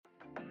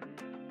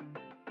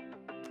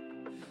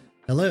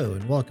Hello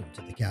and welcome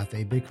to the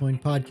Cafe Bitcoin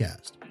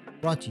podcast,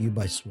 brought to you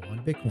by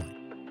Swan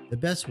Bitcoin, the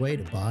best way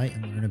to buy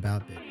and learn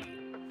about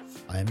Bitcoin.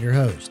 I am your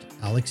host,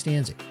 Alex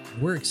Stanzik,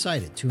 and we're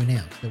excited to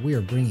announce that we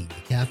are bringing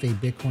the Cafe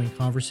Bitcoin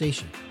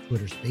conversation from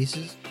Twitter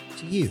Spaces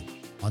to you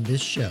on this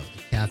show,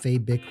 the Cafe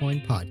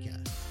Bitcoin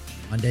podcast,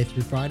 Monday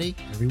through Friday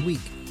every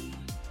week.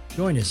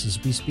 Join us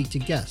as we speak to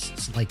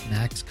guests like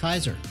Max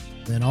Kaiser,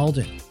 Lynn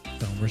Alden,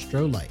 Felmer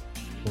Strolight,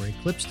 Corey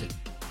Clipston,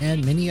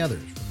 and many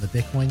others from the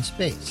Bitcoin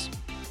space.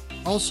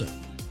 Also,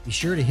 be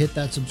sure to hit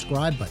that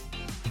subscribe button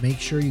to make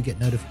sure you get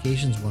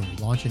notifications when we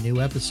launch a new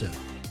episode,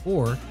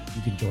 or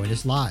you can join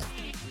us live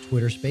on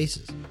Twitter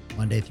Spaces,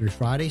 Monday through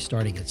Friday,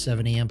 starting at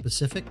 7 a.m.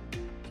 Pacific,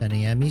 10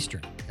 a.m.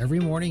 Eastern, every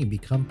morning, and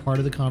become part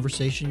of the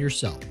conversation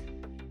yourself.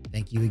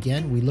 Thank you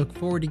again. We look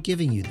forward to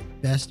giving you the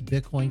best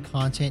Bitcoin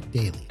content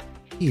daily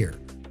here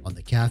on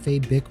the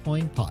Cafe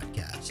Bitcoin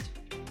podcast.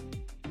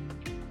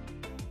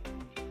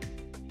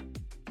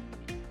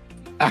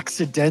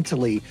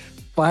 Accidentally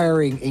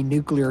firing a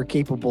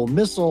nuclear-capable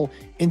missile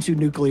into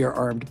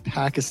nuclear-armed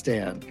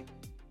Pakistan.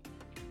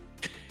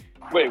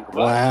 Wait, what?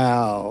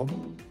 Wow.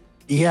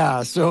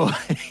 Yeah, so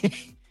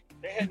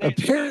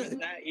apparently it's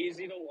that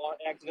easy to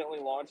accidentally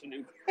launch a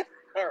nuclear.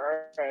 All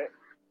right.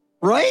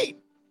 Right?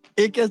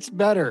 It gets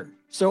better.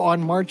 So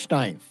on March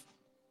 9th,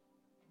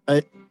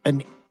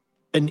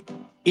 an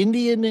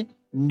Indian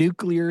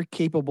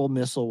nuclear-capable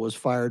missile was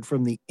fired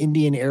from the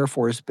Indian Air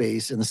Force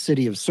Base in the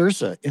city of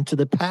Sirsa into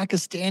the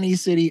Pakistani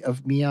city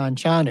of Mian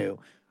Chanu,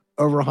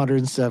 over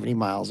 170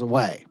 miles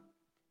away.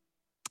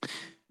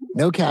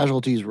 No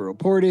casualties were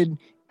reported.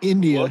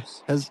 India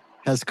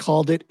has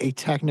called it a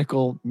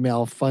technical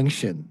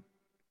malfunction.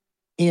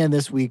 And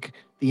this week,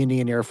 the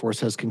Indian Air Force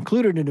has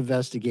concluded an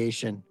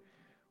investigation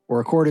where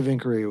a court of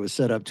inquiry was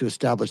set up to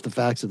establish the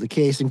facts of the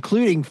case,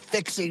 including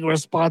fixing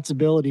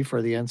responsibility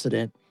for the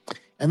incident.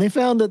 And they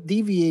found that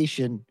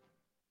deviation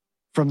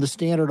from the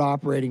standard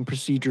operating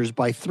procedures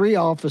by 3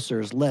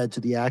 officers led to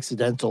the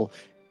accidental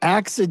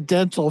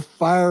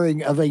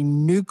firing of a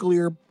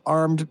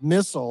nuclear-armed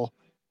missile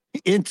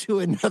into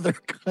another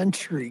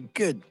country.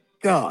 Good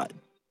God.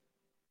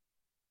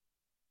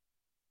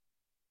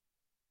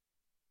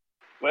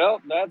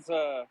 Well, that's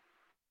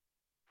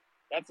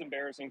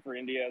embarrassing for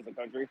India as a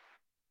country.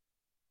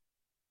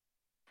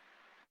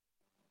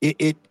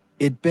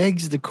 It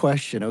begs the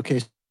question. Okay,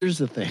 so here's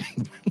the thing.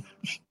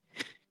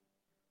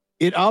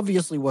 It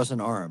obviously wasn't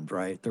armed,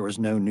 right? There was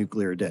no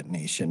nuclear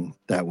detonation.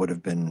 That would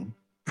have been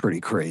pretty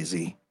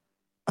crazy.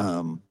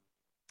 And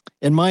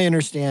my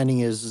understanding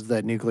is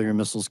that nuclear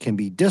missiles can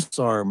be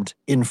disarmed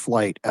in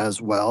flight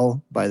as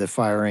well by the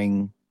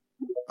firing.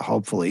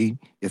 Hopefully,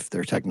 if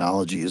their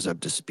technology is up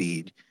to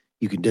speed,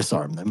 you can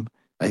disarm them.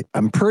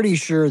 I'm pretty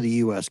sure the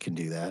U.S. can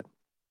do that.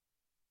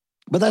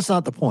 But that's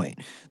not the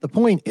point. The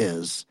point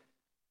is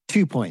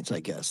 2 points,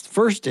 I guess.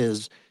 First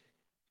is,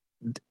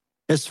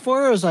 as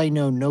far as I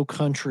know, no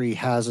country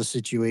has a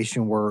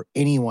situation where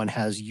anyone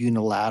has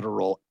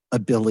unilateral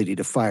ability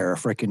to fire a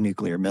freaking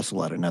nuclear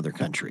missile at another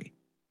country.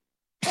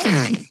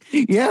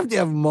 You have to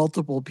have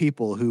multiple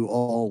people who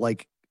all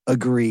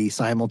agree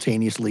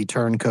simultaneously,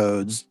 turn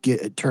codes,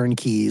 turn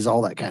keys,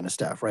 all that kind of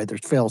stuff, right?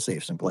 There's fail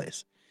safes in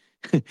place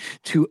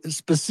to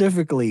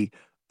specifically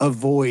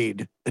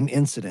avoid an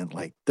incident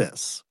like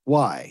this.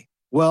 Why?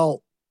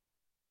 Well,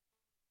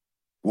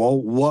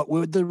 what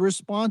would the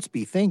response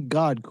be? Thank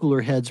God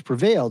cooler heads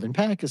prevailed in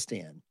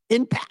Pakistan.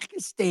 In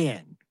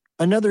Pakistan,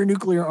 another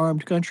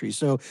nuclear-armed country.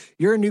 So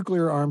you're a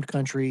nuclear-armed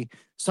country.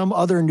 Some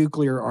other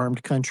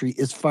nuclear-armed country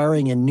is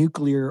firing a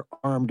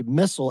nuclear-armed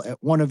missile at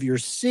one of your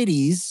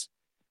cities,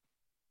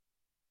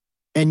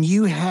 and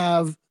you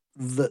have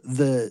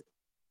the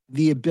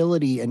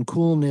ability and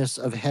coolness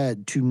of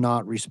head to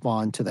not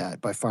respond to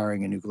that by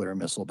firing a nuclear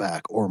missile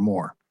back or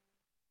more.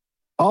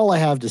 All I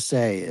have to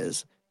say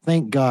is,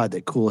 thank God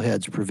that cool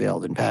heads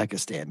prevailed in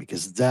Pakistan,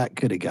 because that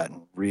could have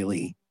gotten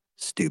really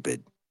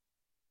stupid.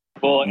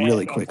 Well,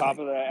 really and quickly. On top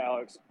of that,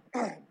 Alex,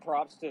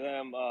 props to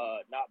them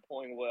not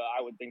pulling what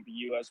I would think the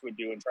U.S. would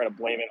do and try to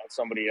blame it on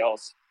somebody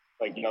else,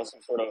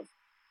 some sort of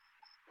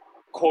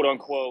quote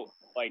unquote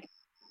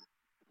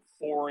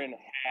foreign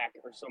hack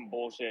or some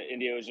bullshit.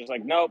 India was just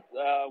like, nope,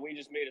 we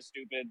just made it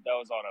stupid. That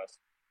was on us.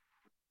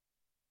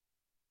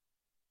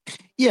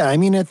 Yeah, I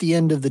mean, at the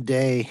end of the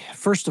day,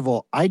 first of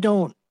all, I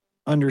don't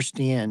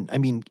understand. I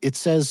mean, it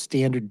says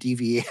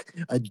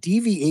a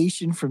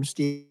deviation from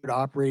standard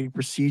operating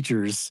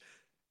procedures.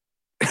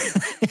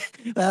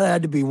 That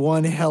had to be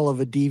one hell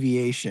of a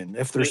deviation.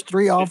 If there's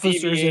 3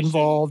 officers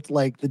involved,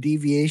 the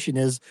deviation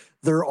is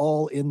they're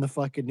all in the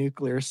fucking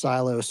nuclear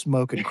silo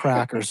smoking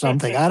crack or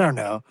something. I don't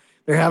know.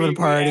 They're having a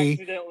party. We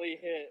accidentally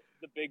hit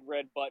the big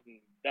red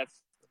button.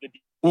 That's the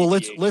deviation. Well,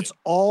 let's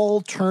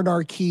all turn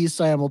our keys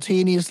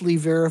simultaneously,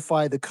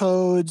 verify the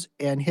codes,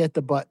 and hit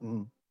the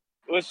button.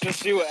 Let's just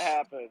see what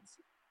happens.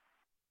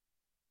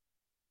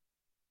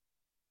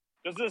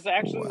 Does this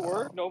actually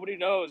work? Nobody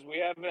knows. We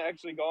haven't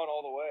actually gone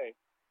all the way.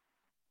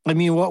 I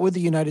mean, what would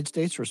the United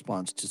States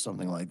response to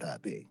something like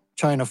that be?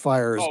 China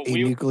fires a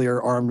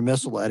nuclear-armed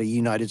missile at a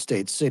United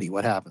States city.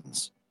 What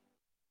happens?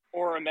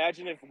 Or Or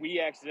imagine if we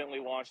accidentally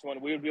launched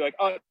one, we would be like,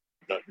 "Oh,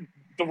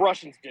 the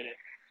Russians did it."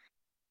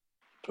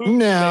 Putin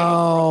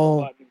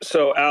No.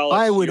 So Alex,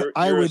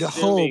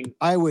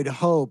 I would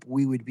hope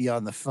we would be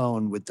on the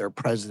phone with their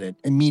president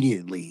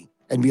immediately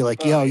and be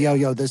like,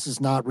 yo, this is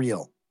not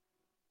real.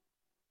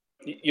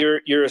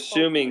 You're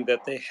assuming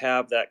that they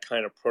have that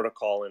kind of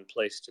protocol in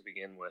place to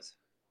begin with.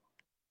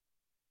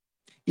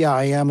 Yeah,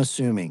 I am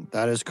assuming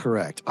that is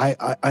correct.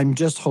 I'm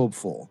just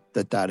hopeful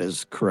that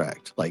is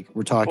correct. Like,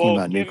 we're talking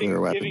about nuclear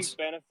weapons.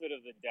 Giving benefit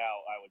of the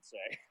doubt, I would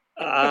say.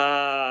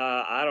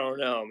 I don't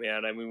know,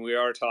 man. I mean, we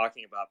are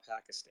talking about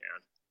Pakistan.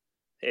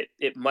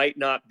 It might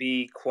not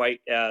be quite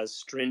as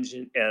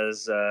stringent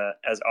as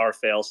our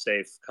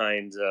fail-safe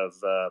kinds of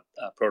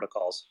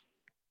protocols.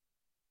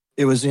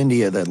 It was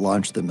India that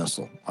launched the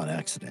missile on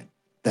accident.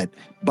 That,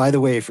 by the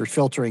way, if you're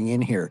filtering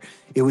in here,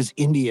 it was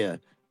India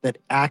that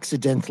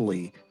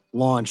accidentally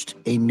launched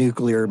a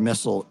nuclear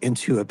missile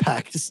into a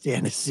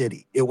Pakistani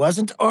city. It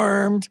wasn't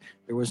armed.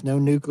 There was no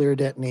nuclear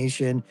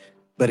detonation,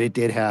 but it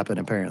did happen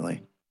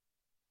apparently.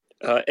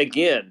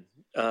 Again,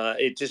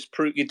 it just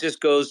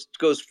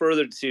goes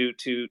further to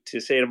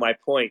say to my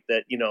point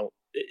that, you know,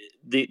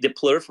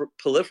 the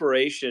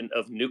proliferation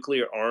of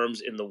nuclear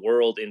arms in the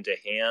world into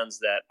hands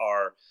that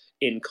are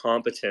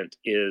incompetent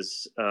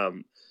is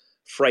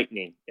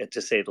frightening,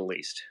 to say the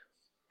least.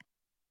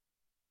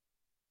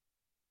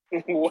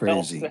 Well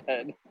Crazy.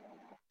 said.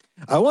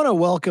 I want to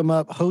welcome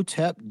up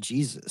Hotep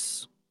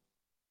Jesus.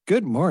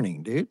 Good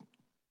morning, dude.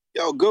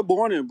 Yo, good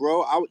morning,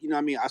 bro.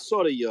 I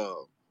saw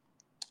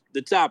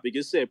the topic.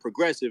 It said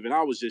progressive, and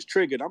I was just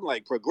triggered. I'm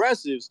like,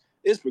 progressives?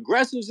 Is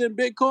progressives in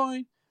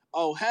Bitcoin?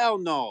 Oh, hell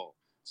no.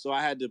 So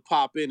I had to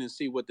pop in and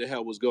see what the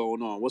hell was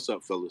going on. What's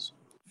up, fellas?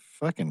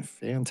 Fucking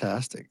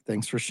fantastic.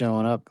 Thanks for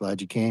showing up.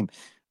 Glad you came.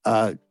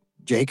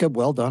 Jacob,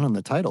 well done on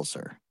the title,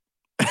 sir.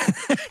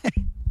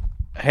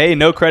 Hey,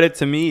 no credit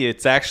to me.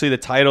 It's actually the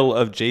title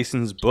of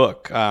Jason's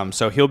book.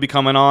 So he'll be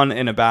coming on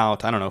in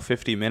about,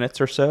 50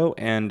 minutes or so.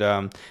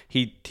 And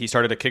he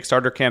started a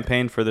Kickstarter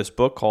campaign for this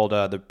book called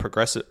The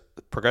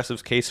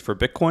Progressive's Case for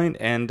Bitcoin.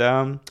 And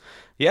so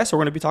we're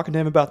going to be talking to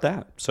him about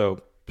that.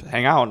 So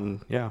hang out and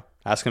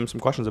ask him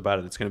some questions about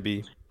it. It's going to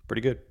be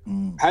pretty good.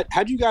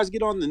 How'd you guys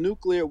get on the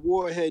nuclear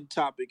warhead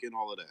topic and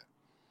all of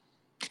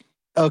that?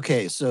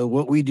 Okay, so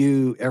what we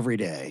do every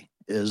day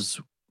is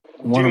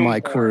one of my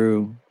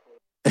crew...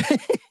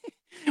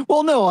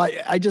 Well, no,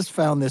 I just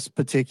found this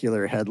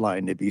particular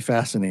headline to be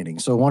fascinating.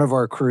 So one of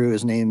our crew,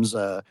 his name's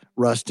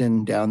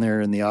Rustin down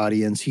there in the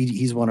audience.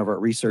 He's one of our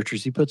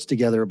researchers. He puts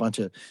together a bunch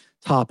of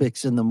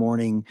topics in the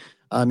morning.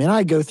 And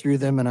I go through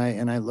them and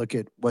I look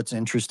at what's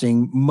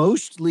interesting.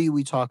 Mostly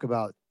we talk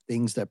about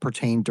things that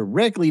pertain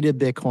directly to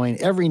Bitcoin.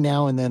 Every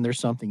now and then there's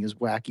something as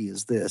wacky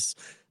as this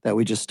that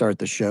we just start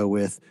the show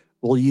with.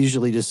 We'll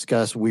usually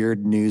discuss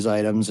weird news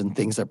items and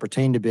things that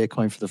pertain to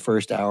Bitcoin for the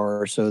first hour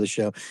or so of the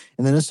show.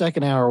 And then the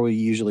second hour, we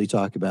usually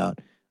talk about,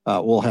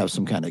 we'll have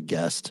some kind of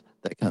guest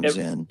that comes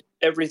in.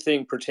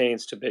 Everything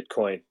pertains to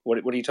Bitcoin.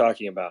 What are you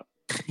talking about?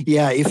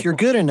 Yeah, if you're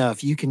good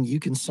enough, you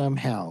can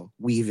somehow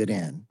weave it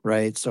in,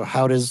 right? So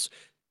how does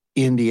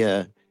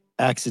India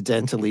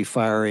accidentally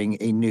firing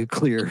a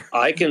nuclear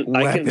I can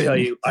tell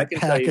you how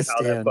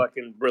Pakistan. that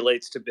fucking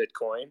relates to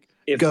Bitcoin.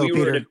 If we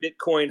were in a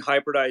Bitcoin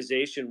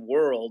hybridization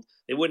world,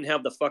 they wouldn't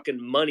have the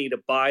fucking money to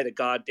buy the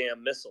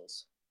goddamn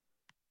missiles.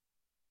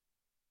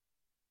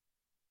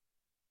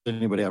 Does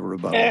anybody have a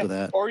rebuttal to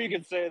that? Or you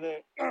could say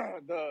that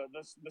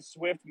the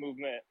Swift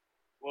movement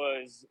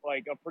was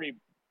like a pretty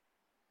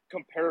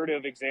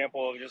comparative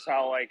example of just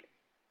how like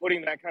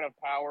putting that kind of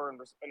power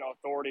and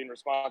authority and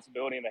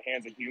responsibility in the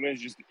hands of humans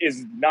just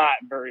is not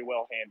very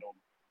well handled.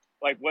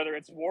 Like whether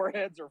it's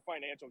warheads or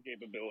financial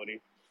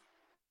capability.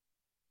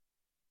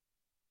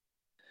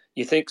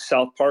 You think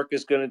South Park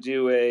is going to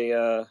do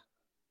a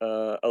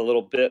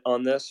little bit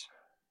on this?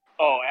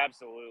 Oh,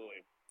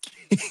 absolutely.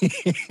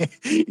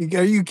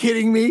 Are you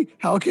kidding me?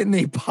 How can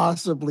they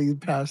possibly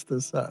pass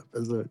this up?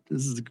 Yeah.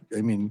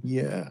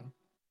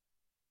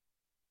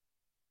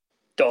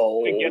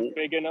 If it gets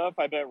big enough,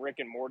 I bet Rick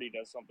and Morty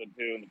does something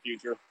too in the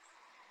future.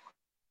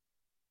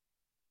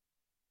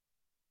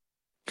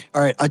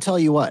 All right, I tell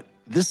you what.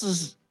 This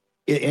is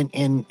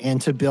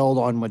and to build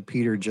on what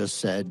Peter just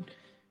said.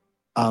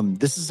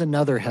 This is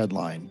another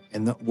headline,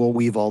 and we'll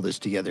weave all this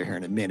together here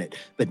in a minute.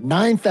 But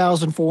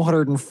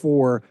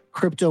 9,404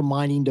 crypto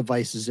mining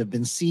devices have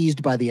been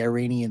seized by the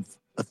Iranian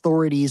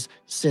authorities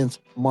since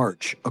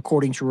March.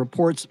 According to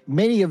reports,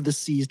 many of the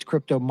seized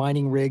crypto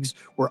mining rigs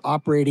were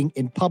operating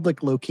in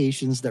public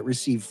locations that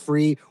receive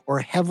free or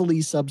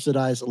heavily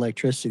subsidized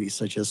electricity,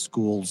 such as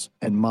schools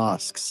and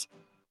mosques.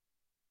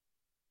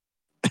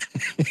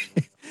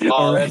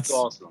 Oh, that's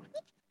awesome.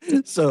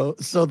 So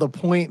the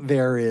point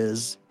there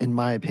is, in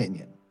my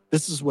opinion,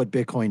 this is what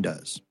Bitcoin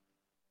does.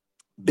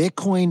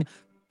 Bitcoin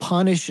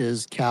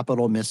punishes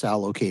capital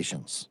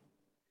misallocations,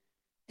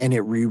 and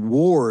it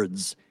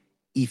rewards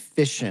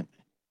efficient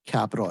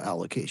capital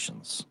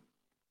allocations.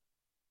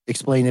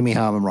 Explain to me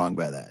how I'm wrong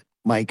by that.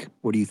 Mike,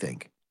 what do you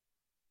think?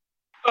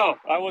 Oh,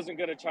 I wasn't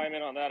going to chime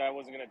in on that. I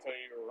wasn't going to tell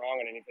you were wrong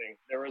on anything.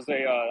 There was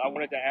I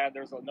wanted to add,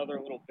 there's another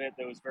little bit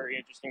that was very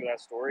interesting to that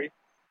story.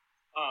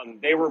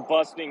 They were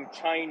busting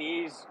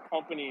Chinese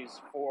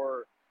companies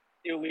for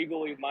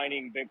illegally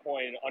mining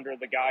Bitcoin under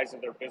the guise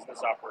of their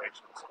business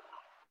operations.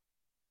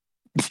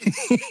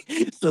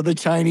 So the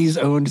Chinese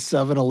owned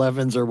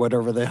 7-Elevens or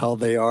whatever the hell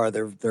they are.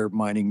 They're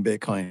mining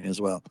Bitcoin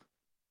as well.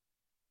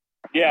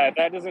 Yeah, if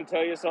that doesn't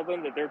tell you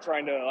something, that they're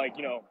trying to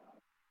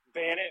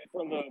ban it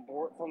from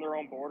their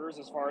own borders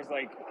as far as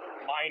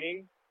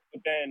mining,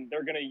 but then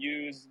they're going to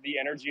use the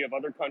energy of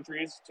other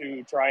countries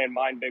to try and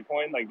mine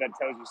Bitcoin. Like, that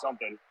tells you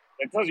something.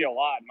 That tells you a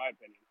lot, in my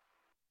opinion.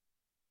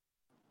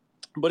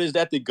 But is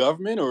that the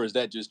government or is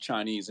that just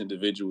Chinese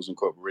individuals and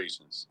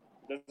corporations?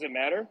 Does it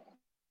matter?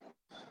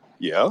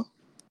 Yeah.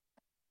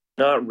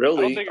 Not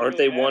really. think it Aren't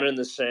really they one matters. and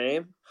the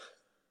same?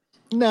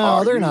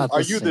 No, they're not. Are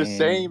you the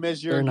same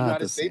as your They're not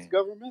United the States same.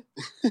 government?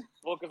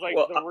 Well, because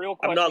the real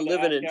I'm question not to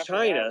living ask in after that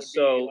China, would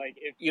so be,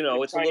 if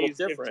it's a little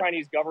different. If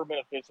Chinese government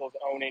officials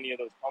own any of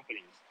those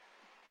companies.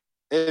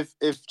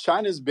 If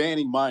China's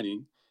banning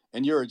mining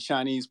and you're a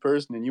Chinese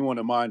person and you want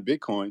to mine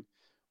Bitcoin,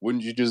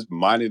 wouldn't you just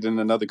mine it in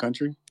another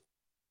country?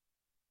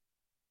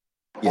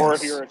 Yes. Or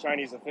if you're a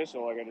Chinese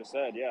official, like I just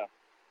said, yeah.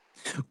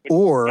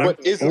 But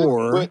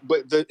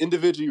the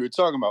individual you were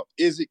talking about,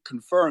 is it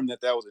confirmed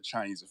that was a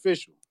Chinese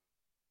official?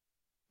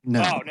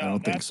 No, I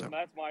don't think so.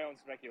 That's my own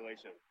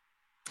speculation.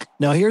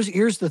 Now,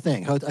 here's the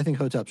thing. I think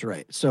Hotep's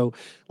right. So,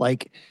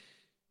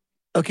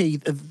 okay,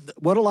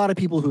 what a lot of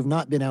people who have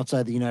not been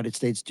outside the United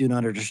States do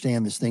not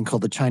understand this thing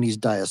called the Chinese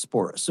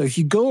diaspora. So if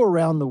you go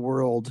around the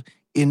world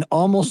in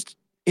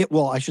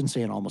I shouldn't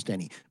say in almost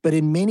any, but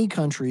in many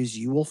countries,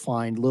 you will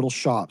find little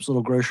shops,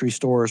 little grocery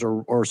stores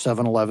or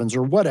 7-Elevens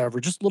or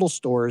whatever, just little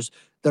stores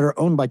that are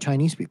owned by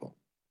Chinese people.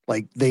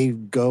 Like, they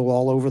go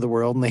all over the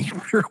world and they,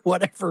 for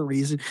whatever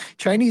reason,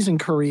 Chinese and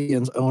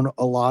Koreans own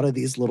a lot of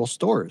these little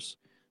stores.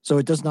 So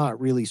it does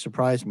not really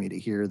surprise me to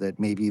hear that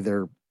maybe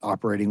they're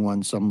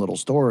operating some little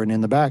store and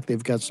in the back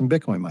they've got some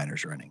Bitcoin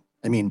miners running.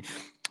 I mean,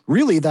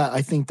 really,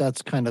 I think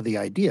that's kind of the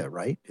idea,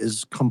 right?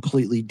 Is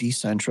completely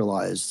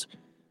decentralized.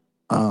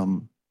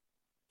 That's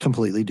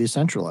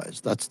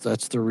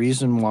the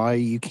reason why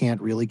you can't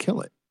really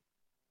kill it.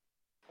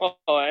 Well,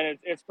 and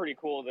it's pretty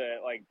cool that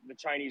the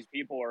Chinese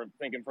people are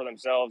thinking for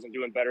themselves and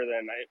doing better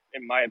than,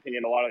 in my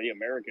opinion, a lot of the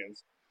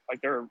Americans.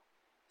 Like, they're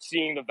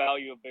seeing the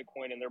value of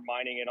Bitcoin and they're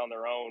mining it on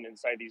their own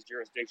inside these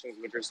jurisdictions,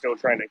 which are still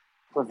trying to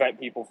prevent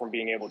people from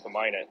being able to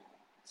mine it.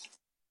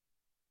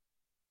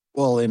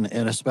 Well, and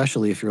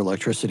especially if your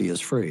electricity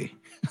is free.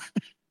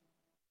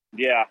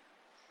 Yeah,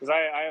 because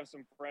I have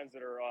some friends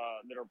that are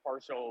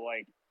partial,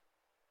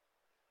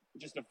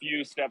 just a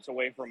few steps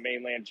away from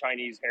mainland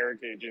Chinese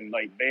heritage, and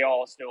they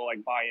all still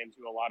buy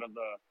into a lot of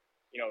the,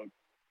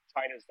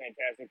 China's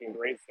fantastic and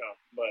great stuff,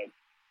 but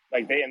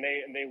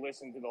they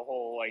listen to the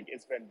whole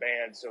it's been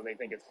banned, so they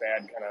think it's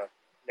bad kind of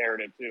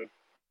narrative too.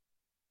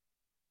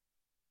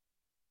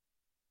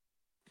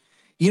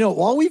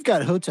 While we've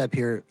got Hotep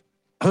here,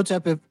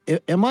 Hotep,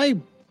 am I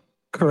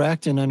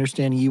correct in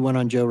understanding you went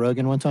on Joe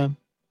Rogan one time?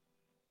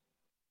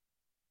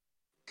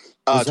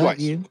 Twice. That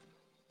you?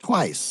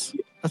 Twice.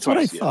 That's what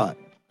I thought.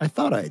 I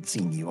thought I had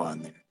seen you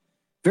on there.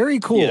 Very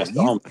cool. Yeah,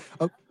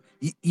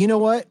 you know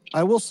what?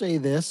 I will say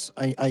this.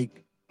 I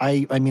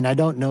mean, I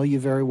don't know you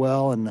very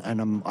well, and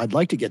I'd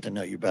like to get to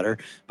know you better.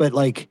 But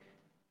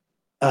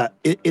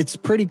it's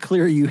pretty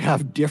clear you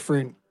have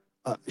different,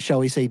 shall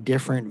we say,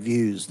 different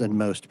views than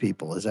most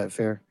people. Is that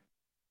fair?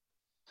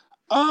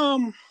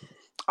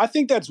 I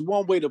think that's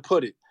one way to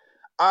put it.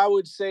 I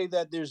would say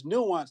that there's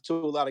nuance to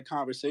a lot of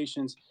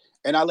conversations,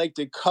 and I like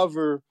to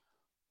cover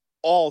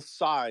all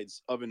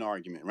sides of an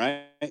argument,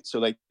 right? So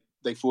like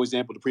for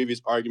example, the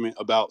previous argument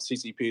about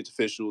CCP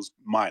officials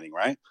mining,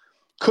 right?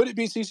 Could it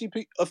be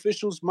CCP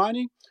officials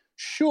mining?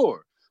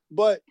 Sure,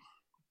 but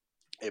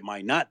it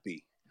might not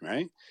be,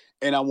 right?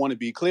 And I want to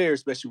be clear,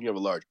 especially when you have a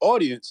large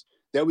audience,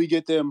 that we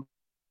get them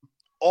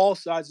all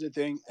sides of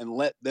the thing and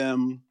let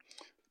them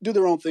do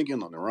their own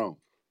thinking on their own.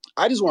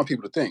 I just want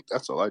people to think.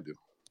 That's all I do.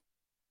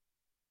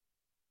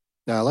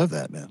 Yeah, I love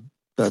that, man.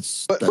 But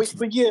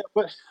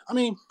I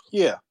mean,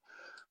 yeah.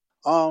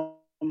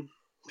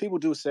 People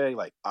do say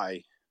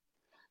I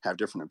have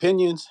different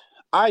opinions.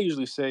 I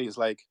usually say is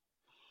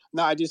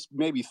no, I just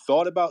maybe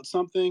thought about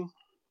something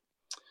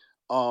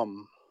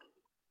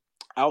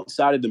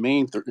outside of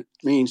the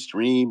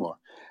mainstream or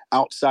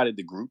outside of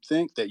the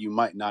groupthink that you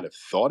might not have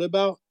thought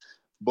about.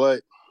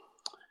 But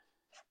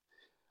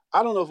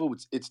I don't know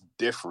if it's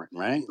different,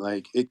 right?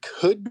 It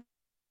could be.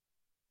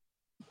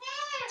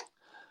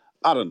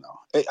 I don't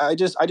know. I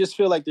just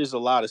feel like there's a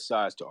lot of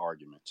sides to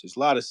arguments. There's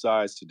a lot of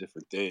sides to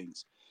different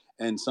things.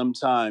 And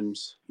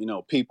sometimes,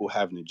 people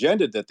have an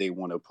agenda that they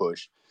want to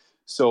push.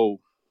 So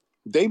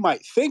they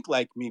might think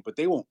like me, but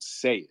they won't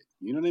say it.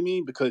 You know what I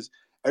mean? Because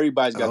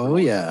everybody's got their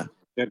own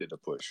agenda to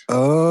push.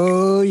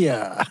 Oh,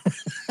 yeah.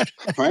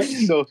 Right?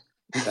 So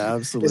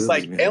absolutely. It's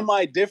like, am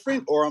I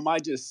different or am I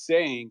just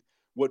saying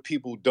what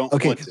people don't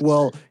want to say?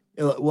 Well,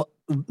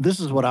 this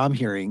is what I'm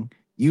hearing.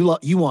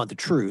 You want the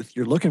truth.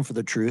 You're looking for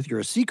the truth.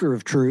 You're a seeker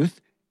of truth.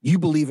 You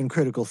believe in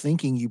critical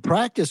thinking. You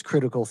practice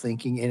critical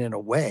thinking in a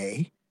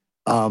way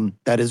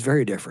that is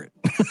very different.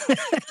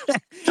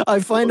 I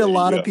find a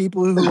lot of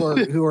people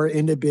who are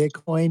into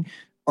Bitcoin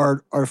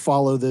are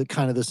follow the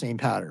kind of the same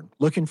pattern,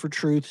 looking for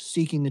truth,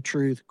 seeking the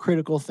truth,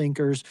 critical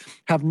thinkers,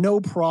 have no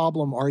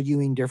problem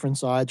arguing different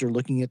sides or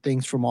looking at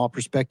things from all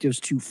perspectives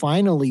to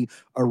finally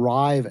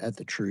arrive at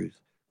the truth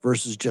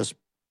versus just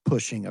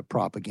pushing a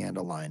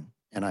propaganda line.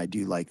 And I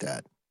do like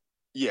that.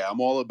 Yeah,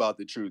 I'm all about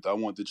the truth. I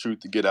want the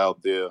truth to get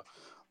out there.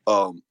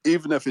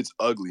 Even if it's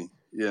ugly,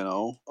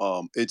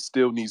 it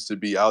still needs to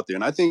be out there.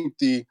 And I think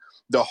the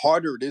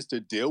harder it is to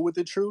deal with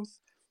the truth,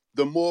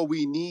 the more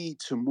we need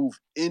to move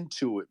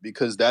into it,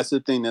 because that's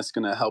the thing that's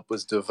going to help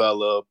us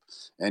develop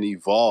and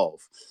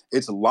evolve.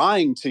 It's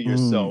lying to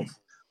yourself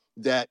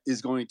that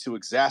is going to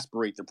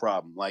exasperate the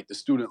problem, like the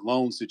student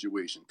loan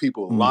situation.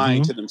 People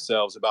lying to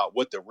themselves about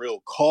what the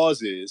real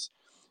cause is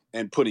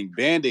and putting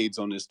Band-Aids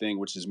on this thing,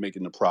 which is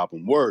making the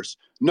problem worse.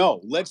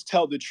 No, let's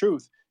tell the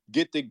truth,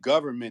 get the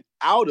government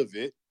out of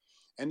it,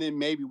 and then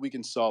maybe we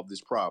can solve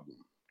this problem.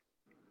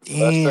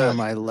 Damn,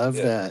 I love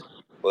that.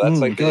 Well, that's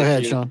like go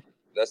ahead, Sean.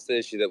 That's the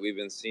issue that we've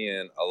been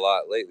seeing a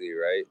lot lately,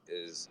 right?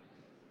 Is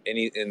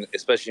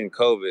especially in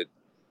COVID,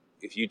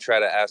 if you try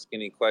to ask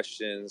any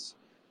questions,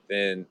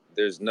 then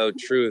there's no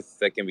truth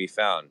that can be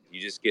found. You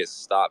just get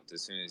stopped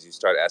as soon as you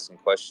start asking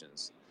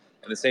questions.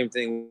 And the same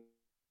thing with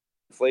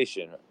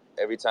inflation.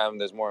 Every time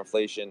there's more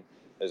inflation,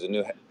 there's a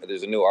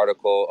new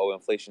article. Oh,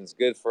 inflation's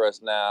good for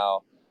us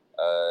now.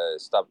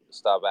 Stop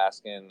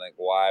asking like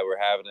why we're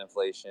having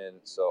inflation.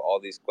 So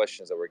all these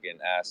questions that we're getting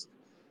asked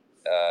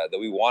that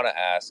we want to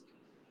ask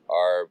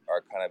are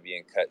kind of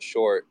being cut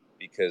short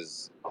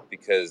because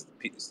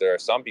there are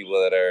some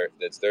people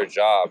that's their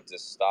job to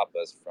stop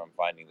us from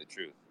finding the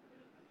truth.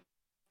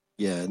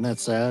 Yeah, isn't that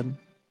sad?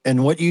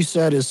 And what you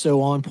said is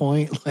so on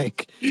point.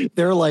 Like,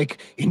 they're like,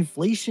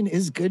 inflation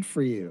is good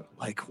for you.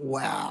 Like,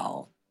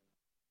 wow.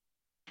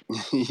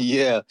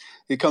 Yeah,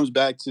 it comes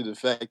back to the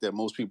fact that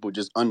most people are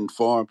just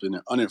uninformed, and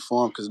they're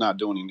uninformed because they're not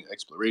doing any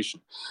exploration.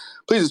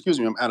 Please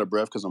excuse me, I'm out of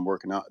breath because I'm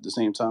working out at the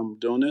same time I'm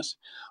doing this.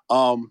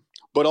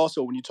 But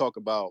also, when you talk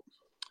about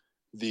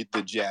the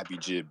jabby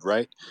jib,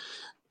 right?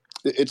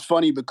 It's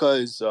funny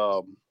because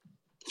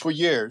for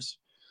years,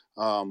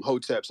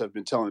 Hoteps have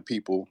been telling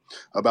people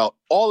about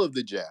all of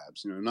the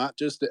jabs, not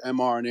just the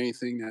mRNA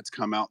thing that's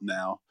come out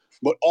now,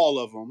 but all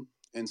of them,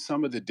 and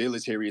some of the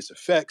deleterious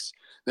effects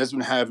that's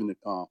been having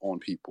on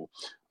people,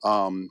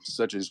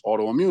 such as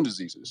autoimmune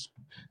diseases.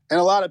 And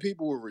a lot of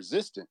people were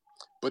resistant.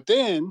 But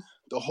then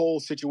the whole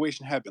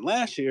situation happened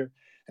last year,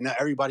 and now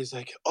everybody's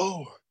like,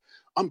 oh,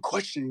 I'm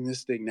questioning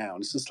this thing now.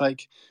 And it's just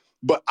like,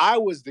 but I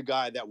was the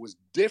guy that was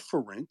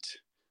different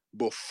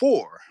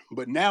before,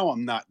 but now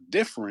I'm not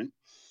different.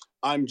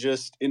 I'm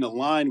just in a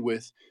line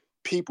with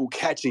people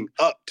catching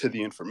up to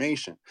the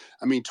information.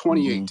 I mean,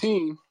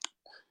 2018,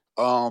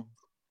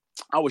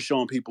 I was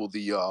showing people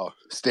the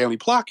Stanley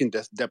Plotkin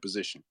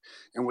deposition,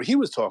 and what he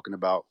was talking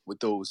about with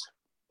those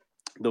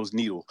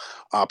needle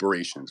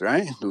operations,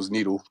 right? Those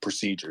needle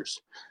procedures.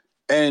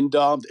 And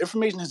the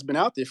information has been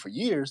out there for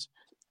years.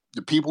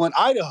 The people in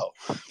Idaho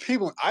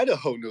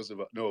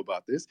know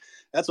about this.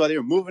 That's why they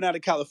were moving out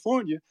of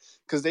California,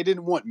 because they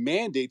didn't want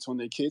mandates on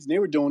their kids. And they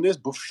were doing this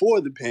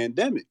before the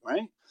pandemic,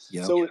 right?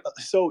 Yep.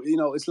 So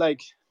it's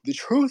like the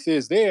truth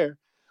is there,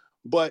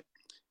 but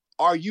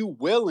are you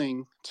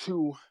willing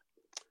to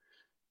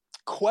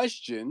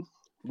question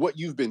what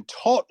you've been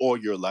taught all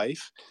your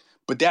life?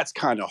 But that's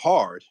kind of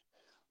hard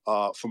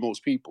for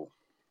most people.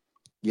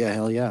 Yeah,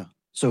 hell yeah.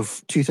 So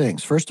two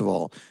things. First of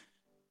all,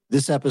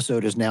 this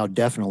episode is now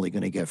definitely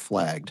going to get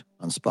flagged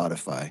on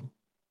Spotify.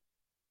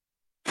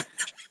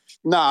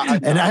 And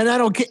I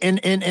don't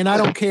and I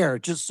don't care.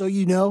 Just so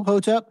you know,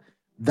 Hotep,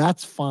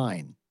 that's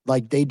fine.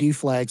 Like, they do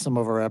flag some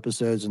of our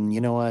episodes, and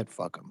you know what?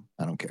 Fuck them.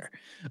 I don't care.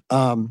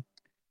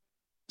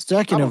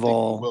 Second of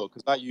all,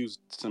 because I used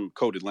some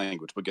coded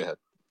language. But go ahead.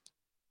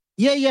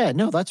 Yeah,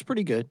 no, that's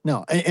pretty good.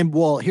 No, and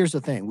well, here's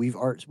the thing: we've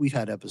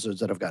had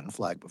episodes that have gotten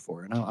flagged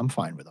before, and I'm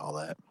fine with all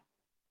that.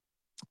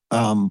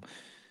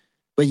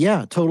 But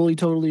yeah,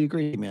 totally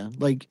agree, man.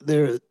 Like,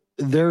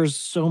 there's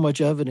so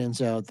much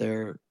evidence out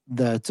there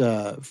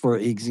that, for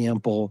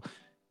example,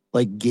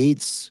 like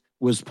Gates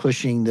was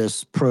pushing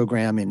this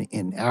program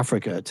in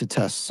Africa to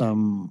test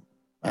some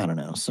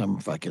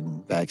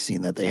fucking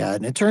vaccine that they had,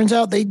 and it turns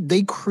out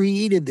they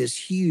created this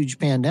huge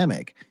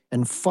pandemic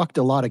and fucked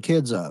a lot of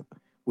kids up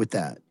with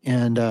that.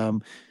 And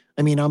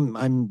I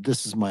mean,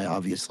 this is my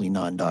obviously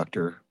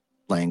non-doctor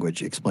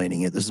language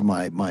explaining it. This is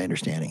my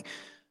understanding.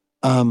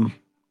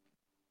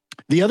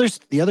 The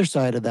other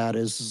side of that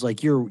is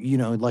like you're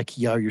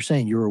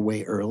saying you were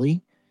way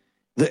early.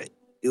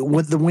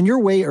 When you're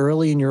way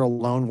early and you're a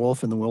lone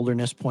wolf in the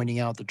wilderness pointing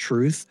out the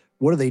truth,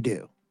 what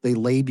do? They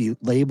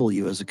label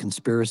you as a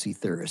conspiracy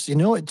theorist.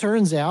 It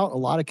turns out a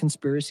lot of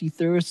conspiracy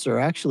theorists are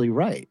actually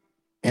right,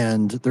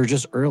 and they're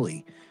just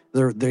early.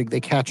 They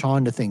catch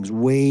on to things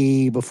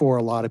way before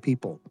a lot of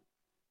people.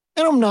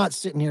 And I'm not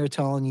sitting here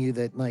telling you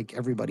that like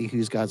everybody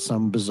who's got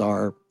some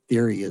bizarre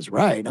theory is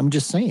right. I'm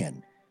just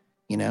saying,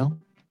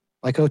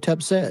 like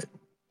Hotep said,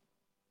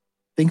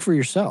 think for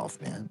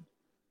yourself, man.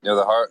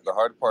 The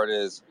hard part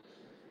is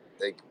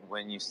like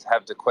when you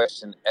have to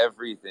question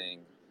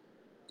everything.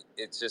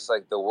 It's just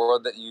like the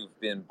world that you've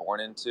been born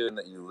into and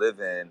that you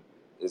live in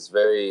is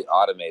very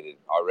automated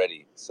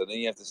already. So then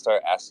you have to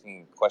start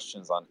asking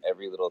questions on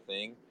every little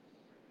thing.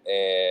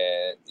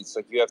 And it's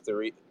like you have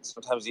to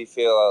sometimes you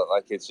feel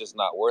like it's just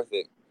not worth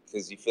it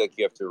because you feel like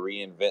you have to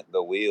reinvent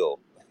the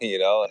wheel,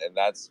 and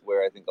that's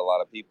where I think a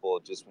lot of people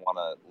just want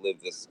to live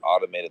this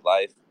automated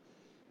life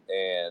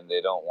and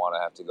they don't want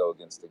to have to go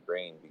against the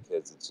grain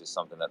because it's just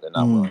something that they're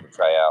not willing to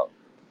try out.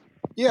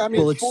 Yeah, I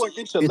mean, Well, for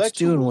intellectual, it's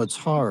doing what's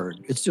hard.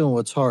 It's doing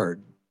what's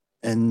hard.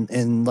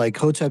 And like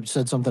Hotep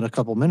said something a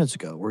couple minutes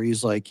ago where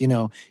he's like,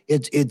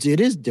 it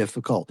is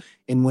difficult.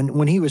 And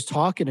when he was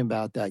talking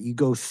about that, you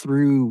go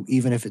through,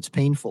 even if it's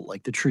painful,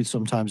 like the truth,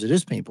 sometimes it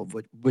is painful,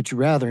 but you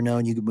rather know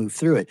and you can move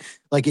through it.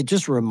 Like it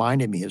just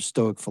reminded me of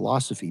Stoic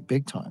philosophy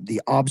big time.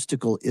 The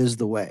obstacle is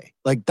the way.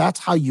 Like that's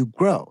how you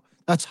grow.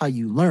 That's how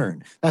you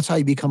learn. That's how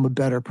you become a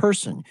better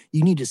person.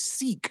 You need to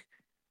seek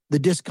the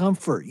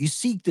discomfort. You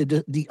seek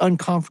the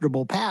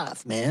uncomfortable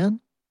path,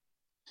 man.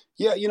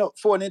 Yeah,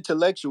 for an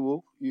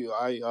intellectual,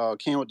 I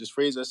came with this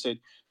phrase. I said,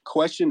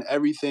 question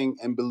everything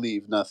and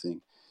believe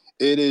nothing.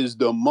 It is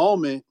the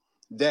moment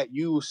that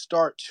you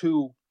start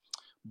to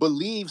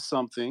believe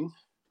something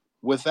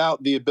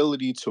without the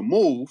ability to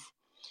move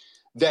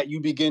that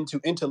you begin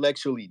to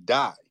intellectually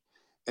die.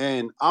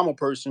 And I'm a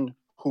person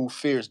who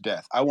fears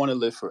death. I want to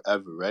live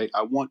forever, right?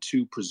 I want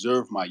to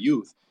preserve my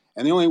youth.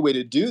 And the only way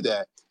to do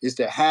that is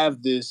to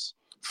have this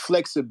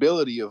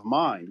flexibility of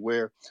mind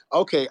where,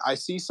 okay, I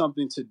see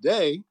something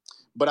today,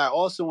 but I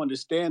also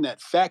understand that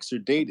facts are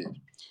dated.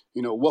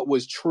 What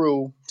was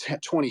true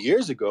 20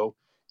 years ago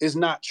is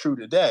not true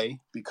today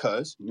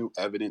because new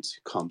evidence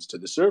comes to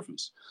the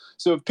surface.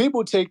 So if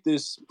people take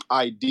this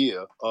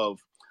idea of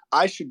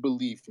I should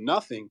believe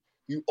nothing,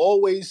 you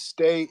always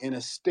stay in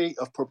a state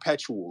of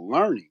perpetual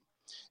learning.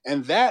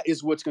 And that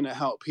is what's going to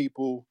help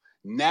people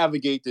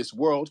navigate this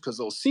world because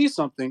they'll see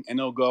something and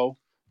they'll go,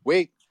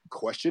 wait,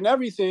 question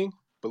everything,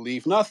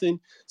 believe nothing.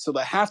 So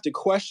they have to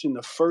question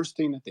the first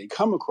thing that they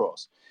come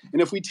across.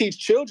 And if we teach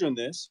children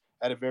this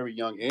at a very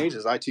young age,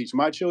 as I teach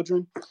my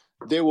children,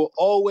 they will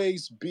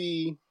always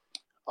be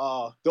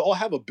they'll all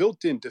have a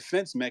built-in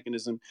defense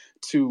mechanism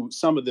to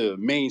some of the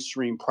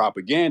mainstream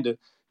propaganda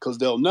because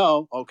they'll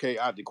know, okay,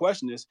 I have to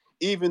question this,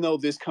 even though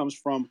this comes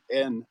from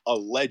an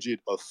alleged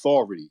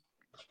authority.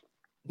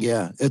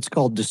 Yeah, it's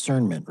called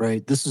discernment,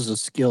 right? This is a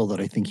skill that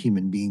I think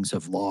human beings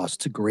have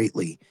lost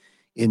greatly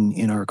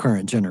in our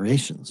current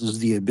generations, is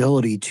the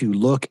ability to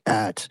look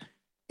at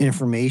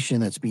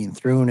information that's being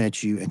thrown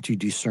at you and to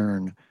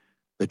discern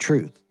the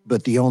truth.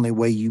 But the only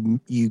way you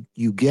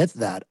get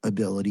that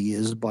ability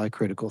is by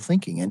critical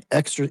thinking and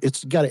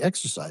it's got to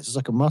exercise. It's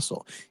like a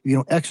muscle. If you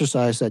don't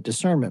exercise that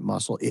discernment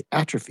muscle, it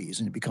atrophies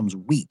and it becomes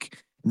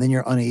weak. And then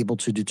you're unable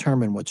to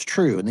determine what's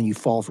true. And then you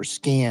fall for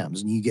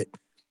scams and you get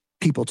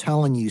people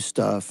telling you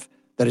stuff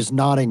that is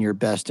not in your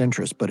best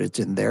interest, but it's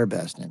in their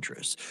best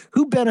interest.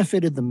 Who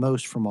benefited the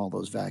most from all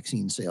those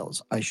vaccine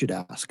sales? I should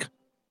ask.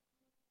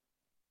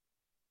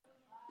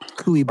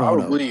 Cui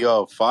bono. Probably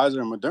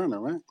Pfizer and Moderna,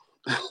 right?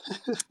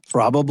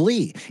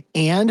 Probably.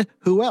 And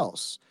who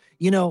else?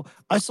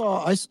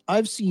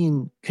 I've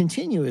seen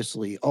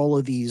continuously all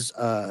of these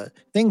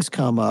things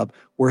come up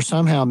where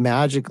somehow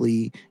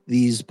magically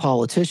these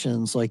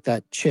politicians, like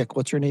that chick,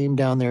 what's her name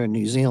down there in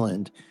New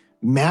Zealand,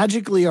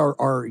 magically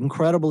are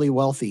incredibly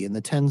wealthy in the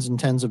tens and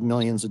tens of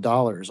millions of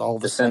dollars all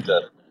of a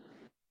sudden.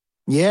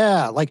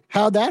 Yeah, like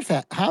how'd that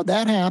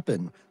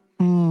happen?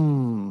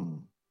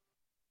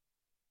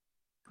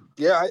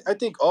 Yeah, I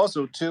think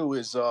also too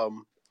is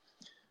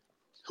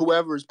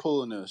whoever's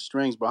pulling the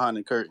strings behind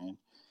the curtain,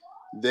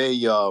 they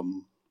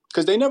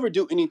because they never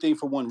do anything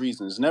for one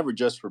reason. It's never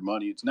just for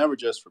money. It's never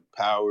just for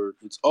power.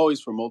 It's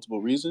always for multiple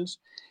reasons.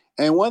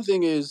 And one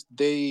thing is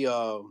they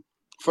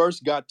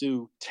first got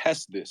to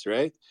test this,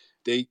 right?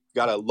 They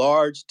got a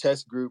large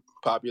test group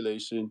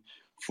population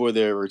for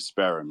their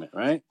experiment,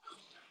 right?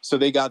 So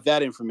they got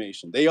that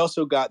information. They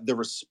also got the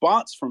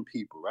response from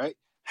people, right?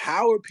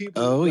 How are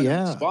people going to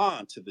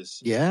respond to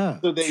this? Yeah.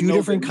 So they two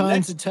different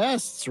kinds of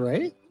tests,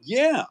 right?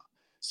 Yeah.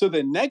 So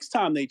the next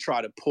time they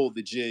try to pull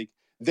the jig,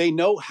 they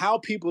know how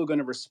people are going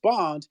to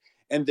respond.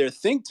 And their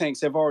think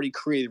tanks have already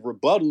created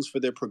rebuttals for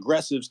their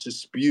progressives to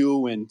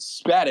spew and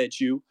spat at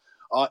you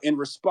in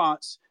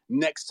response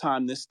next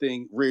time this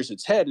thing rears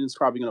its head. And it's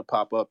probably going to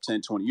pop up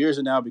 10, 20 years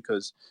from now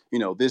because,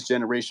 this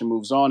generation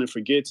moves on and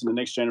forgets and the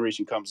next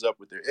generation comes up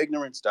with their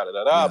ignorance,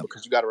 Yeah.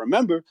 Because you got to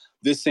remember,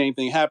 this same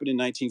thing happened in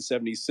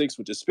 1976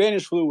 with the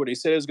Spanish flu where they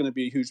said it was going to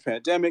be a huge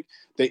pandemic.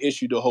 They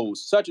issued a whole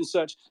such and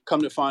such.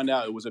 Come to find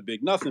out it was a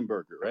big nothing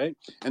burger, right?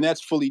 And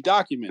that's fully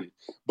documented.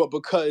 But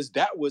because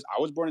I was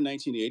born in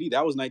 1980,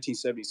 that was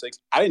 1976.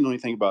 I didn't know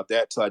anything about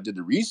that till I did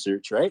the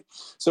research, right?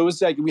 So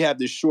it's like we have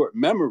this short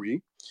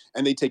memory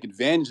and they take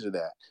advantage of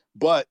that.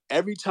 But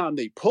every time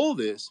they pull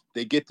this,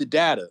 they get the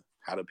data.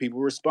 How do people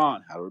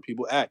respond? How do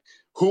people act?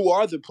 Who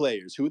are the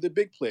players? Who are the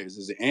big players?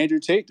 Is it Andrew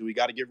Tate? Do we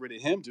got to get rid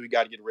of him? Do we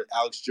got to get rid of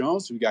Alex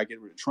Jones? Do we got to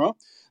get rid of Trump?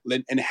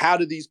 And how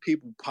do these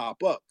people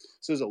pop up?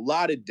 So there's a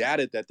lot of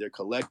data that they're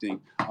collecting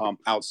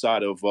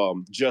outside of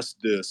just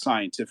the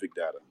scientific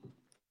data.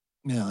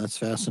 Yeah, that's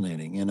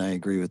fascinating. And I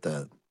agree with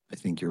that. I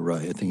think you're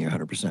right. I think you're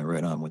 100%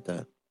 right on with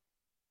that.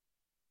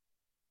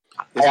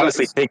 I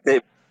honestly think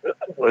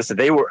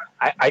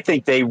I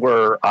think they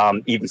were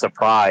even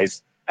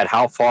surprised at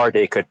how far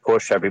they could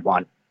push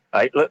everyone.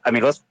 I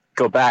mean, let's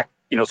go back,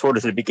 sort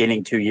of to the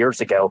beginning 2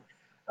 years ago.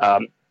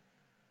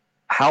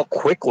 How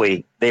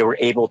quickly they were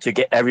able to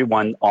get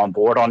everyone on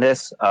board on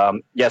this.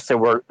 Yes, there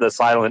were the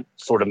silent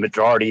sort of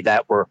majority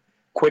that were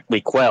quickly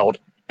quelled.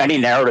 Any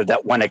narrative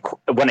that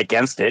went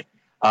against it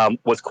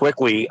was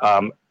quickly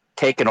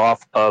taken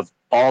off of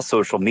all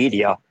social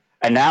media.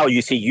 And now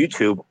you see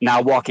YouTube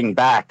now walking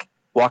back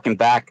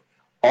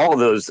all of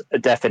those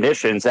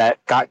definitions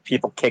that got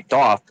people kicked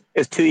off.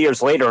 Is 2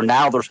 years later,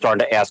 now they're starting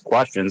to ask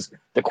questions.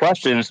 The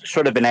questions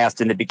should have been asked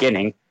in the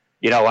beginning.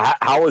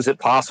 How is it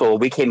possible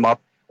we came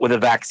up with a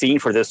vaccine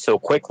for this so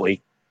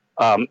quickly?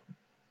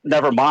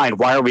 Never mind,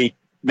 why are we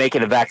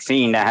making a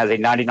vaccine that has a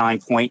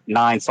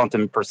 99.9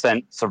 something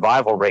 %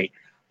 survival rate?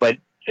 But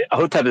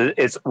Hotep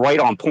is right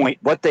on point.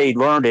 What they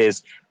learned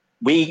is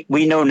we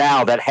know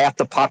now that half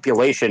the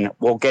population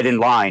will get in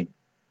line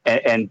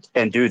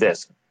and do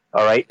this.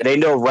 All right. They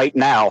know right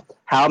now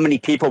how many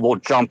people will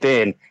jump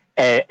in,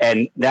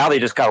 and now they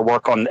just got to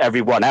work on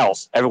everyone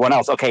else.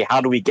 Okay.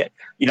 How do we get,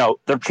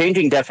 they're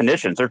changing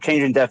definitions. They're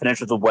changing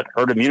definitions of what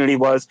herd immunity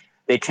was.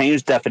 They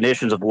changed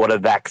definitions of what a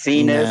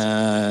vaccine is.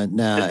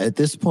 At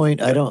this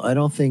point, I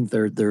don't think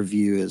their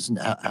view is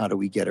how do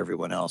we get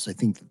everyone else. I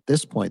think at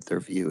this point their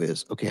view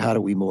is, okay, how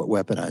do we more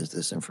weaponize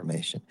this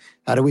information?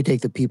 How do we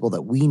take the people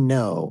that we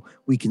know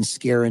we can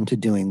scare into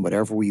doing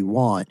whatever we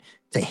want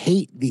to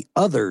hate the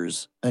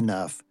others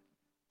enough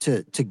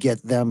to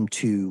get them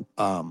to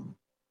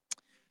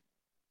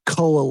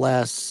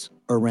coalesce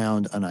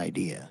around an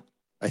idea?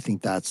 I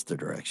think that's the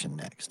direction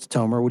next.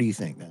 Tomer, what do you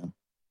think, man?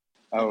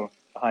 Oh,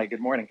 hi,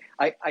 good morning.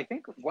 I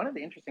think one of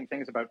the interesting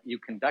things about you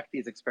conduct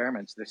these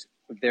experiments,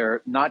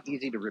 they're not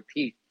easy to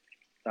repeat.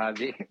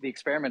 The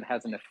experiment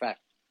has an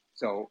effect.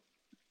 So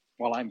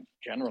while I'm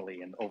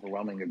generally in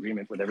overwhelming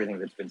agreement with everything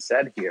that's been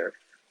said here,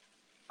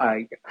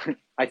 I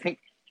think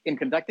in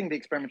conducting the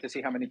experiment to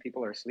see how many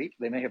people are asleep,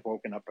 they may have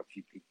woken up a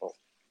few people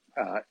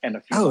and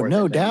a few more.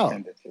 No doubt.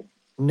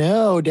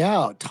 No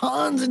doubt.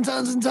 Tons and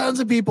tons and tons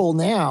of people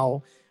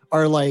now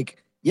are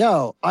like,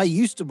 yo, I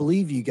used to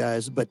believe you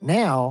guys, but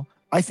now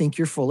I think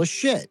you're full of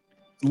shit.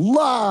 A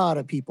lot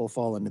of people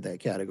fall into that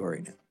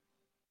category now.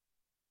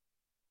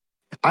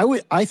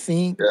 I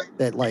think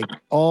that like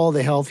all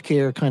the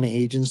healthcare kind of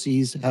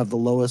agencies have the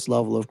lowest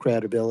level of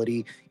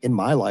credibility in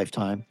my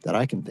lifetime that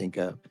I can think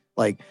of.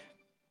 Like,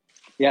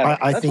 yeah,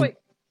 I think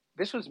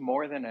this was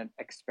more than an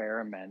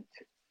experiment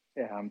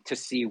to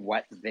see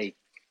what they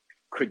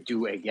could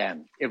do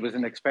again. It was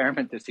an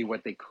experiment to see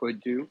what they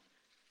could do,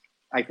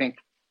 I think,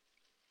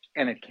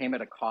 and it came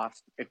at a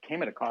cost. It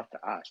came at a cost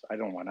to us. I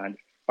don't want to,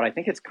 but I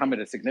think it's come at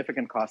a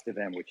significant cost to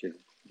them, which is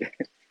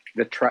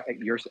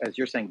as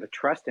you're saying, the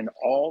trust in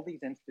all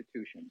these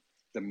institutions,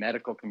 the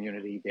medical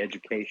community, the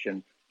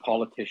education,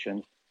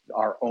 politicians,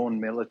 our own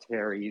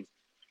militaries,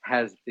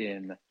 has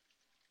been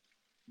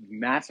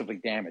massively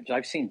damaged.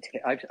 I've seen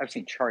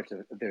charts.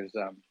 There's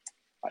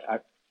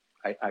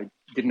I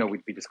didn't know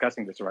we'd be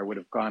discussing this, or I would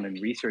have gone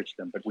and researched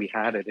them, but we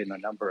had it in a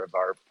number of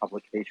our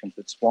publications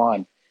at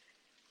Swan,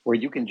 where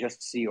you can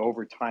just see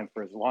over time,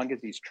 for as long as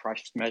these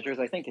trust measures,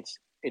 I think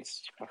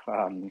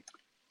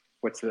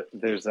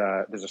there's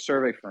a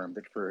survey firm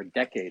that for a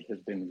decade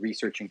has been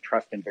researching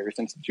trust in various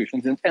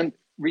institutions, and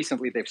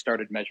recently they've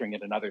started measuring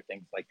it in other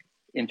things like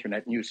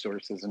internet news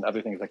sources and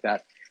other things like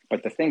that.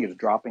 But the thing is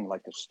dropping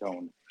like a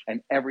stone,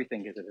 and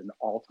everything is at an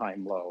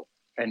all-time low.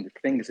 And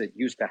things that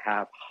used to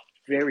have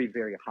very,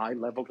 very high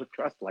levels of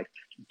trust, like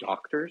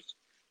doctors.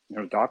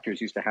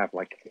 Doctors used to have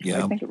I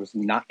think it was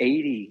not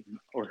 80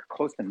 or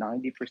close to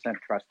 90%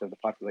 trust of the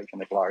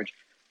population at large.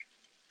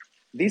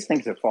 These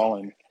things have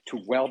fallen to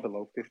well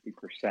below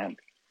 50%.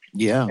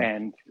 Yeah.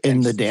 And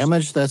the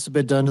damage that's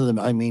been done to them,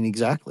 I mean,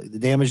 exactly. The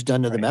damage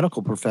done to the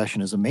medical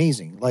profession is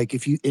amazing. Like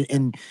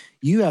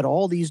you had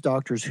all these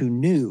doctors who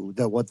knew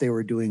that what they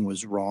were doing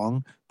was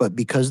wrong, but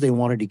because they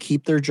wanted to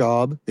keep their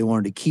job, they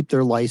wanted to keep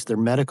their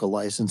medical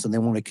license, and they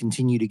want to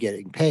continue to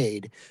getting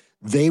paid,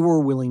 they were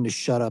willing to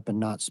shut up and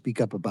not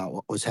speak up about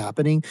what was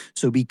happening.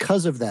 So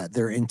because of that,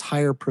 their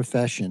entire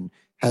profession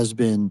has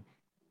been,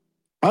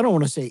 I don't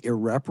want to say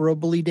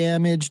irreparably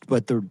damaged,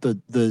 but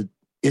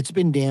it's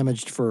been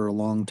damaged for a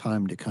long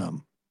time to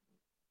come.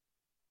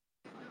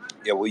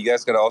 Yeah, well, you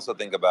guys got to also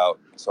think about,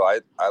 so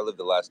I lived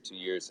the last 2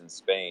 years in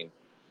Spain,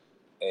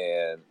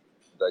 and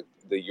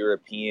the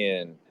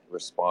European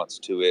response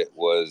to it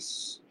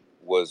was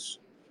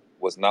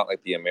not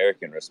like the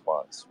American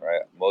response,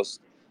 right?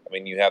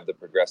 You have the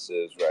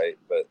progressives, right?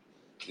 But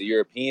the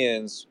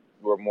Europeans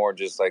we're more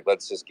just like,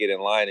 let's just get in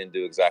line and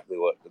do exactly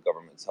what the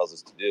government tells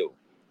us to do.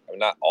 I mean,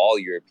 not all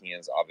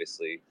Europeans,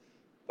 obviously,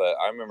 but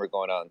I remember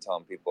going out and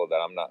telling people that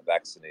I'm not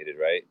vaccinated,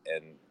 right?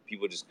 And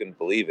people just couldn't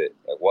believe it.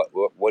 Like,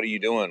 what are you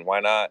doing? Why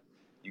not?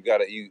 You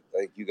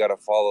gotta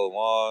follow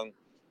along.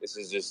 This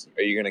is just,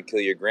 are you gonna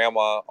kill your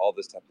grandma? All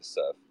this type of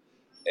stuff.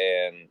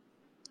 And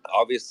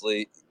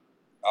obviously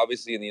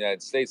in the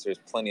United States, there's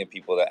plenty of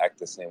people that act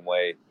the same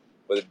way.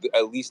 But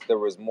at least there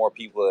was more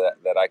people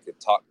that I could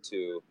talk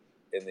to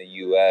in the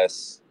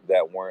U.S.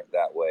 that weren't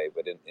that way.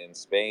 But in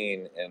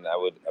Spain, and I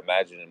would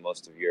imagine in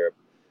most of Europe,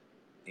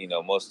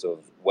 most of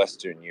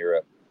Western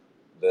Europe,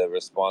 the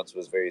response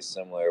was very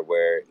similar,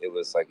 where it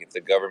was like, if the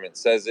government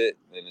says it,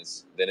 then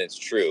it's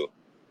true.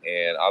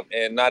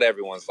 And not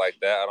everyone's like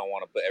that. I don't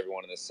want to put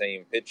everyone in the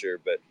same picture,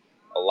 but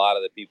a lot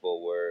of the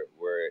people were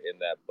in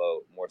that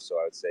boat, more so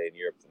I would say in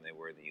Europe than they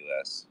were in the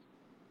U.S.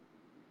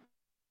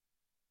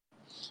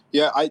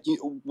 Yeah,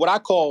 what I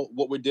call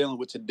what we're dealing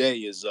with today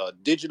is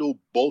digital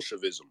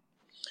Bolshevism.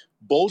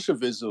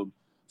 Bolshevism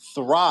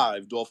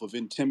thrived off of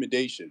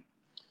intimidation,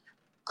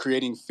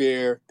 creating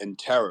fear and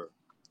terror.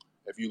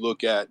 If you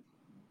look at,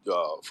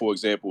 for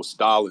example,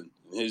 Stalin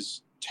and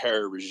his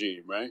terror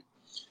regime, right?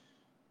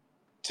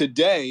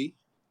 Today,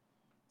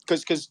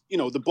 because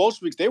the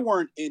Bolsheviks, they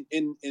weren't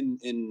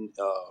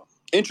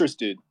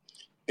interested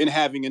in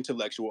having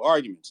intellectual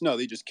arguments. No,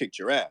 they just kicked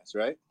your ass,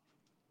 right?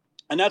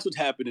 And that's what's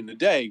happening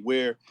today,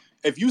 where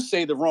if you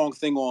say the wrong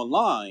thing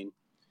online,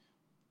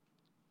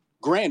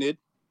 granted,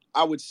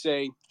 I would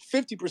say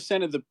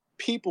 50% of the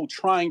people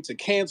trying to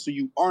cancel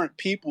you aren't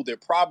people, they're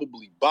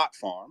probably bot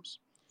farms.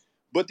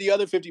 But the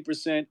other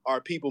 50%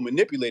 are people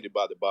manipulated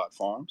by the bot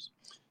farms,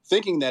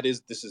 thinking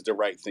this is the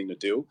right thing to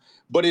do.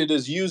 But it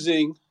is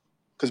using,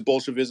 because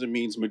Bolshevism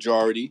means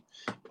majority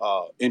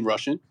in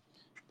Russian,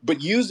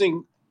 but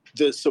using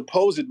the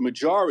supposed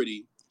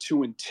majority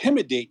to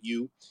intimidate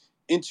you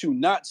into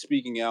not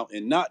speaking out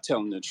and not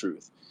telling the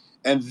truth.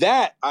 And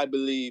that, I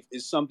believe,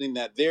 is something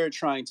that they're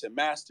trying to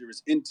master,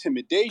 is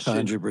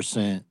intimidation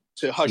 100%.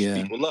 to hush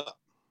people up.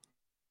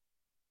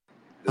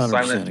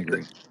 100%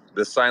 agree.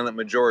 The silent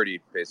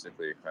majority,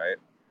 basically, right?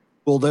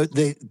 Well,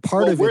 they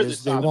part of it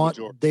is they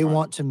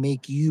want to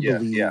make you Yeah,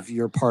 believe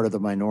you're part of the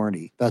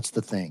minority. That's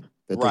the thing,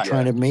 that they're Right.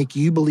 trying to make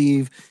you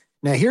believe.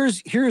 Now,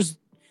 here's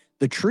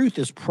the truth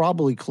is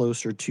probably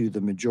closer to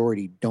the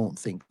majority don't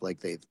think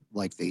like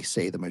they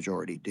say the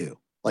majority do.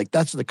 Like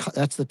that's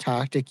the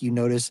tactic you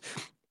notice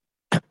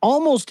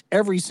almost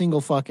every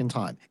single fucking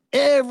time.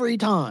 Every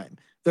time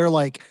they're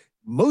like,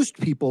 most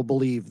people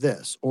believe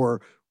this,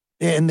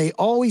 and they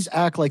always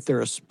act like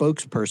they're a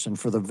spokesperson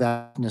for the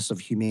vastness of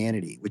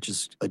humanity, which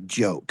is a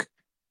joke.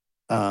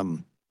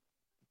 It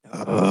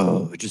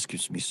just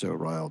gets me so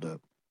riled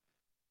up.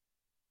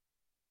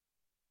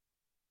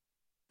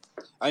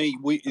 I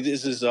mean,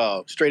 this is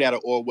straight out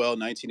of Orwell,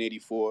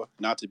 1984.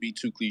 Not to be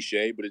too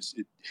cliche, but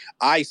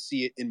I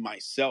see it in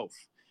myself,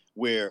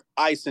 where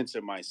I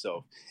censor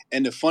myself.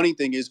 And the funny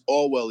thing is,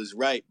 Orwell is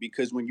right,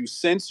 because when you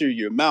censor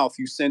your mouth,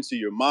 you censor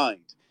your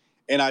mind.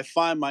 And I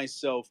find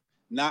myself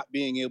not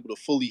being able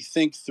to fully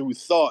think through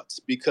thoughts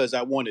because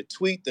I want to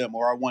tweet them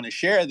or I want to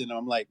share them.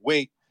 I'm like,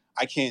 wait,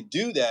 I can't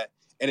do that.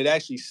 And it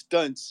actually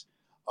stunts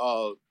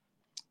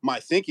my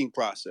thinking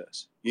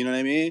process. You know what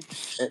I mean?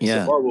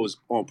 Yeah. So Orwell was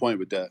on point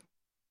with that.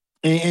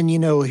 And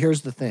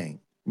here's the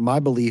thing. My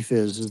belief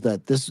is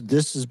that this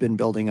has been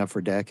building up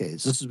for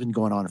decades. This has been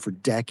going on for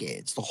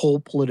decades. The whole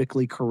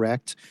politically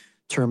correct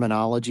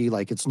terminology,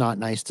 like it's not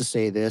nice to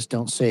say this,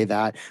 don't say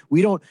that.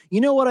 We don't,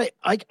 you know what?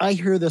 I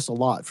hear this a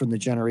lot from the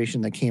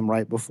generation that came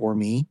right before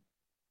me.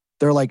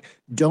 They're like,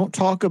 don't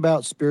talk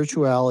about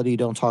spirituality,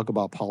 don't talk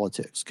about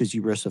politics because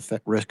you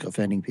risk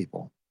offending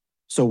people.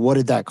 So what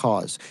did that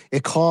cause?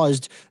 It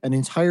caused an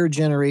entire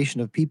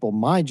generation of people,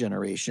 my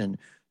generation,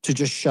 to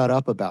just shut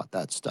up about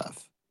that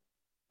stuff.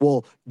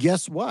 Well,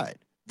 guess what?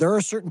 There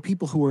are certain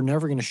people who are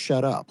never going to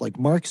shut up, like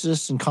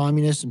Marxists and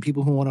communists and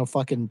people who want to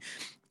fucking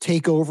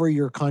take over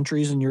your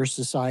countries and your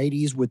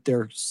societies with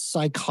their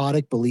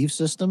psychotic belief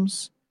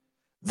systems.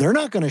 They're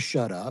not going to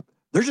shut up.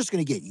 They're just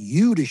going to get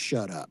you to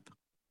shut up.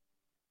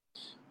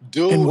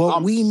 Dude, and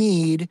what we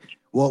need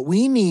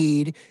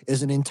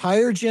is an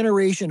entire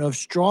generation of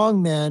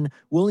strong men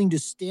willing to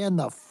stand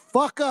the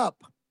fuck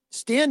up.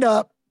 Stand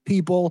up,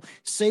 people.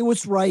 Say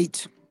what's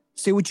right.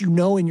 Say what you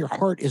know in your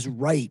heart is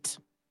right.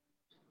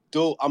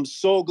 Dude, I'm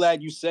so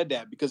glad you said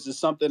that because it's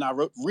something I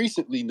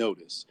recently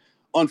noticed.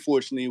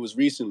 Unfortunately, it was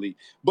recently.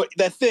 But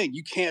that thing,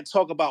 you can't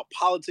talk about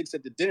politics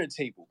at the dinner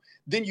table.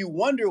 Then you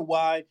wonder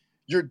why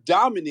you're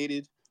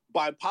dominated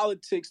by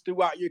politics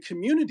throughout your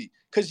community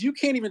because you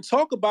can't even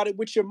talk about it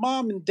with your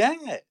mom and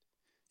dad.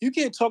 You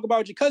can't talk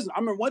about your cousin. I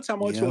remember one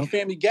time I went to a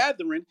family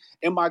gathering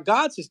and my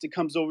god sister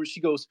comes over. She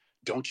goes,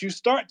 "Don't you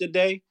start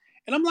today."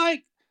 And I'm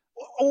like,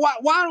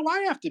 why do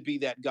I have to be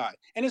that guy?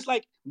 And it's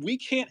like, we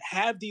can't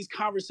have these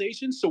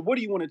conversations. So what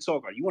do you want to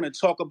talk about? You want to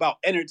talk about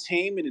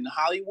entertainment and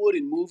Hollywood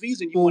and movies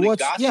and you want to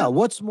gossip? Yeah,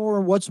 what's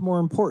more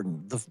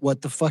important?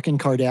 What the fucking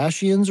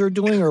Kardashians are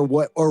doing or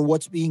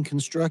what's being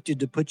constructed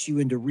to put you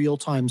into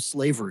real-time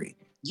slavery?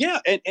 Yeah,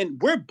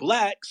 and we're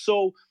black,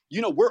 so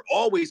we're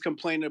always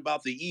complaining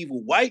about the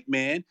evil white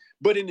man.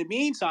 But in the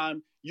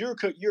meantime, you're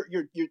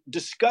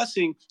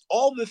discussing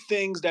all the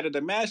things that are the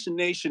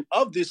imagination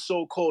of this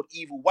so-called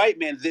evil white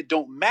man that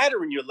don't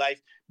matter in your life,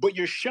 but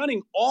you're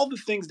shunning all the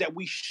things that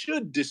we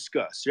should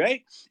discuss,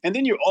 right? And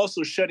then you're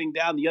also shutting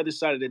down the other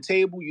side of the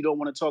table. You don't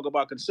want to talk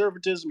about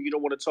conservatism. You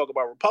don't want to talk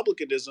about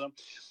republicanism.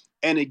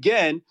 And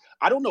again,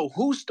 I don't know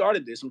who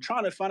started this. I'm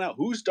trying to find out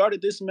who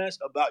started this mess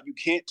about you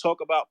can't talk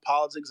about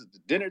politics at the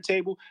dinner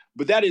table,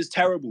 but that is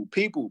terrible.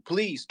 People,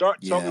 please start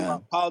talking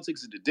about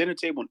politics at the dinner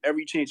table on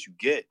every chance you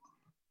get.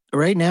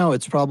 Right now,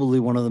 it's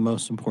probably one of the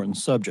most important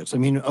subjects. I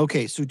mean,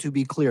 okay, so to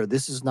be clear,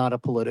 this is not a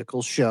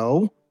political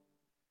show.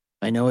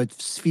 I know it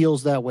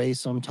feels that way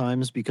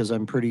sometimes because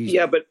I'm pretty.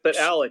 Yeah, but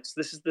Alex,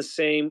 this is the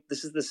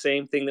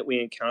same thing that we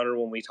encounter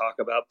when we talk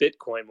about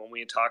Bitcoin, when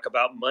we talk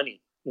about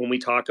money, when we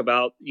talk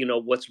about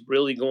what's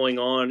really going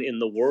on in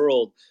the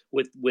world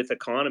with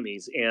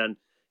economies, and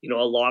a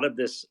lot of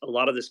this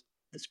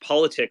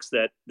politics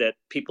that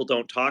people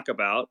don't talk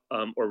about,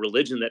 or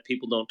religion that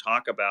people don't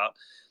talk about,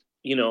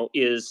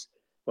 is,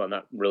 well,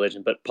 not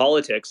religion, but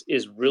politics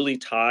is really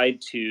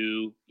tied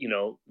to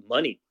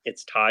money.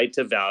 It's tied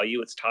to value.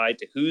 It's tied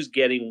to who's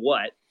getting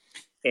what,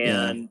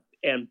 and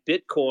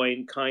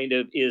Bitcoin kind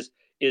of is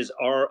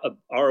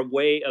our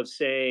way of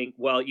saying,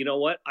 well, you know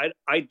what,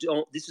 I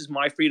don't, this is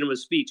my freedom of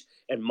speech,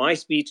 and my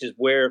speech is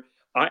where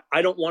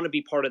I don't want to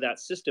be part of that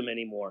system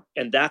anymore.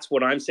 And that's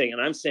what I'm saying,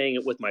 and I'm saying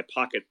it with my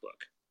pocketbook.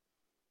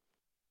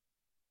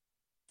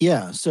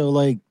 Yeah, so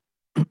like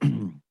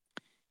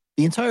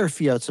the entire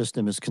fiat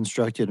system is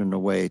constructed in a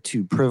way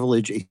to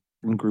privilege a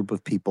certain group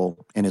of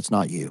people, and it's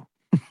not you.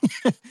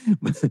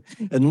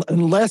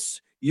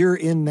 Unless you're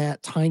in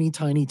that tiny,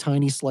 tiny,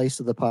 tiny slice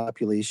of the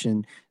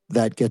population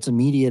that gets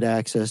immediate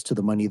access to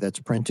the money that's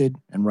printed.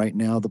 And right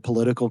now, the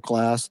political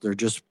class, they're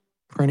just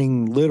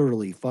printing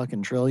literally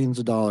fucking trillions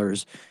of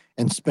dollars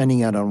and spending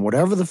it on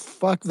whatever the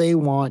fuck they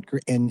want.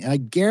 And I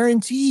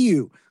guarantee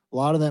you, a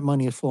lot of that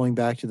money is flowing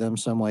back to them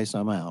some way,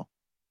 somehow.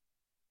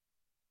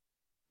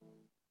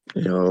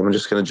 I'm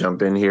just going to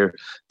jump in here.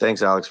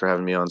 Thanks, Alex, for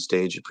having me on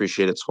stage.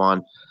 Appreciate it,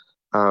 Swan.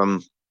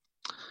 I'm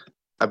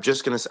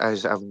just going to, I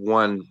just have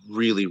one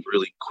really,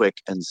 really quick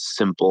and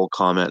simple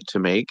comment to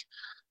make.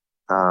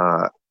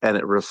 And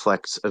it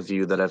reflects a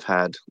view that I've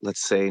had,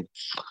 let's say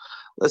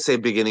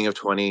beginning of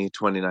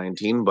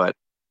 2019, but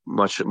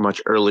much,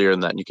 much earlier than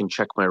that. And you can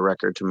check my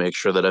record to make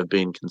sure that I've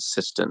been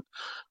consistent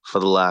for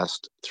the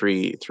last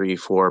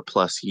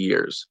 4+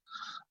 years.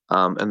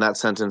 And that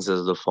sentence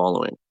is the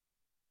following.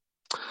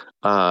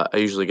 I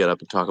usually get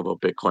up and talk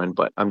about Bitcoin,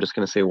 but I'm just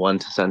going to say one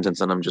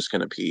sentence and I'm just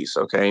going to piece,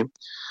 okay?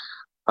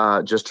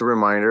 Just a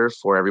reminder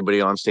for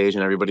everybody on stage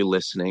and everybody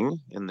listening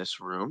in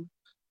this room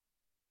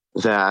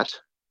that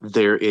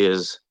there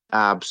is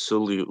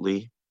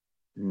absolutely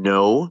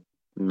no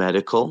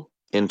medical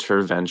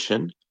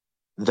intervention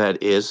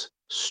that is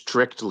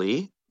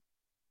strictly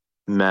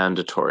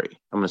mandatory.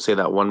 I'm going to say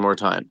that one more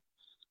time.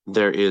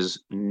 There is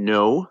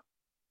no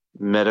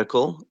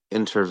medical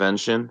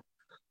intervention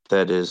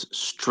that is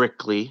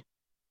strictly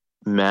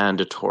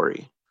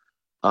mandatory.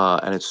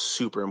 And it's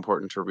super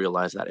important to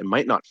realize that. It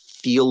might not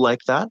feel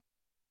like that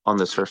on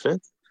the surface.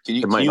 Can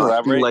you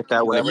not feel like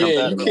that when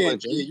it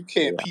comes to you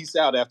can't peace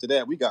out after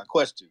that. We got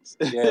questions.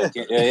 Yeah,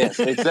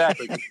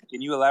 exactly.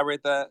 Can you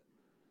elaborate that?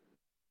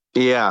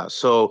 Yeah.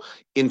 So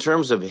in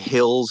terms of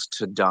hills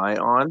to die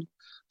on,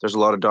 there's a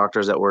lot of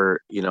doctors that were,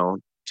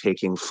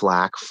 taking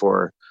flack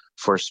for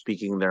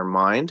speaking their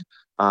mind.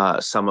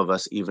 Some of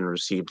us even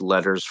received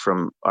letters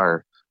from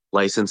our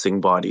licensing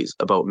bodies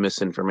about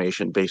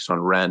misinformation based on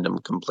random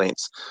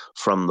complaints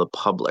from the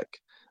public.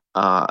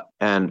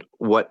 And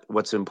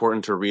what's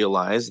important to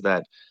realize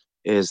that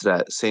is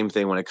that same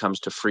thing when it comes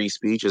to free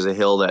speech is a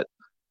hill that,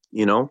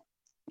 you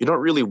don't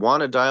really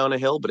want to die on a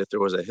hill, but if there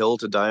was a hill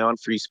to die on,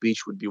 free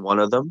speech would be one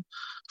of them.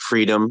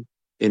 Freedom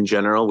in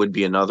general would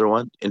be another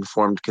one.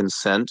 Informed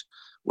consent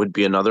would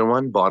be another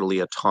one. Bodily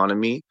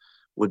autonomy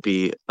would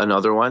be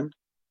another one.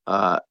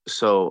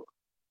 So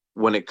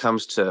when it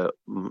comes to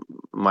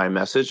my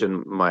message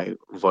and my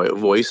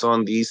voice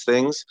on these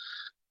things,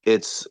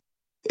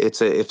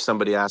 if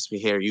somebody asks me,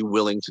 hey, are you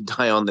willing to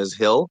die on this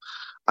hill?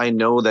 I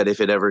know that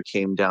if it ever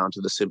came down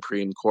to the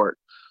Supreme Court,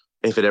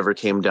 if it ever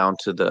came down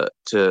to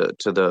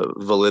the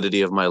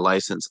validity of my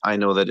license, I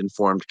know that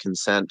informed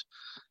consent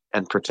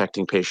and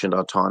protecting patient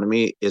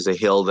autonomy is a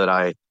hill that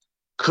I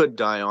could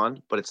die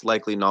on, but it's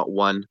likely not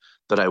one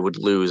that I would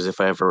lose if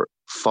I ever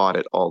fought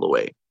it all the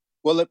way.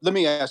 Well, let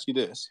me ask you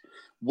this.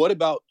 What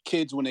about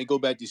kids when they go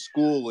back to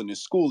school and the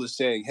school is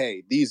saying,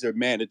 hey, these are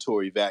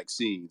mandatory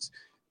vaccines?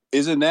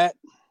 Isn't that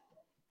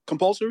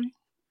compulsory?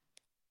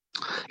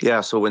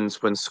 Yeah, so when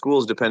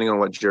schools, depending on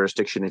what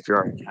jurisdiction, if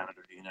you're in Canada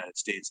or the United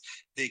States,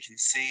 they can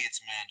say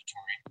it's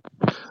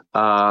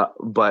mandatory.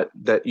 But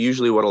that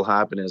usually what will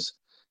happen is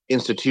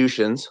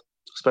institutions,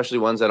 especially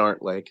ones that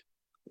aren't like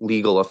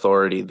legal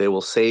authority, they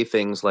will say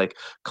things like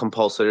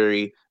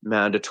compulsory,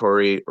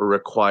 mandatory, or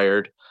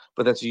required.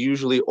 but that's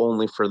usually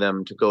only for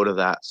them to go to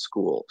that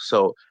school.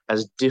 So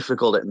as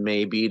difficult it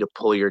may be to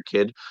pull your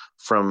kid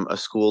from a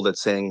school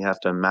that's saying you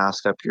have to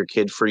mask up your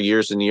kid for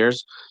years and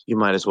years, you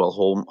might as well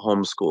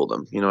homeschool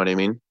them. You know what I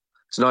mean?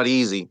 It's not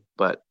easy,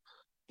 but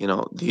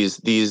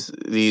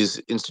these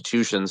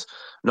institutions,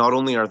 not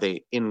only are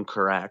they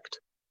incorrect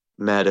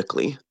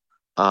medically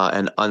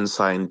and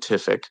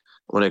unscientific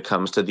when it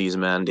comes to these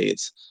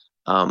mandates,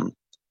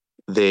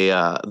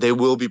 they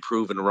will be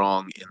proven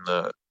wrong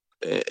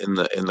in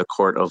the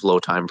court of low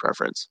time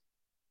preference.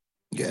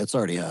 Yeah, it's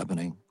already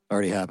happening.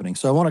 Already happening.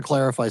 So I want to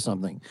clarify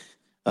something,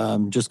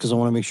 just because I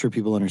want to make sure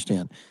people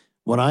understand.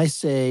 When I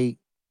said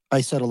a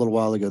little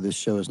while ago, this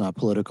show is not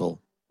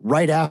political.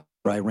 Right after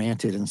I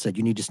ranted and said,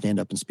 you need to stand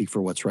up and speak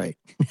for what's right.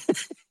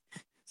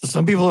 So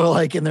some people are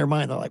like, in their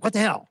mind, they're like, what the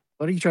hell?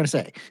 What are you trying to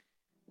say?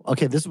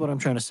 Okay, this is what I'm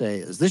trying to say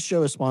is this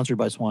show is sponsored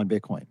by Swan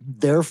Bitcoin.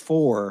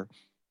 Therefore,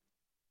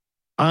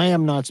 I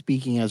am not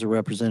speaking as a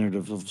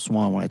representative of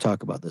Swan when I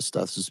talk about this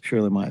stuff. This is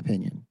purely my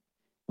opinion.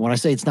 When I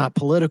say it's not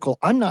political,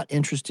 I'm not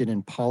interested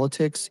in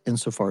politics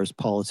insofar as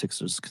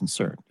politics is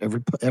concerned.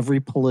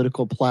 Every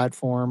political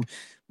platform,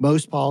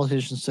 most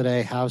politicians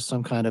today have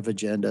some kind of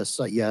agenda.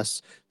 So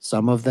yes,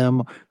 some of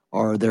them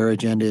are their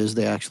agenda is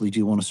they actually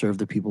do want to serve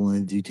the people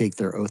and they do take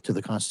their oath to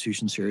the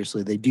Constitution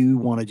seriously. They do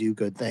want to do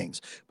good things,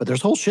 but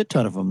there's a whole shit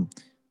ton of them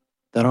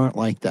that aren't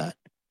like that.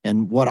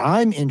 And what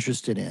I'm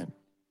interested in,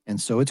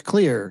 and so it's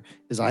clear,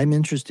 is I'm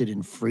interested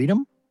in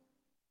freedom.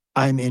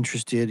 I'm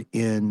interested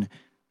in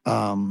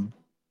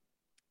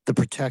the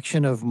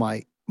protection of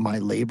my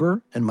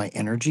labor and my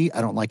energy.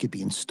 I don't like it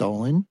being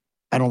stolen.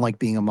 I don't like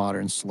being a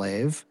modern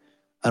slave.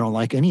 I don't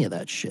like any of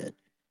that shit.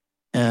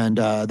 And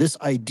this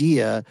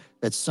idea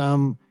that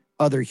some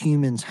other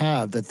humans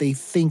have that they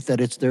think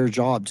that it's their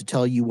job to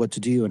tell you what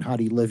to do and how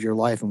do you live your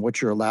life and what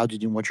you're allowed to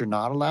do and what you're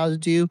not allowed to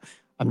do,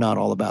 I'm not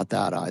all about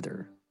that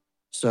either.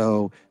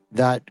 So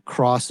that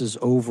crosses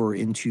over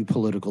into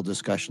political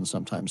discussion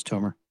sometimes,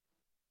 Tomer.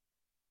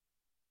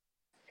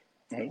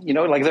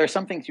 Like there are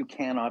some things you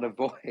cannot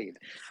avoid.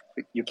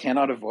 You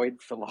cannot avoid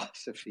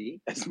philosophy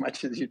as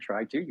much as you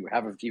try to. You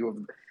have a view of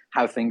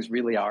how things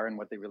really are and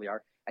what they really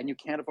are. And you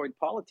can't avoid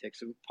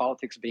politics,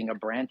 politics being a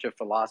branch of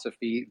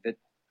philosophy that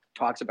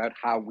talks about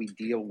how we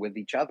deal with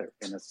each other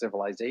in a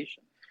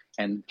civilization.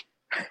 And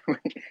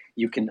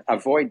you can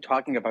avoid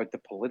talking about the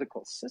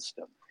political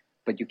system,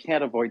 but you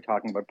can't avoid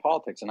talking about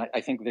politics. And I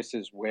think this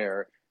is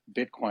where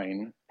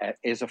Bitcoin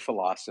is a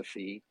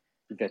philosophy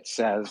that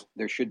says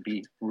there should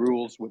be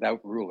rules without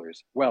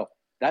rulers. Well,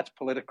 that's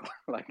political.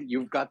 Like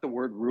you've got the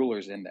word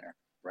rulers in there,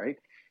 right?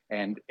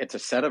 And it's a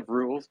set of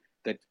rules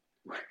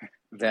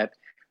that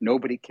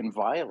nobody can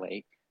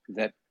violate,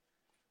 that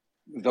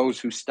those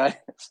who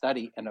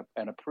study and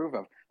approve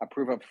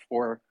of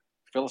for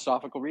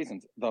philosophical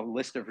reasons. The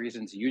list of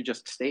reasons you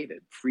just stated: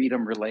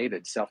 freedom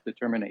related,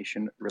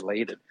 self-determination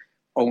related,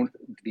 own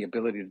the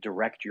ability to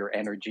direct your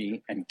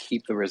energy and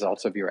keep the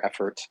results of your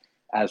efforts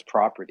as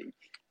property.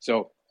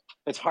 So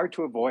it's hard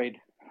to avoid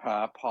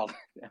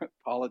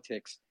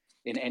politics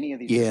in any of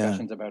these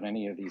discussions about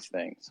any of these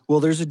things. Well,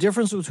 there's a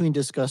difference between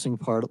discussing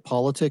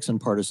politics and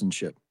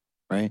partisanship,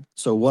 right?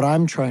 So what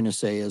I'm trying to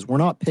say is we're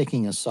not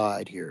picking a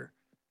side here.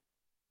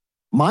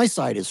 My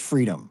side is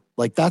freedom.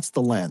 Like that's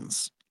the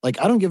lens. Like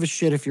I don't give a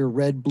shit if you're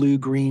red, blue,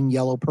 green,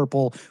 yellow,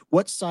 purple,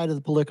 what side of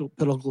the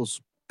political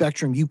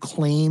spectrum you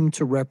claim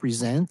to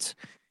represent.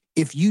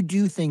 If you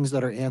do things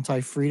that are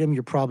anti-freedom,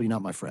 you're probably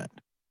not my friend.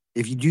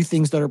 If you do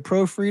things that are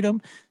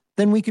pro-freedom,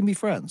 then we can be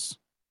friends.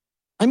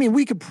 I mean,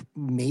 we could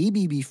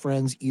maybe be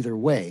friends either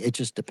way. It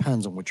just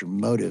depends on what your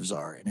motives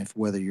are and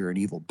whether you're an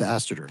evil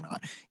bastard or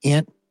not.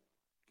 Ant,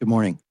 good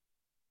morning.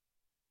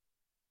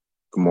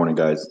 Good morning,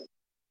 guys.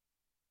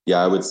 Yeah,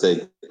 I would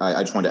say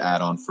I just wanted to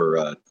add on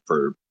for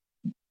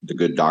the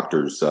good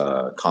doctor's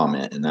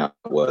comment, and that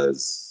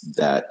was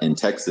that in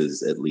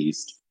Texas, at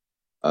least,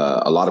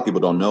 a lot of people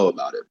don't know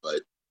about it,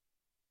 but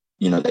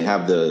they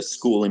have the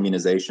school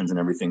immunizations and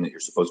everything that you're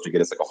supposed to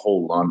get. It's like a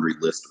whole laundry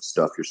list of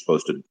stuff you're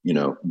supposed to,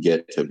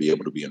 get to be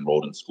able to be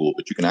enrolled in school.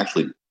 But you can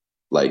actually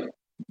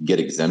get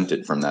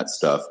exempted from that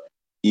stuff,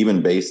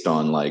 even based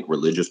on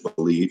religious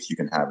beliefs. You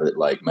can have it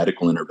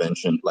medical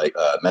intervention,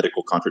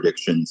 medical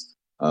contradictions.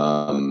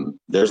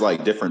 There's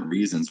different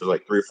reasons. There's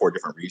 3 or 4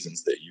 different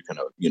reasons that you can,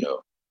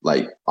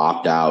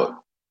 opt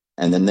out.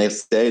 And then they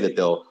say that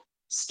they'll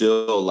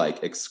still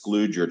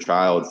exclude your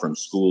child from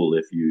school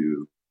if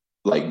you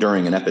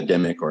during an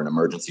epidemic or an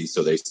emergency.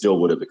 So they still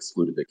would have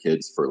excluded the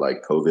kids for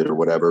COVID or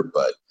whatever.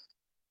 But,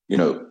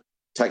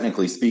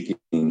 technically speaking,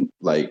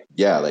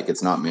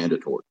 it's not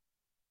mandatory.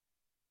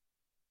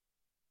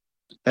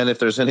 And if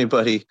there's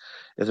anybody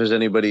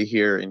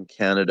here in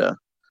Canada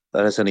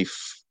that has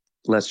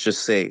let's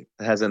just say,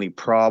 has any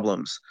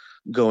problems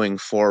going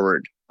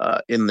forward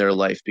in their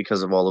life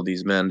because of all of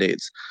these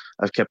mandates,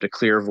 I've kept a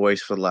clear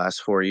voice for the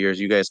last 4 years.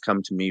 You guys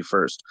come to me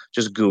first.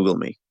 Just Google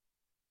me.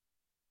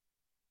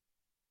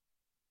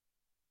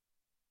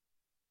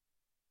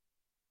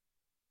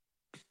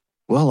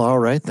 Well, all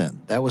right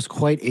then. That was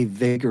quite a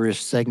vigorous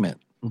segment.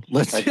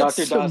 Dr.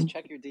 Dawes,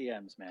 check your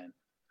DMs, man.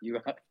 You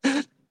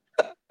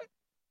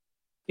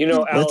You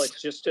know, Let's-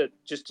 Alex,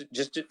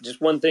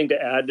 just one thing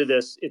to add to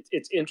this.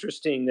 It's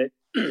interesting that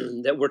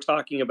that we're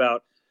talking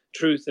about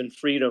truth and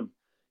freedom,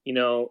 you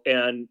know,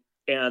 and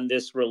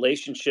this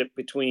relationship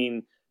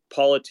between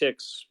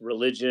politics,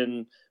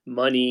 religion,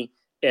 money,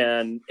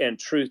 and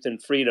truth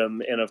and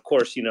freedom. And of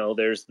course, you know,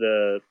 there's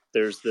the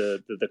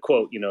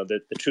quote, you know,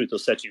 that the truth will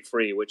set you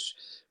free,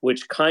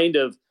 which kind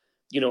of,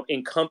 you know,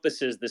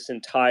 encompasses this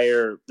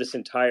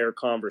entire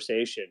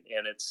conversation.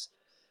 And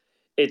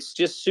it's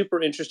just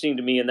super interesting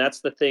to me, and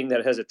that's the thing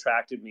that has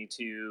attracted me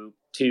to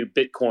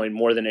Bitcoin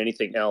more than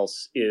anything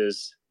else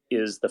is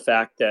the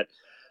fact that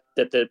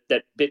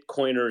that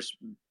Bitcoiners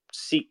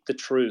seek the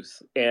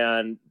truth,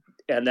 and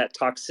that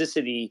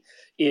toxicity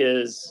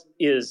is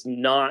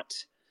not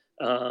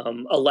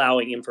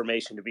allowing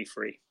information to be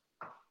free.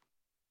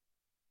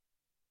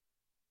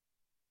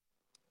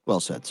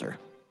 Well said, sir.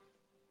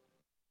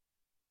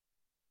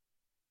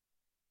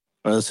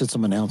 All right, let's hit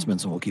some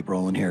announcements and we'll keep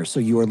rolling here. So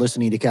you are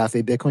listening to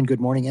Cafe Bitcoin.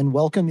 Good morning and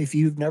welcome if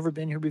you've never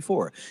been here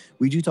before.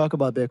 We do talk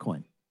about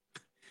Bitcoin.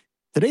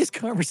 Today's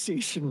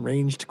conversation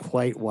ranged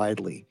quite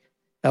widely.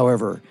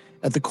 However,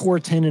 at the core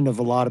tenet of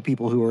a lot of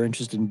people who are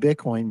interested in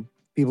Bitcoin,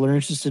 people are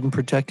interested in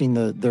protecting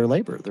their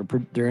labor.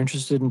 They're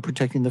interested in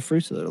protecting the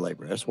fruits of their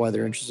labor. That's why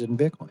they're interested in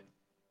Bitcoin.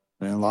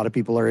 And a lot of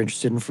people are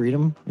interested in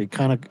freedom.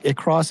 It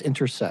cross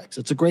intersects.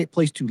 It's a great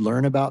place to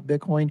learn about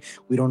Bitcoin.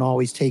 We don't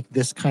always take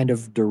this kind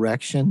of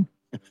direction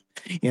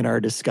in our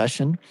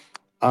discussion.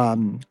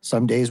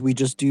 Some days we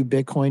just do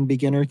Bitcoin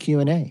beginner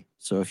Q&A.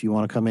 So if you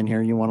want to come in here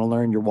and you want to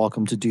learn, you're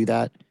welcome to do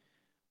that.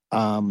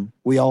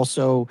 We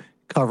also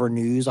cover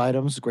news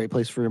items, a great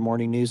place for your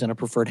morning news, and a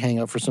preferred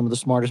hangout for some of the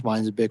smartest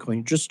minds of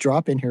Bitcoin. Just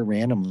drop in here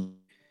randomly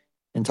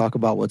and talk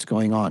about what's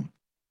going on.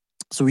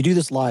 So we do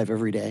this live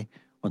every day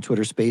on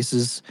Twitter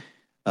Spaces.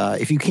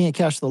 If you can't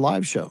catch the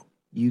live show,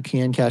 you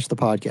can catch the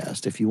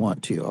podcast if you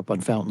want to, up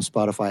on Fountain,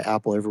 Spotify,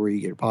 Apple, everywhere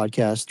you get your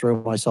podcast.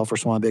 Throw myself or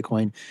Swan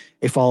Bitcoin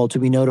a follow to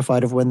be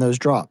notified of when those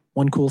drop.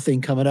 One cool thing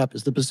coming up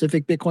is the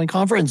Pacific Bitcoin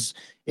Conference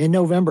in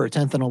November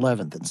 10th and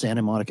 11th in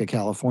Santa Monica,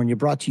 California,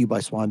 brought to you by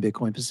Swan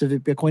Bitcoin.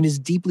 Pacific Bitcoin is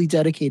deeply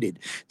dedicated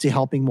to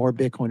helping more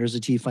Bitcoiners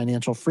achieve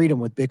financial freedom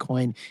with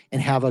Bitcoin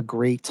and have a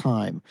great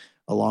time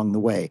along the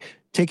way.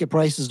 Ticket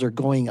prices are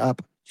going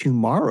up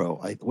tomorrow.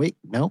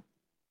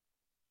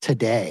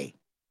 Today.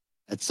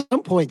 At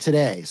some point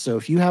today. So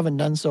if you haven't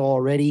done so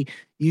already,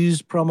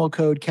 use promo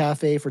code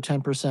CAFE for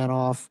 10%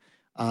 off.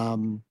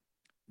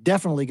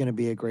 Definitely going to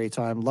be a great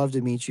time. Love to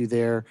meet you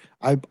there.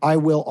 I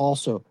will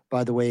also,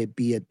 by the way,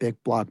 be at Big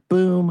Block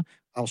Boom.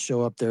 I'll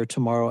show up there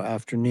tomorrow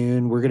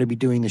afternoon. We're going to be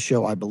doing the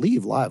show, I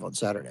believe, live on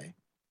Saturday.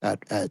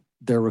 At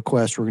their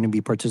request, we're going to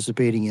be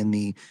participating in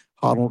the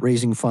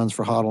raising funds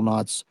for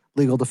Hodl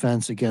legal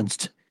defense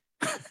against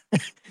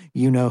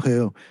you know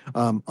who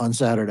on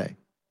Saturday.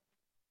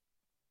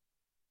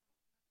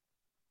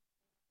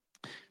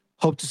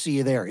 Hope to see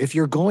you there. If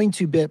you're going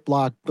to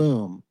BitBlock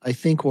Boom, I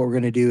think what we're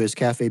going to do as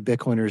Cafe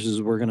Bitcoiners is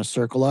we're going to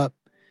circle up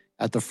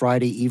at the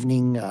Friday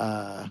evening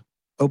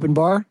open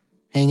bar,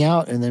 hang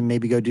out, and then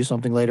maybe go do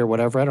something later,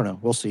 whatever. I don't know.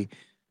 We'll see.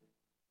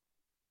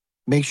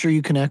 Make sure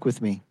you connect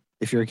with me.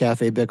 If you're a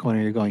Cafe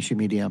Bitcoiner, you're going, shoot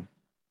me a DM.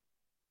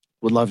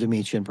 Would love to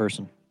meet you in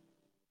person.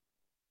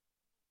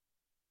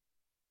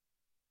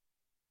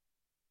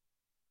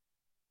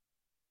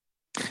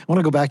 I want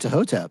to go back to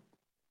Hotep.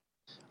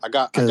 I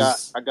got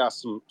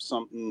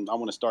something. I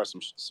want to start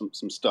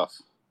some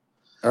stuff.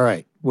 All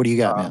right. What do you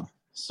got, man?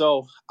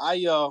 So I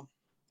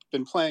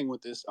been playing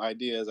with this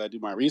idea as I do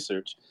my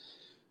research.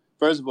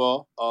 First of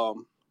all,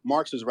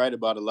 Marx is right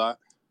about a lot.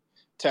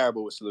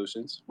 Terrible with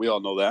solutions. We all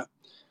know that.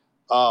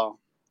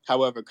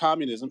 However,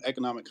 communism,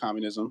 economic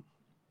communism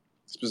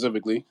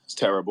specifically, is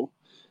terrible.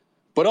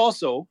 But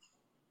also,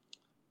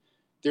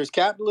 there's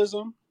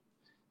capitalism,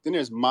 then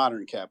there's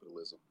modern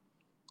capitalism.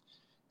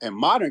 And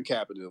modern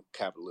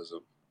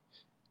capitalism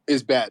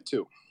is bad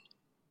too.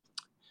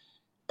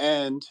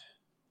 And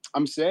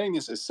I'm saying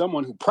this as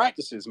someone who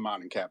practices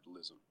modern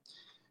capitalism.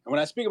 And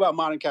when I speak about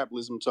modern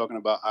capitalism, I'm talking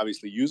about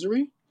obviously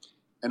usury,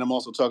 and I'm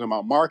also talking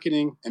about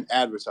marketing and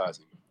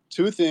advertising.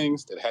 Two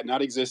things that had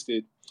not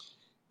existed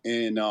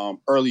in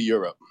early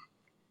Europe.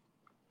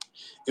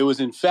 It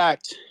was in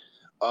fact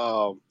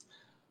haram.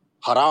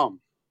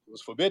 It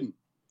was forbidden.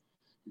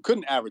 You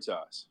couldn't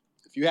advertise.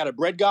 If you had a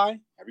bread guy,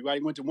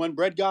 everybody went to one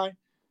bread guy,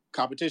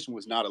 competition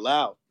was not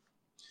allowed.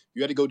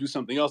 You had to go do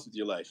something else with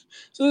your life.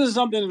 So this is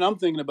something that I'm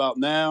thinking about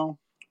now,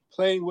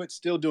 playing with,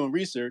 still doing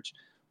research,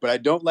 but I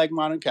don't like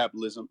modern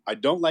capitalism. I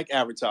don't like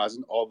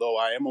advertising, although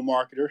I am a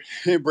marketer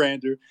and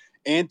brander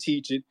and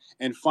teach it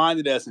and find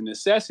it as a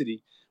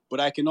necessity. But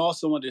I can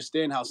also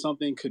understand how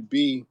something could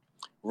be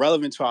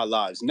relevant to our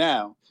lives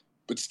now,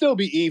 but still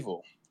be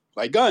evil,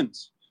 like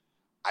guns.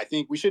 I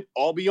think we should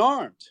all be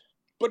armed,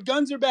 but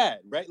guns are bad,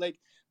 right? Like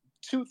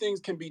two things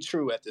can be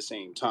true at the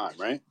same time,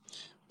 right?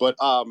 But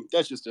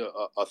that's just a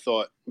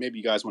thought. Maybe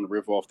you guys want to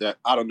riff off that.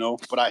 I don't know,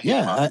 but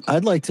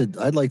I'd like to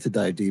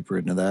dive deeper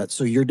into that.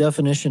 So your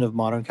definition of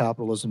modern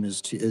capitalism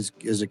is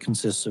it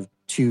consists of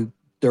two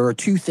there are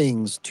two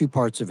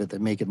parts of it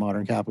that make it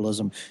modern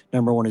capitalism.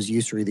 Number one is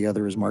usury. The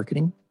other is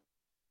marketing.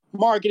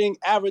 Marketing,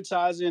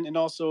 advertising, and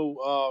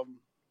also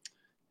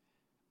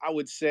I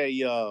would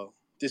say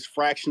this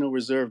fractional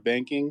reserve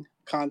banking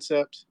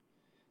concept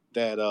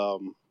that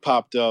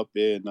popped up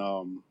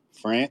in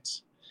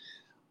France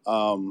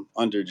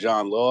under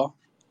John Law,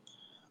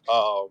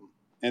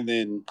 and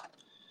then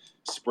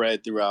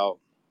spread throughout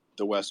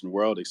the Western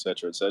world, et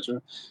cetera, et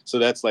cetera. So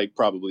that's like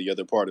probably the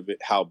other part of it,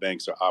 how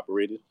banks are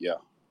operated. Yeah.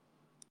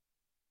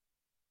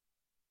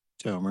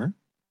 Tomer.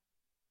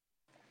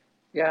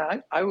 Yeah,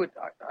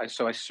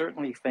 so I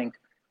certainly think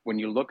when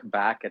you look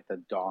back at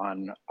the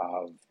dawn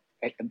of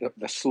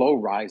the slow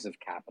rise of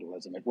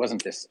capitalism, it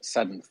wasn't this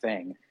sudden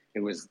thing.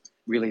 It was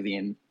really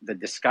the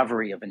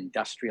discovery of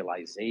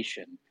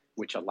industrialization,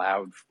 which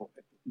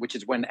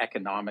is when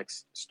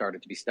economics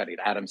started to be studied.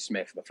 Adam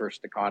Smith, the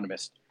first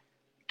economist,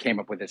 came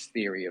up with this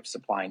theory of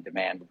supply and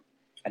demand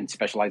and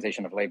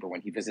specialization of labor when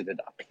he visited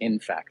a pin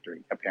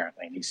factory,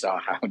 apparently, and he saw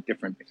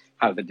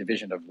how the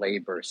division of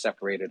labor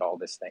separated all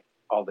this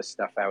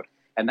stuff out.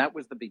 And that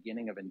was the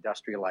beginning of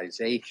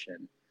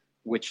industrialization,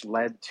 which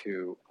led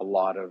to a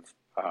lot of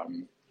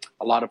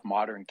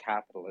modern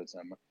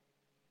capitalism,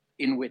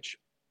 in which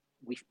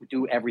we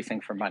do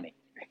everything for money.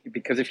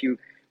 Because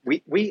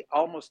we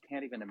almost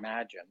can't even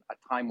imagine a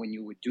time when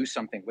you would do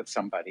something with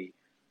somebody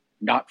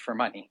not for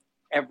money.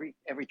 Every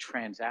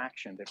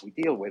transaction that we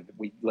deal with,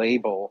 we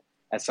label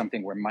as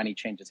something where money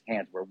changes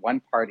hands, where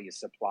one party is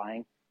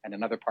supplying and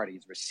another party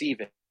is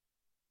receiving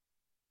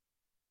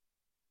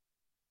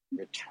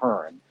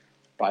return.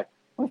 But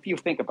if you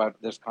think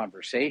about this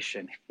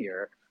conversation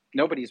here,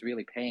 nobody's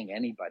really paying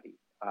anybody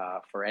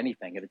for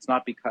anything. And it's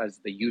not because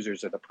the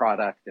users are the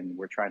product and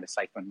we're trying to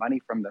siphon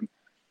money from them.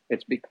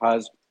 It's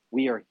because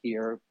we are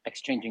here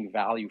exchanging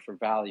value for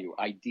value,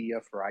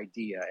 idea for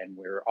idea, and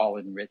we're all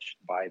enriched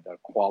by the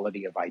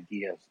quality of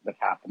ideas that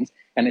happens.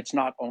 And it's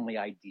not only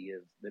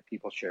ideas that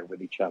people share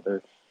with each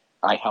other.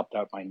 I helped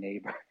out my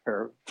neighbor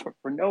for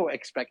no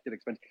expected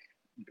expense.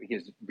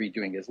 He's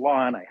redoing his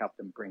lawn. I helped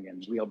him bring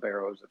in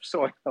wheelbarrows of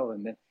soil.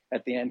 And then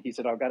at the end, he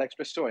said, I've got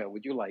extra soil.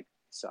 Would you like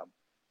some?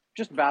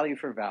 Just value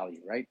for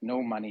value, right?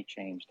 No money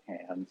changed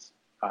hands.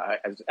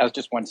 As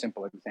just one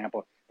simple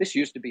example, this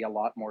used to be a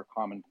lot more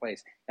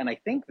commonplace. And I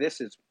think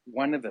this is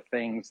one of the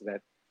things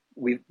that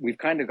we've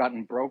kind of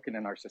gotten broken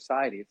in our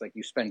society. It's like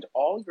you spend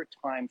all your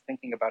time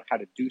thinking about how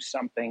to do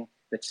something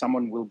that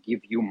someone will give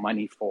you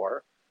money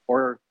for,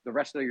 or the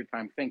rest of your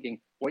time thinking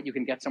what you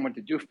can get someone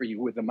to do for you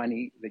with the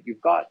money that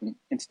you've gotten,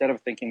 instead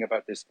of thinking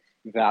about this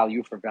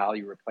value for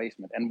value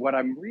replacement. And what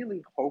I'm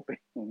really hoping,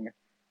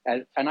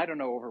 and I don't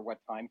know over what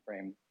time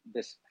frame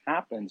this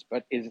happens,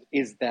 but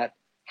is that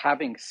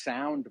having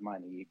sound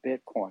money,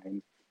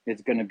 Bitcoin,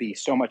 is going to be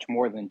so much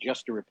more than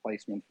just a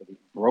replacement for the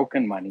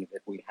broken money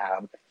that we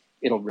have.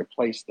 It'll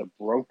replace the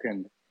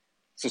broken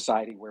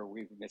society where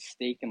we've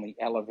mistakenly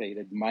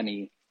elevated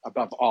money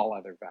above all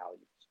other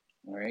values,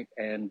 right?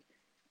 And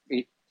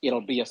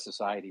it'll be a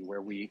society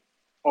where we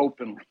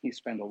openly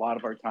spend a lot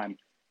of our time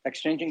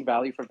exchanging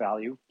value for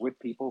value with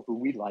people who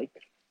we like,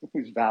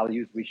 whose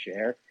values we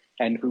share,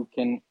 and who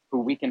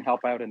we can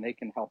help out and they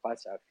can help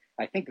us out.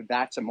 I think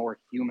that's a more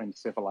human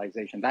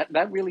civilization.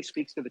 That really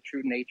speaks to the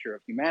true nature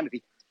of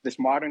humanity. This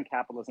modern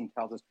capitalism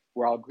tells us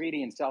we're all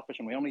greedy and selfish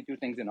and we only do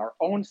things in our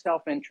own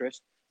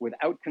self-interest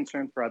without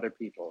concern for other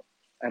people.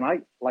 And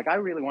I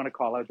really want to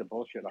call out the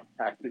bullshit on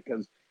that,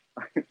 because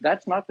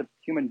that's not the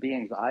human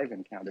beings I've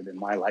encountered in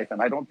my life,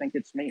 and I don't think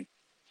it's me.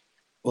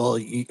 Well,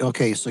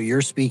 okay, so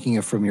you're speaking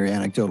from your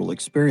anecdotal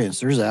experience.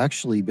 There's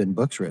actually been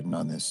books written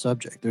on this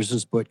subject. There's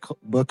this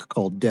book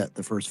called Debt: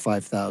 The First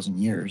 5,000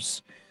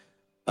 Years,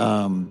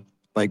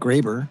 by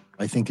Graeber.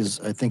 I think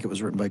it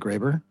was written by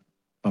Graeber,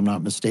 if I'm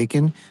not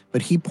mistaken.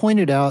 But he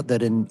pointed out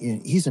that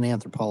he's an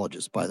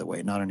anthropologist, by the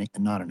way, not an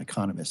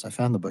economist. I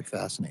found the book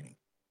fascinating.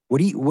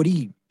 What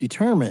he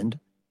determined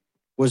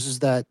was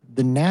that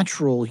the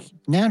natural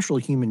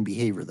human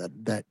behavior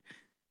that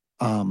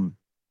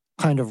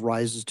kind of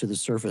rises to the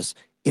surface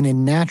in a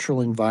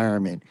natural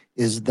environment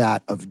is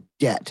that of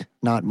debt,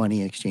 not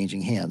money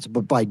exchanging hands.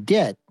 But by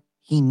debt,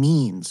 he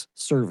means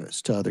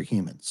service to other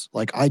humans.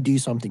 Like, I do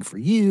something for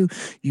you,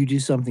 you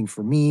do something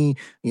for me.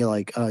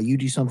 You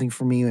do something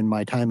for me in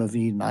my time of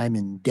need, and I'm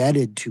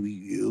indebted to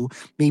you.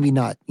 Maybe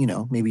not,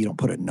 maybe you don't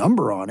put a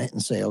number on it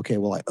and say, okay,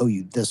 well, I owe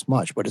you this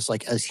much. But it's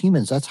like, as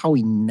humans, that's how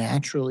we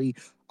naturally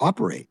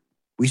operate.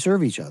 We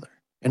serve each other,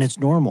 and it's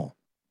normal.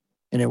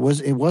 And it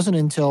wasn't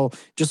until,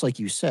 just like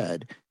you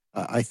said,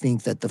 I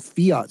think that the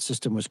fiat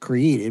system was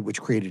created, which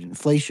created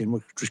inflation,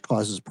 which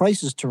causes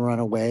prices to run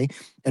away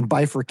and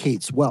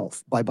bifurcates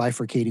wealth. By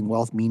bifurcating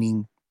wealth,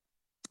 meaning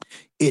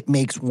it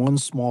makes one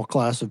small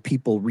class of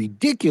people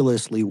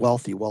ridiculously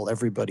wealthy while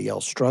everybody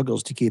else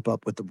struggles to keep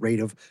up with the rate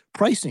of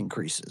price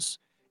increases.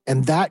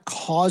 And that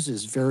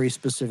causes very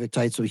specific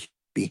types of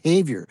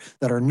behavior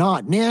that are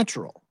not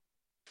natural.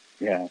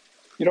 Yeah.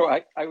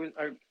 I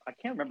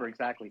can't remember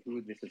exactly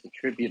who this is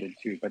attributed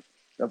to, but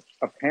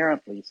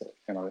apparently, so,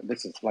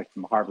 this is like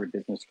from Harvard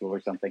Business School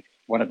or something.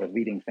 One of the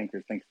leading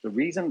thinkers thinks the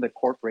reason that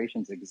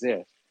corporations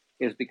exist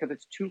is because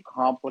it's too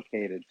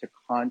complicated to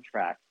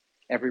contract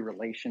every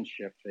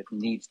relationship that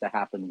needs to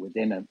happen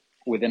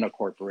within a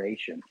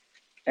corporation.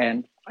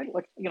 And I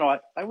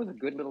was a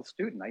good little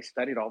student. I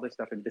studied all this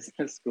stuff in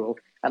business school,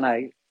 and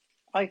I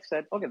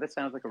said, okay, this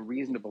sounds like a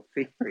reasonable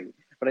theory,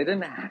 but I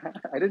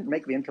didn't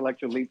make the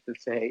intellectual leap to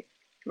say,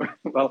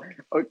 well,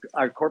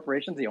 are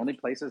corporations the only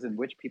places in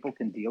which people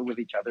can deal with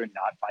each other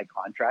not by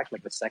contract?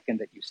 Like the second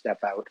that you step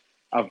out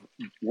of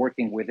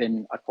working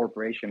within a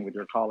corporation with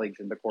your colleagues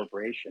in the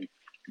corporation,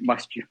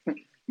 must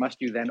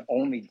you then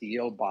only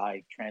deal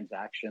by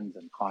transactions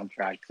and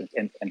contracts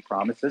and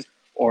promises?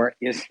 Or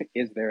is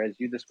there, as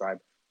you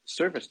described,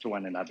 service to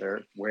one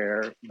another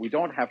where we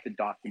don't have to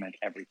document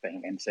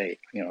everything and say,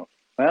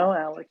 well,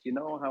 Alex, you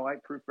know how I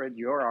proofread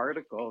your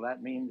article.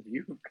 That means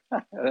you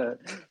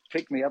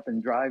pick me up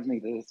and drive me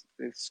to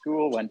this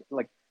school. And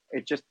like,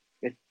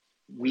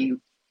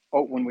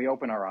 when we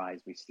open our eyes,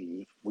 we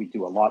see we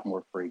do a lot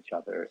more for each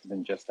other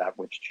than just that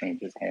which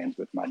changes hands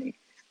with money.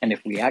 And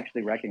if we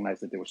actually recognize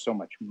that there was so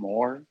much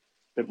more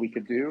that we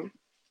could do,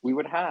 we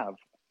would have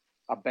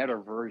a better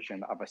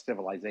version of a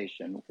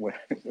civilization,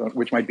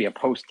 which might be an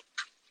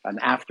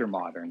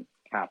after-modern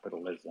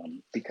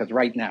capitalism, because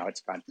right now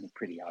it's gotten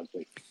pretty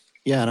ugly.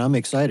 Yeah, and I'm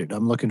excited.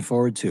 I'm looking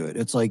forward to it.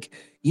 It's like,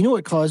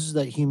 what causes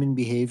that human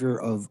behavior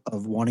of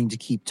wanting to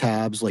keep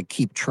tabs, like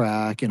keep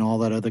track and all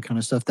that other kind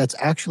of stuff? That's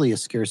actually a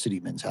scarcity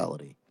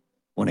mentality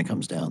when it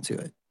comes down to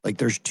it. Like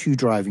there's two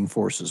driving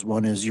forces.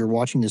 One is you're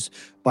watching this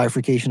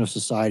bifurcation of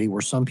society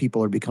where some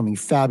people are becoming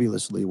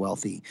fabulously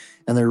wealthy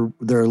and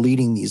they're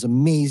leading these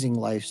amazing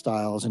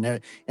lifestyles,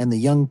 and the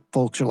young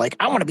folks are like,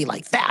 I want to be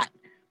like that.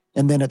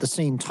 And then at the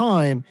same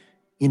time,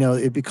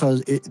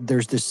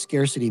 there's this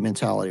scarcity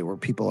mentality where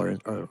people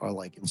are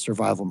like in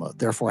survival mode,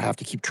 therefore have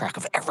to keep track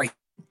of everything.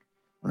 I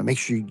want to make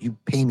sure you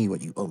pay me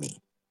what you owe me.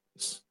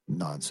 It's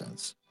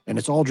nonsense. And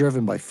it's all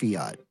driven by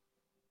fiat.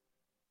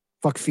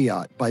 Fuck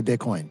fiat, buy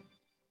Bitcoin.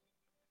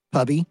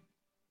 Pubby?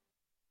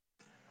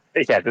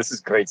 Yeah, this is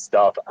great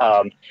stuff.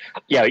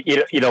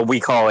 We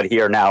call it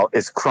here now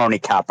is crony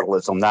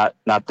capitalism, not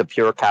the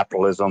pure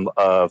capitalism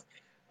of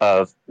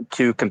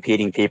two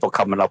competing people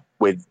coming up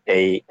with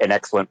an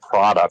excellent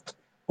product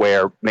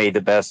where may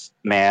the best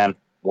man,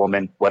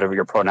 woman, whatever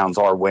your pronouns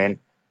are, win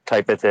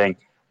type of thing.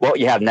 What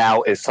you have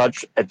now is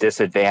such a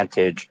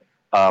disadvantage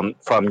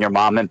from your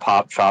mom and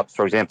pop shops,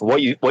 for example.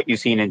 What you've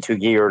seen in 2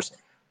 years.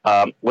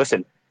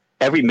 Listen,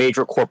 every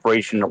major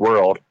corporation in the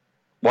world,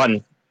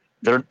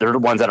 they're the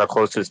ones that are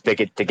closest to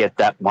get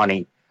that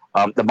money.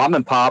 The mom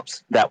and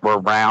pops that were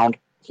around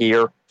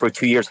here for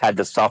 2 years had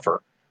to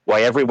suffer,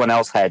 while everyone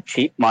else had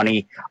cheap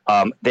money.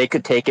 They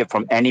could take it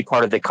from any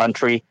part of the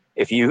country.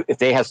 If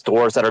they have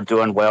stores that are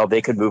doing well,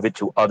 they could move it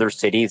to other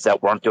cities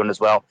that weren't doing as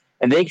well,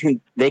 and they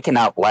can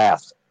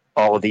outlast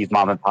all of these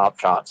mom and pop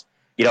shops.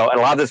 And a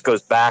lot of this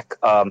goes back.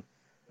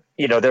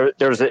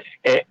 There's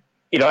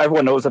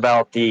everyone knows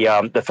about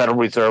the Federal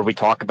Reserve. We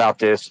talk about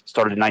this,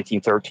 started in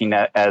 1913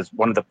 as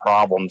one of the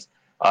problems.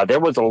 There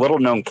was a little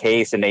known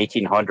case in the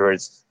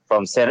 1800s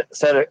from Santa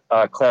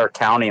Clara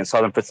County and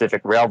Southern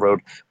Pacific Railroad,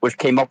 which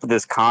came up with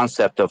this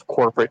concept of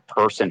corporate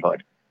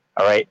personhood.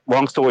 All right.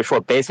 Long story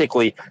short,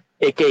 basically,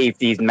 it gave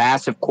these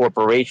massive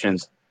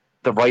corporations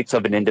the rights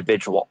of an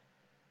individual.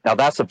 Now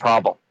that's a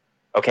problem,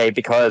 okay,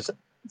 because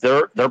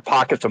their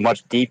pockets are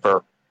much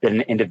deeper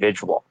than an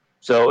individual.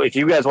 So if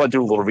you guys want to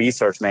do a little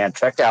research, man,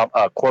 check out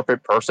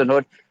corporate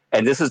personhood.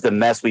 And this is the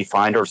mess we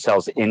find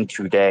ourselves in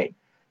today,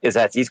 is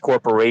that these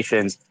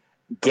corporations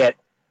get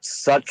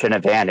such an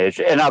advantage.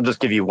 And I'll just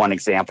give you one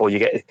example.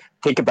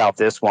 Think about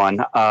this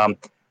one.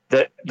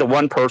 The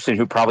one person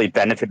who probably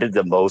benefited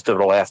the most over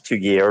the last 2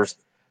 years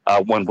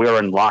when we were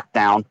in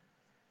lockdown,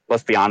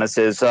 let's be honest,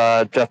 is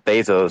Jeff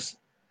Bezos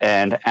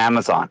and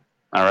Amazon.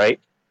 All right,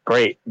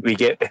 great. You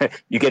get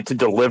to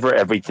deliver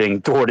everything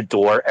door to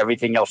door.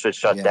 Everything else is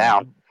shut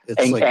down.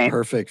 It's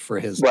perfect for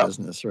his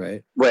business,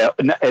 right? Well,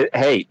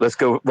 hey, let's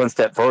go one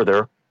step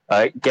further.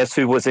 Guess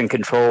who was in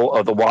control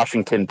of the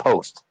Washington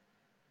Post?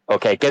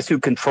 Okay, guess who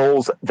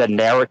controls the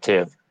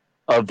narrative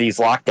of these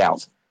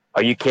lockdowns?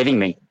 Are you kidding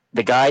me?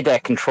 The guy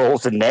that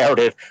controls the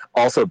narrative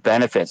also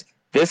benefits.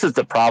 This is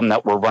the problem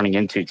that we're running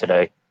into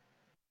today.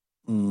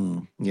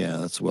 Yeah,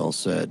 that's well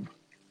said.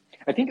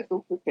 I think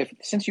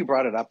since you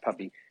brought it up,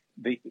 Puppy,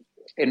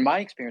 in my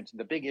experience,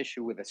 the big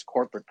issue with this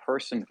corporate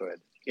personhood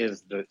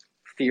is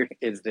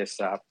this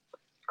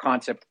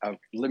concept of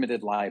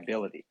limited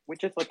liability,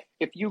 which is like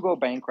if you go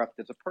bankrupt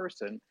as a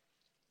person,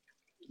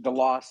 the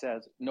law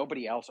says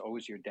nobody else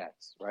owes your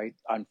debts, right?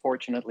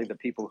 Unfortunately, the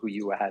people who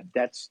you had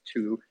debts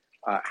to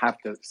have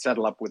to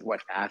settle up with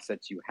what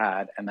assets you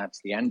had, and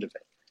that's the end of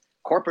it.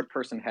 Corporate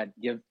personhood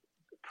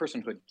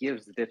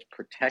gives this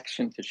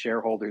protection to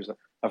shareholders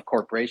of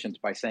corporations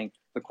by saying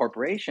the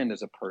corporation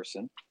is a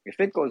person. If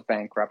it goes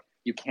bankrupt,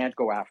 you can't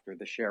go after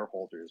the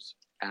shareholders'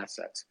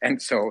 assets.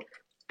 And so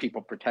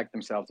people protect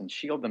themselves and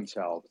shield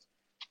themselves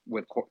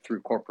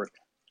through corporate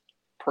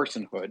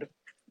personhood.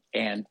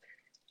 And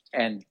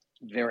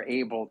they're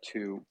able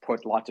to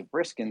put lots of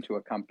risk into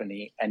a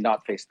company and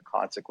not face the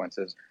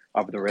consequences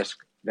of the risk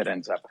that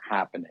ends up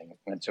happening.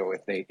 And so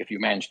if you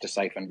manage to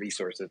siphon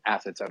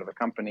assets out of a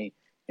company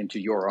into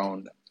your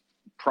own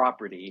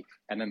property,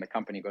 and then the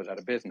company goes out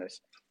of business,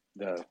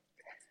 the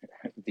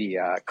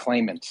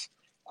claimants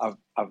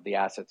of the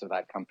assets of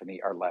that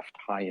company are left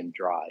high and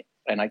dry.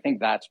 And I think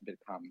that's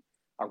become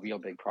a real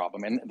big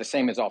problem. And the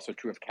same is also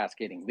true of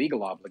cascading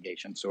legal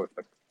obligations. So if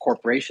a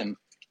corporation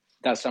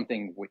does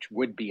something which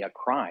would be a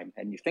crime,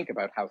 and you think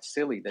about how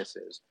silly this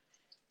is,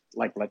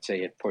 like let's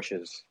say it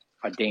pushes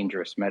a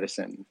dangerous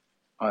medicine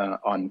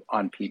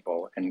on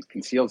people and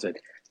conceals it,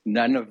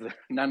 none of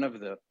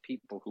the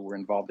people who were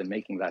involved in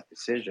making that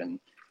decision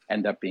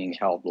end up being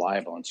held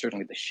liable. And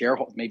certainly the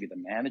shareholder, maybe the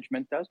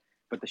management does,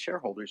 but the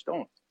shareholders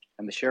don't.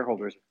 And the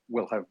shareholders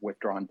will have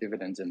withdrawn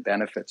dividends and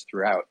benefits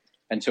throughout.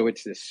 And so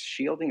it's this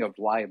shielding of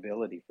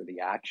liability for the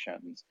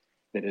actions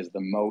that is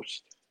the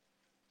most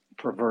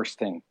perverse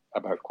thing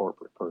about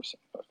corporate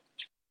personhood.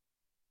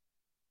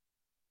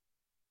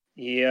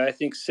 Yeah, I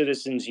think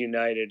Citizens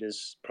United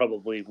is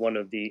probably one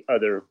of the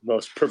other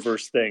most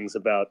perverse things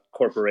about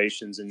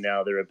corporations and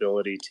now their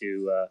ability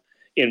to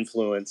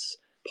influence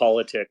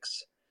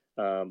politics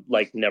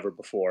like never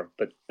before.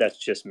 But that's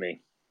just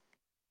me.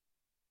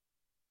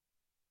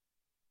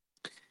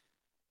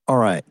 All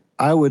right.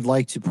 I would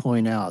like to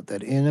point out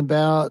that in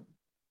about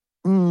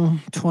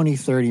 20,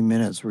 30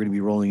 minutes, we're going to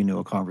be rolling into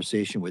a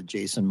conversation with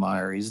Jason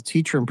Maier. He's a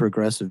teacher and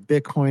progressive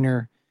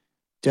Bitcoiner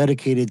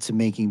dedicated to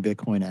making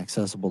Bitcoin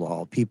accessible to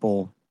all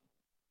people.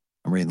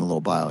 I'm reading the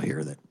little bio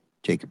here that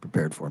Jacob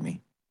prepared for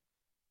me.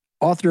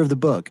 Author of the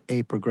book,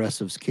 A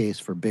Progressive's Case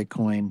for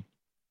Bitcoin.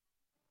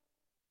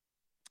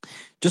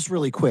 Just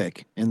really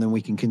quick, and then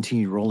we can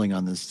continue rolling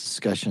on this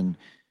discussion.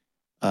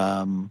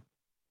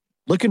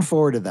 Looking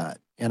forward to that.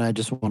 And I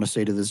just want to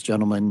say to this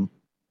gentleman,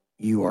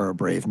 you are a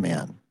brave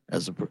man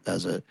as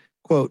a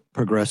quote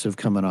progressive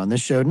coming on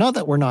this show. Not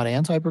that we're not I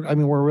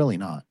mean, we're really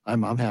not.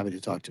 I'm happy to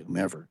talk to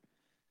whomever.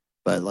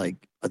 But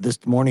like this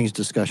morning's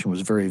discussion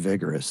was very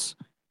vigorous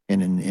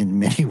and in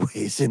many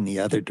ways in the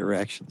other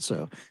direction.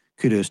 So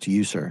kudos to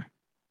you, sir.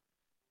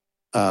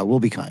 We'll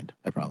be kind,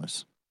 I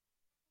promise.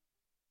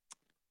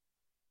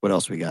 What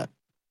else we got?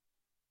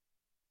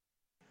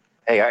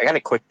 Hey, I got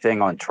a quick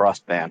thing on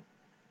trust, man.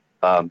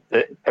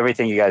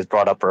 Everything you guys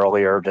brought up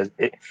earlier.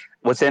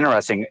 What's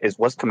interesting is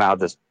what's come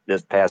out of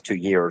this past 2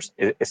 years.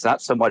 It's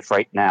not so much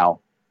right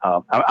now.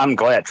 I'm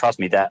glad, trust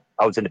me, that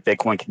I was in the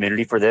Bitcoin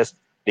community for this,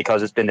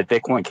 because it's been the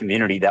Bitcoin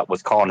community that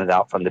was calling it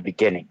out from the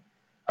beginning.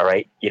 All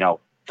right,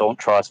 don't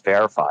trust,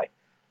 verify.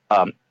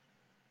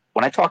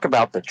 When I talk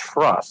about the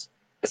trust,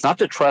 it's not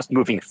the trust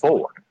moving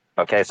forward.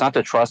 Okay, it's not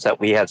the trust that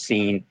we have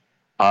seen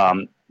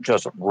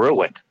just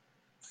ruined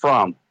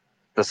from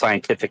the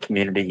scientific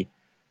community,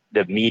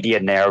 the media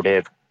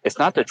narrative. It's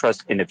not the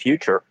trust in the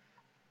future.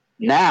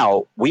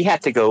 Now we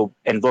have to go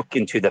and look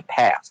into the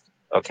past.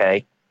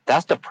 Okay,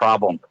 that's the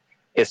problem.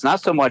 It's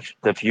not so much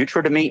the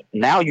future to me.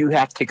 Now you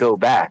have to go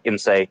back and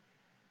say,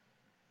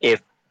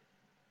 if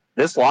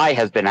this lie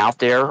has been out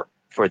there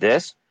for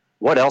this,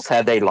 what else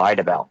have they lied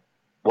about?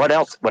 What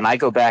else, when I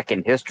go back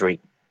in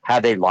history,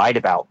 have they lied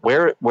about?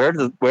 Where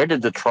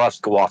did the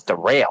trust go off the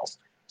rails?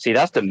 See,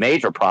 that's the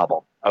major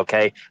problem.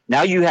 Okay,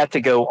 now you have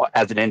to go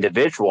as an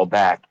individual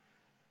back.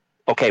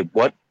 Okay,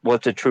 what was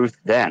the truth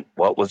then?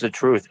 What was the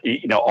truth?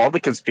 All the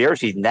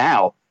conspiracies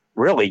now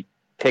really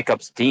pick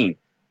up steam.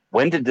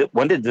 When did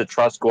the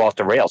trust go off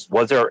the rails?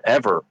 Was there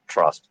ever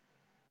trust?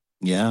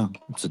 Yeah,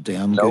 it's a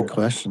damn good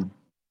question.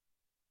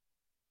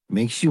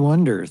 Makes you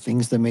wonder,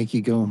 things that make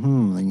you go,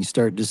 and you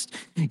start just,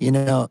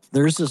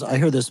 there's this, I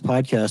heard this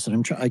podcast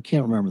and I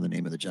can't remember the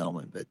name of the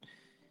gentleman, but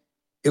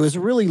it was a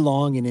really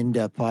long and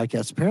in-depth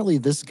podcast. Apparently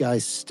this guy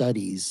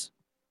studies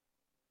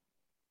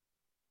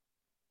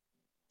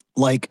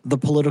like the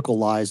political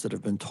lies that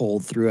have been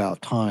told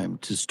throughout time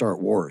to start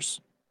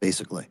wars,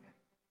 basically.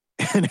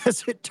 And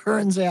as it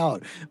turns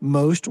out,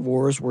 most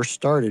wars were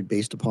started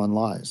based upon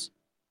lies.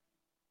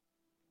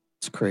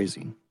 It's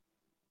crazy.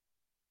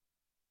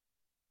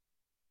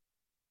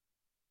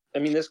 I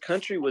mean, this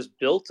country was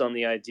built on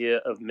the idea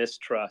of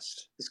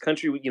mistrust. This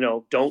country,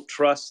 don't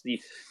trust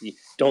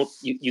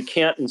you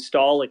can't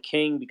install a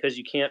king because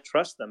you can't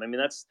trust them. I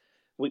mean,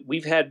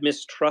 we've had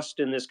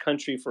mistrust in this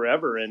country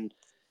forever, and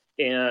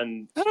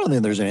I don't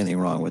think there's anything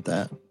wrong with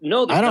that.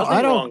 No, there's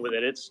nothing wrong with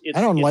it.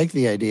 I don't like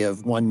the idea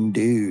of one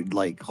dude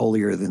like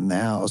holier than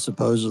thou,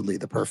 supposedly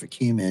the perfect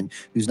human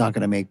who's not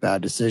going to make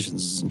bad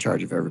decisions, is in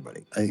charge of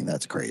everybody. I think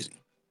that's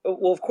crazy.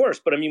 Well, of course,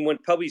 but I mean, when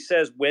Pubby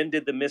says, when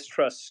did the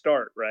mistrust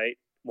start, right?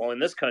 Well, in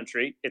this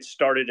country, it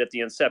started at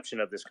the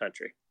inception of this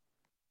country.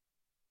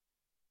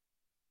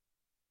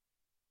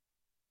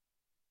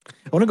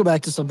 I want to go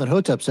back to something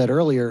Hotep said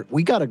earlier.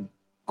 We got a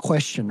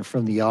question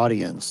from the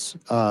audience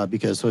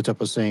because Hotep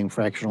was saying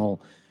fractional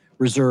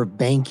reserve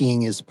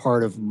banking is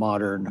part of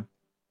modern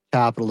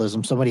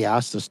capitalism. Somebody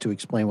asked us to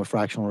explain what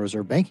fractional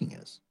reserve banking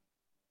is.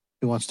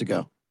 Who wants to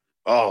go?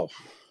 Oh,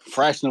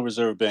 fractional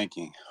reserve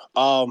banking.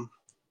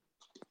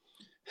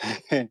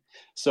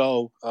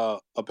 So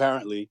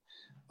apparently,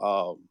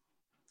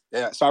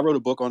 Yeah, so I wrote a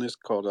book on this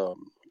called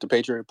The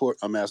Patriot Report: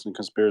 Unmasking the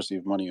Conspiracy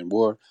of Money and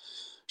War.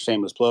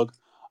 Shameless plug.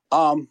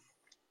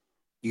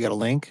 You got a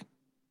link?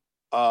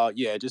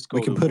 Yeah, just go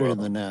We can to put it in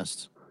the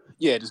nest.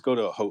 Yeah, just go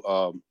to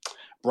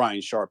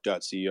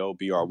bryansharp.co,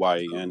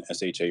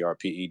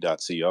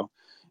 bryansharpe.co,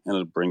 and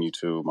it'll bring you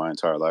to my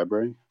entire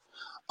library.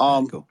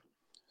 Cool.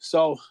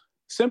 So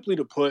simply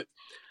to put,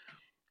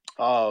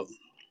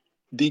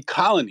 the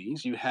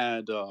colonies, you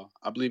had,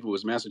 I believe it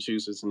was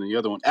Massachusetts and the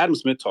other one, Adam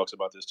Smith talks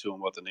about this too in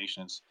Wealth of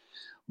Nations,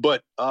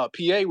 but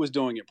PA was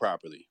doing it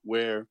properly,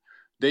 where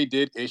they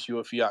did issue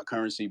a fiat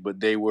currency, but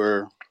they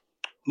were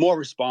more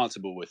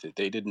responsible with it.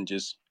 They didn't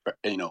just,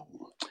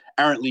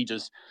 errantly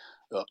just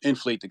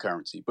inflate the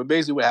currency. But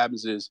basically what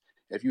happens is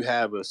if you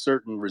have a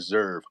certain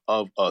reserve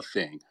of a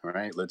thing,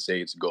 right? Let's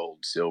say it's gold,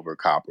 silver,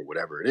 copper,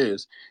 whatever it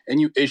is,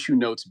 and you issue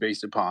notes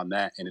based upon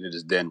that, and it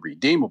is then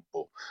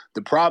redeemable.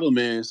 The problem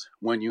is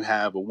when you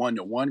have a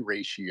 1-to-1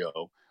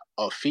 ratio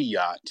of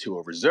fiat to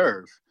a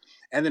reserve,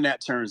 and then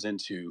that turns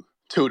into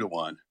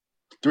 2-to-1,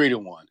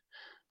 3-to-1,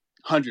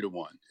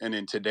 100-to-1. And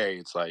then today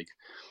it's like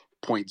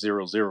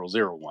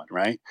 0.0001,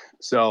 right?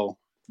 So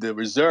the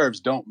reserves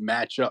don't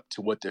match up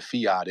to what the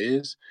fiat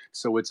is.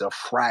 So it's a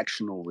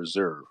fractional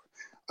reserve.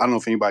 I don't know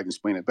if anybody can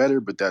explain it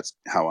better, but that's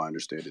how I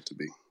understand it to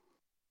be.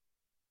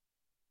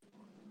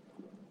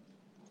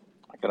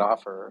 I could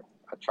offer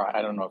a try.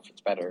 I don't know if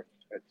it's better.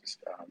 It's just,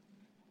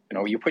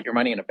 you put your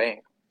money in a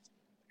bank,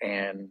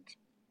 and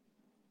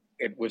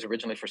it was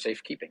originally for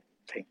safekeeping.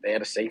 They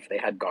had a safe. They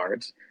had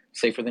guards,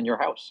 safer than your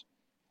house.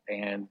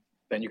 And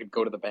then you could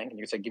go to the bank and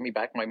you could say, give me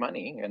back my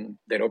money. And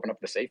they'd open up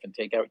the safe and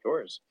take out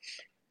yours.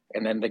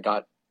 And then they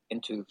got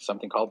into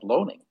something called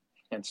loaning.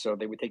 And so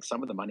they would take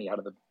some of the money out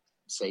of the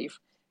safe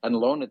and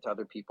loan it to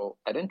other people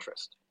at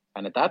interest.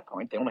 And at that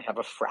point, they only have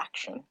a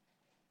fraction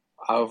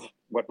of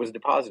what was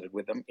deposited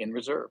with them in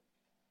reserve.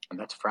 And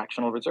that's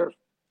fractional reserve.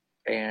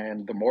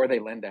 And the more they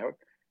lend out,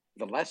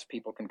 the less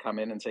people can come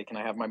in and say, can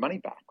I have my money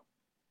back?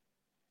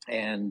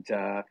 And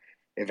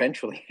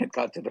eventually it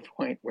got to the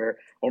point where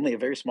only a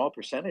very small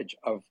percentage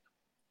of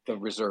the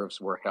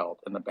reserves were held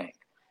in the bank.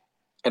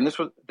 And this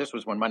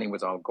was when money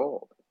was all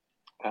gold.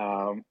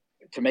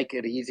 To make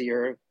it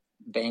easier,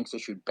 banks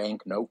issued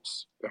bank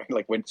notes.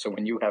 Right?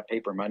 When you have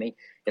paper money,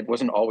 it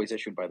wasn't always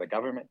issued by the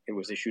government. It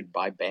was issued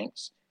by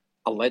banks,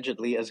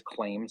 allegedly as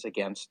claims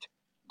against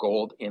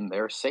gold in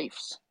their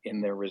safes,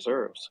 in their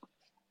reserves.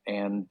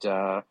 And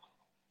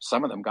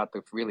some of them got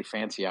the really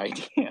fancy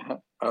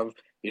idea of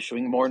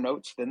issuing more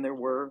notes than there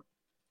were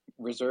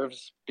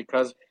reserves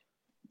because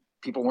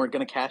people weren't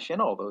going to cash in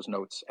all those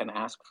notes and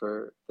ask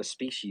for the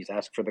species,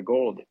 ask for the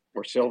gold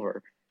or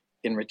silver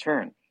in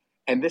return.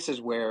 And this is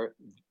where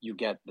you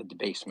get the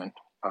debasement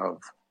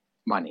of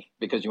money,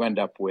 because you end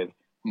up with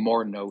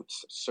more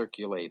notes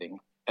circulating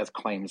as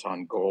claims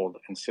on gold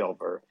and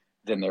silver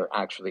than there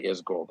actually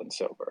is gold and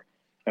silver.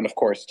 And of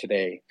course,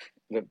 today,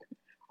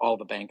 all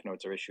the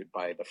banknotes are issued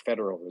by the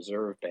Federal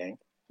Reserve Bank,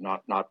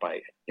 not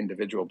by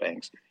individual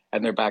banks,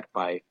 and they're backed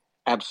by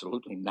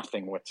absolutely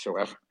nothing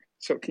whatsoever.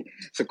 So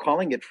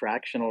calling it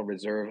fractional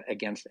reserve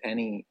against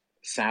any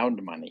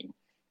sound money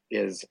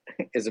is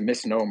a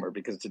misnomer,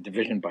 because it's a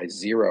division by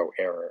zero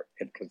error,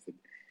 because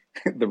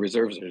the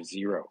reserves are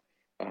zero.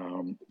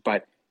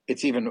 But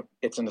it's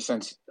in a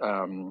sense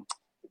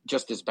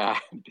just as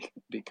bad,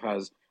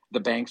 because the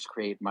banks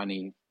create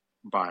money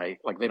by,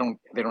 they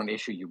don't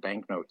issue you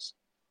banknotes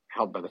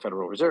held by the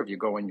Federal Reserve. You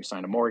go in, you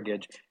sign a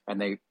mortgage,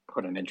 and they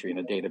put an entry in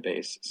a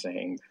database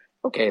saying,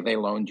 okay, they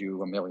loaned you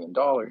 $1 million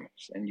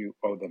and you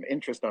owe them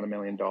interest on $1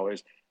 million,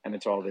 and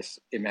it's all this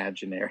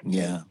imaginary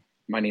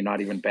money,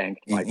 not even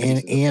banked by pieces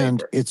of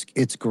paper.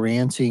 It's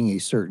granting a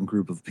certain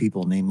group of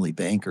people, namely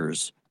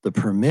bankers, the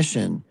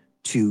permission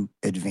to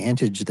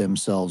advantage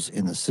themselves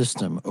in the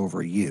system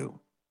over you,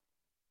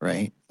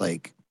 right?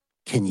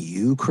 Can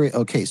you create?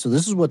 Okay, so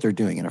this is what they're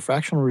doing in a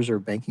fractional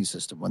reserve banking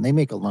system. When they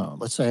make a loan,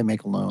 let's say I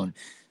make a loan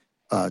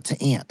to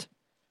Ant,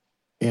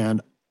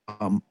 and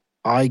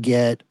I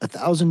get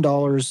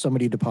 $1,000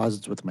 somebody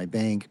deposits with my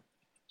bank.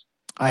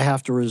 I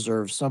have to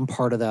reserve some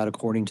part of that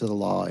according to the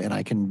law, and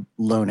I can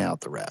loan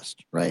out the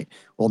rest, right?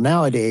 Well,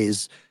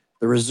 nowadays,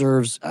 the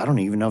reserves, I don't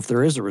even know if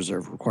there is a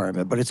reserve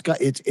requirement, but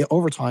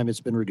over time,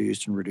 it's been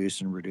reduced and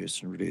reduced and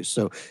reduced and reduced.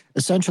 So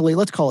essentially,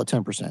 let's call it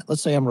 10%.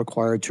 Let's say I'm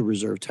required to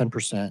reserve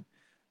 10%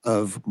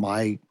 of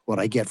what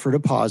I get for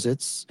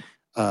deposits,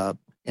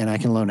 and I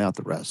can loan out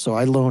the rest. So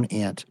I loan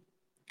Ant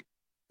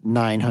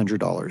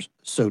 $900,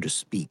 so to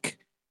speak.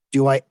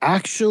 Do I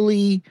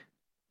actually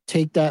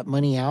take that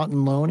money out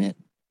and loan it?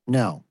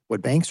 No.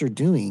 What banks are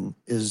doing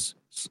is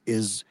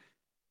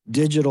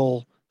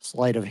digital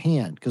sleight of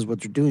hand, because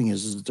what they're doing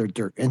is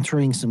they're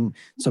entering some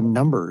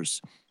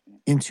numbers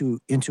into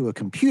a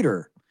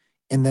computer,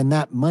 and then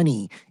that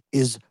money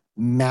is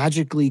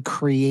magically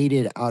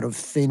created out of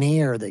thin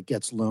air that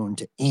gets loaned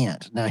to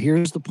Ant. Now,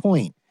 here's the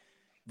point.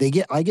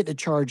 I get to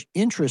charge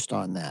interest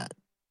on that.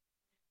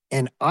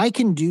 And I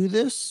can do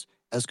this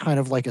as kind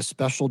of like a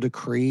special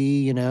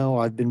decree.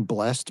 I've been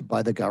blessed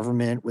by the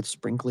government with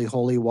sprinkly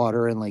holy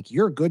water, and like,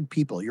 you're good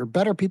people. You're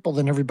better people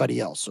than everybody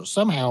else. So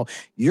somehow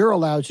you're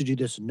allowed to do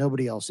this and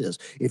nobody else is.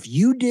 If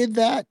you did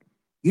that,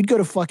 you'd go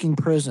to fucking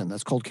prison.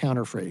 That's called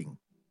counterfeiting.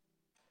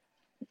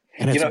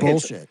 And it's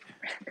bullshit.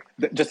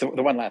 Just the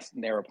one last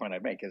narrow point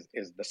I'd make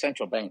is the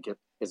central bank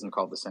isn't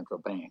called the central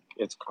bank.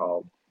 It's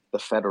called the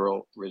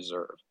Federal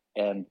Reserve.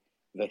 And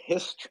the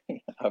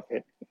history of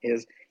it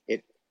is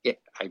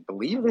I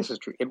believe this is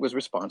true. It was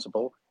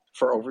responsible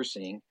for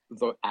overseeing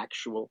the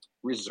actual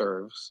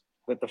reserves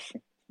that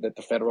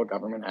the federal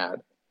government had,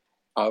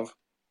 of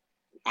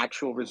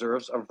actual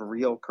reserves of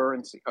real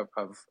currency, of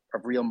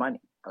real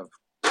money, of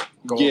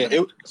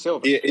gold,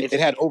 silver. It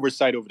had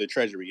oversight over the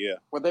treasury. Yeah.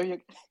 Well, there you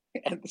go.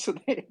 And so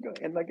there you go.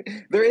 And like,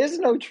 there is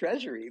no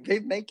treasury. They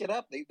make it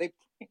up.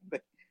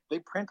 They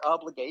print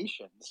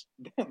obligations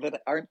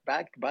that aren't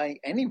backed by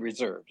any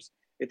reserves.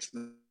 It's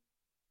the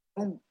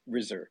own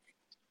reserve.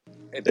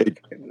 It's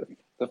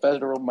the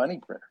federal money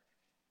printer.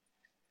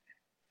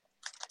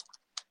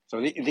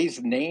 So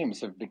these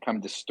names have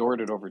become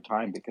distorted over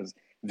time because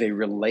they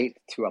relate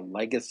to a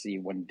legacy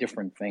when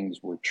different things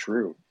were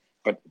true.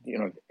 But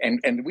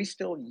and we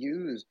still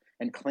use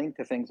and cling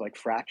to things like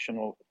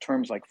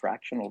terms like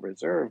fractional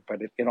reserve,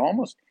 but it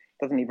almost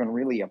doesn't even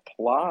really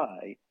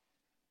apply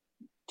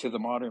to the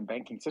modern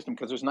banking system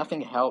because there's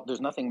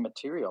nothing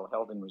material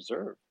held in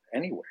reserve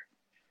anywhere.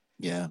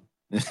 Yeah.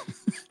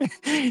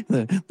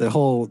 the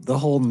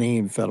whole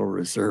name Federal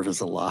Reserve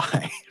is a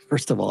lie.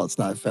 First of all, it's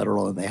not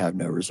federal and they have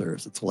no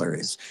reserves. It's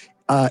hilarious.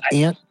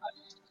 Ant?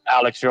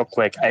 Alex, real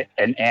quick,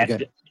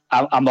 Okay.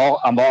 I'm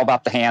all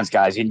about the hands,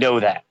 guys. You know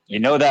that.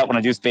 When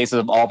I do spaces,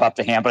 I'm all about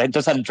the hand. But I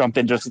just had to jump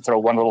in just to throw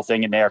one little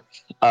thing in there,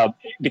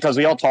 because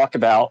we all talk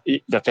about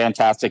the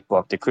fantastic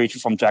book, The Creature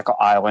from Jekyll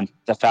Island,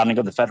 the founding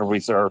of the Federal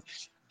Reserve.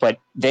 But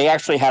they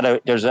actually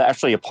there's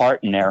actually a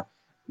part in there.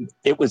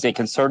 It was a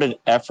concerted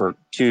effort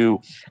to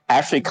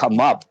actually come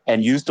up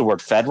and use the word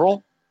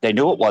federal. They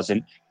knew it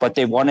wasn't, but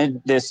they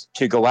wanted this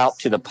to go out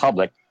to the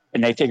public.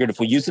 And they figured if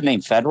we use the name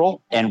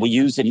federal and we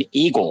use an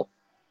eagle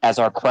as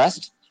our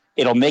crest,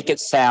 it'll make it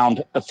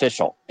sound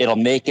official. It'll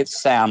make it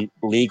sound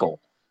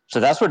legal. So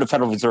that's where the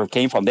Federal Reserve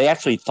came from. They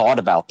actually thought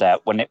about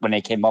that when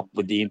they came up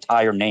with the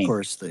entire name. Of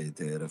course they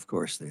did.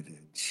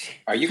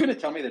 Are you going to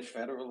tell me that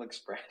Federal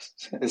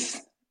Express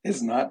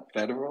is not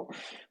federal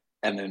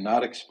and they're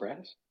not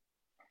express?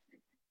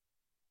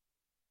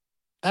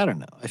 I don't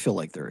know. I feel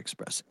like they're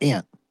express.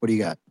 Ant, what do you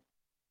got?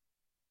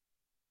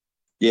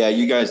 Yeah,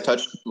 you guys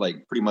touched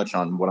like pretty much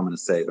on what I'm going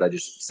to say, but I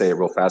just say it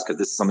real fast because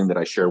this is something that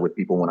I share with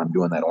people when I'm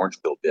doing that orange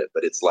pill bit.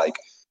 But it's like,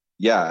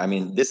 yeah, I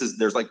mean,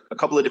 there's like a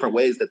couple of different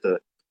ways that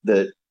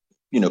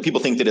people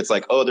think that it's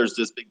like, oh, there's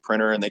this big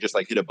printer and they just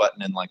like hit a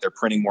button and like they're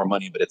printing more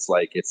money, but it's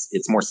like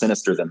it's more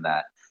sinister than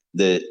that.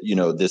 That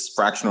this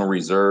fractional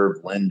reserve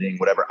lending,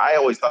 whatever. I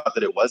always thought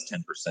that it was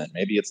 10%.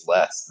 Maybe it's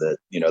less. That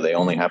they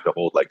only have to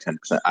hold like 10%.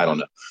 I don't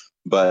know,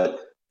 but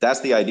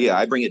that's the idea.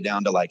 I bring it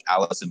down to like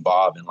Alice and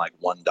Bob and like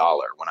 $1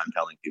 when I'm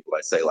telling people.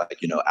 I say like,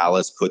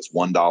 Alice puts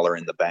 $1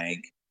 in the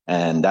bank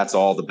and that's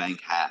all the bank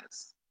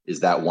has is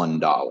that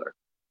 $1.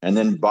 And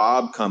then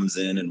Bob comes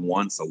in and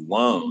wants a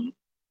loan,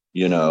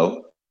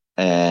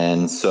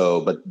 and so,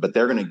 but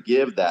they're going to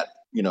give that,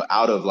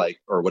 out of like,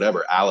 or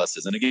whatever Alice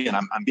is. And again,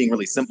 I'm being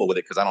really simple with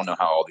it because I don't know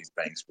how all these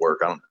banks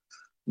work.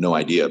 No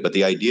idea. But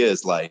the idea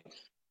is like,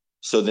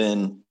 so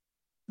then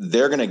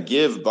they're going to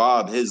give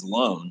Bob his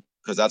loan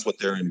because that's what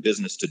they're in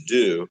business to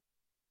do,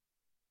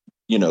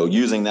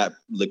 using that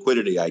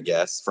liquidity, I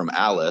guess, from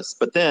Alice.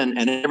 But then,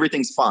 and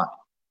everything's fine.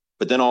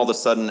 But then all of a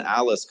sudden,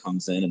 Alice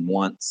comes in and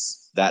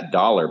wants that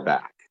dollar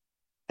back.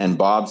 And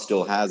Bob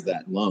still has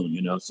that loan,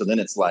 So then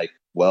it's like,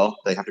 well,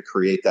 they have to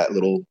create that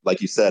little,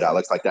 like you said,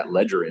 Alex, like that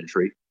ledger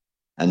entry.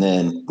 And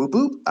then, boop,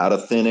 boop, out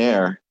of thin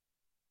air,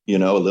 a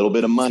little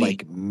bit of money.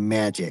 It's like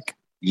magic.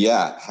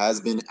 Yeah,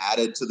 has been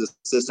added to the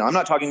system. I'm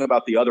not talking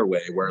about the other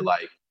way where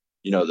like,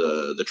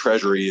 the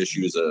treasury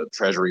issues a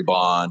treasury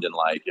bond and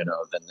like, then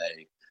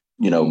they,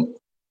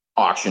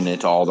 auction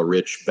it to all the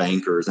rich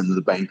bankers and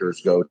the bankers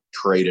go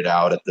trade it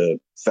out at the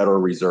Federal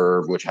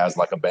Reserve, which has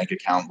like a bank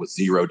account with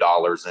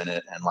 $0 in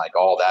it and like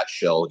all that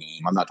shell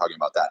game. I'm not talking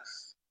about that.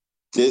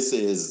 This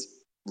is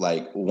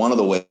like one of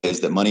the ways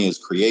that money is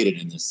created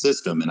in this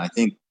system. And I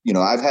think,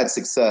 I've had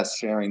success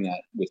sharing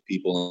that with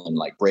people and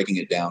like breaking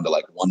it down to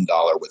like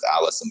 $1 with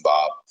Alice and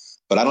Bob.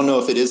 But I don't know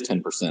if it is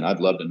 10%. I'd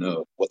love to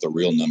know what the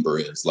real number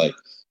is. Like,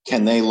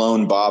 can they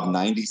loan Bob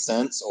 90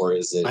 cents or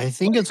is it? I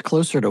think it's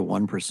closer to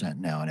 1%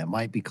 now, and it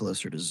might be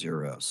closer to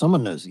 0.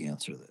 Someone knows the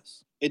answer to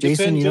this.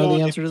 Jason, you know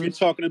the answer to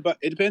this?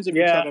 It depends if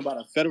you're talking about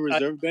a Federal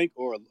Reserve Bank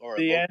or a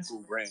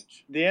local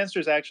branch. The answer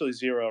is actually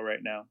 0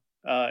 right now.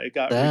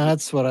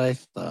 That's what I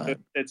thought.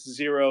 It's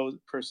 0%.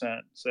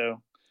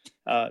 So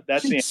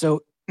that's the answer.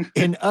 So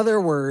in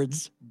other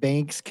words,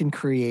 banks can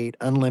create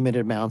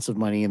unlimited amounts of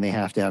money and they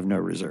have to have no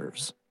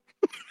reserves.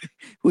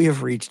 We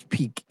have reached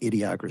peak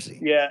idiocracy.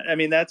 Yeah, I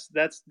mean that's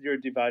your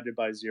divided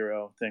by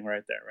 0 thing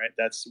right there, right?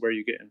 That's where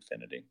you get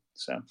infinity.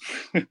 So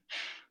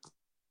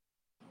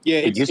Yeah,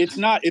 It used it's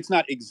not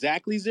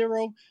exactly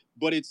zero,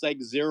 but it's like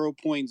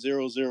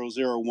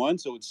 0.0001.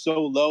 So it's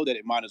so low that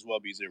it might as well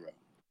be zero.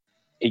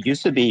 it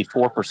used to be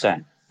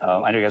 4%.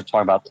 I know you guys are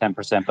talking about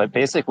 10%, but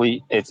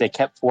basically, if they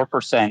kept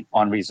 4%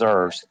 on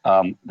reserves,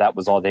 that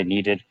was all they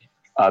needed.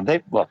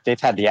 They've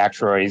had the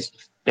actuaries,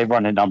 they've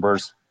run the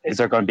numbers. Is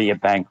there going to be a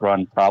bank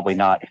run? Probably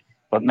not.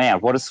 But man,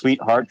 what a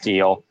sweetheart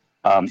deal!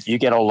 You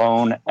get a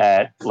loan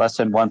at less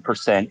than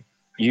 1%.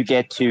 You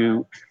get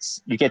to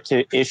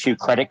issue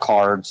credit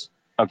cards,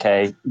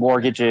 okay,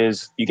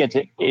 mortgages. You get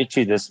to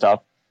issue this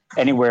stuff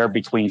anywhere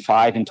between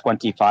 5 and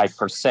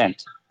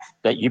 25%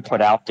 that you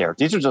put out there.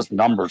 These are just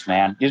numbers,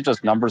 man. These are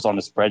just numbers on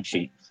a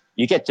spreadsheet.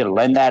 You get to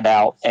lend that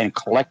out and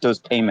collect those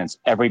payments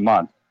every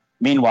month.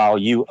 Meanwhile,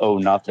 you owe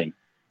nothing.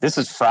 This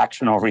is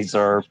fractional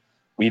reserve.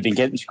 We've been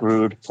getting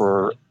screwed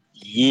for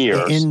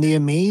years. And the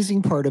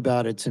amazing part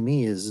about it to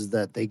me is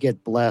that they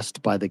get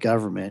blessed by the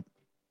government,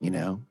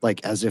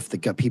 like as if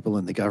the people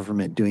in the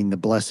government doing the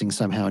blessing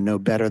somehow know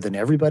better than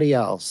everybody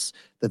else,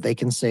 that they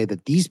can say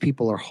that these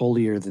people are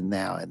holier than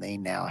thou and they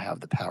now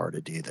have the power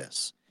to do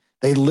this.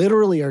 They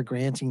literally are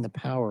granting the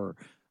power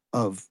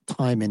of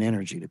time and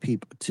energy to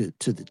people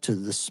to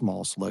this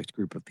small select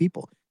group of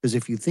people. Because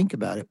if you think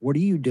about it, what are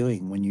you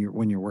doing when you're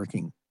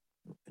working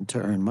to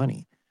earn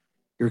money?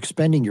 You're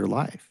expending your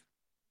life,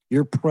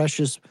 your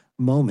precious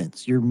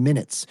moments, your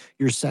minutes,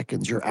 your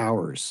seconds, your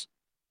hours.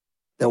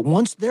 That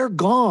once they're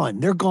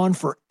gone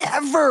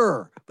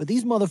forever. But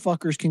these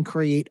motherfuckers can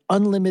create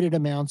unlimited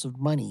amounts of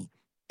money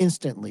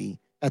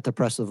instantly at the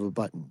press of a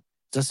button.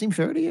 Does that seem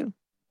fair to you?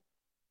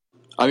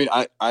 I mean,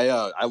 I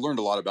learned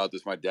a lot about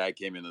this. My dad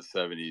came in the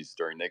 '70s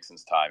during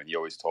Nixon's time, and he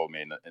always told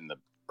me in the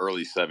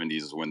early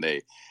 '70s is when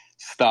they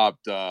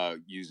stopped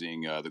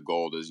using the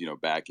gold as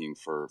backing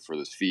for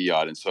this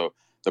fiat. And so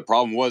the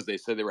problem was they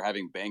said they were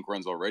having bank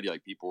runs already,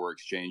 like people were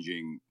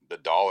exchanging the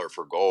dollar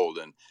for gold.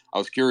 And I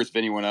was curious if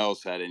anyone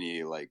else had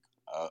any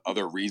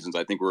other reasons.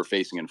 I think we were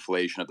facing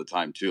inflation at the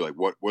time too. Like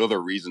what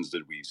other reasons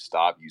did we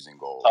stop using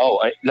gold?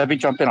 Let me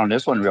jump in on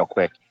this one real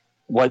quick.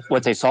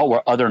 What they saw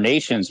were other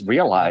nations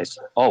realized,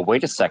 oh,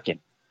 wait a second,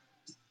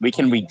 we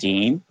can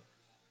redeem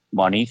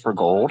money for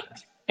gold.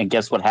 And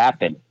guess what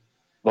happened?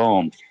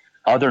 Boom.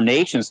 Other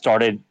nations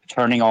started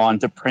turning on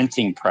the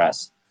printing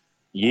press.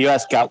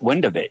 U.S. got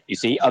wind of it. You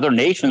see, other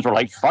nations were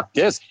like, fuck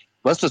this.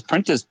 Let's just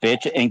print this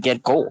bitch and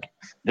get gold.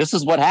 This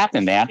is what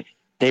happened, man.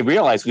 They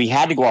realized we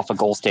had to go off a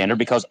gold standard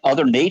because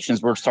other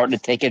nations were starting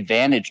to take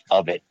advantage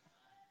of it.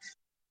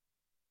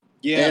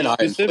 Yeah,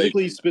 And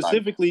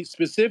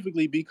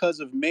specifically because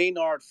of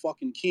Maynard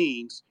fucking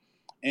Keynes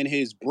and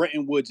his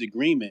Bretton Woods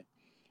agreement,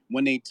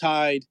 when they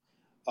tied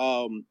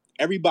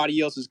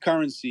everybody else's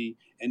currency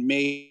and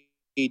made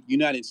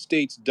United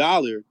States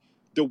dollar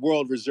the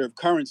world reserve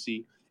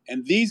currency,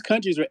 and these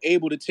countries were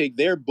able to take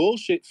their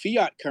bullshit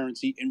fiat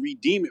currency and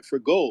redeem it for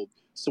gold.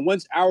 So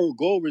once our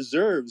gold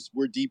reserves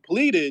were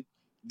depleted,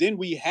 then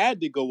we had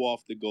to go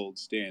off the gold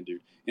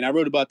standard. And I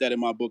wrote about that in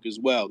my book as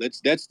well. That's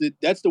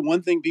the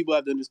one thing people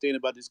have to understand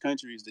about this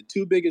country is the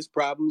two biggest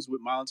problems with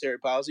monetary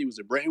policy was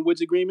the Bretton Woods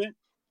Agreement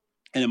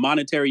and the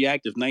Monetary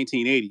Act of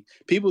 1980.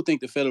 People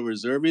think the Federal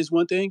Reserve is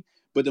one thing,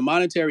 but the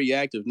Monetary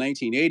Act of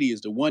 1980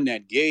 is the one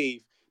that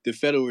gave the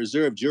Federal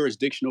Reserve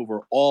jurisdiction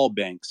over all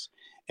banks.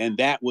 And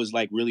that was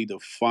like really the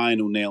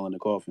final nail in the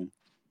coffin.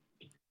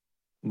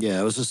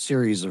 Yeah, it was a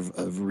series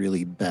of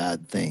really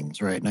bad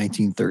things, right?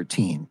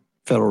 1913,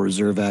 Federal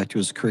Reserve Act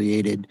was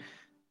created.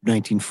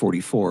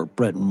 1944,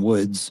 Bretton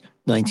Woods,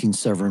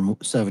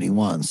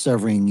 1971,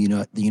 severing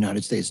the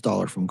United States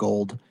dollar from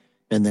gold.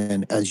 And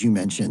then, as you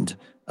mentioned,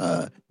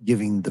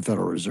 giving the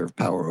Federal Reserve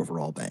power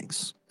over all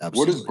banks.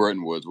 Absolutely. What is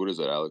Bretton Woods? What is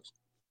that, Alex?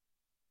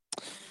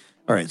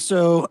 All right.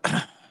 So,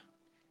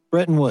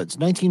 Bretton Woods,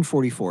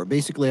 1944,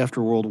 basically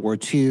after World War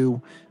II.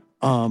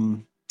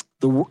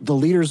 The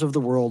leaders of the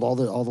world, all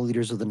the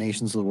leaders of the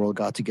nations of the world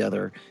got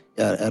together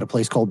at a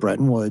place called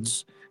Bretton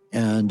Woods,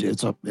 and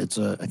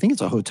I think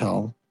it's a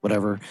hotel,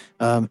 whatever.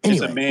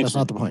 Anyway, that's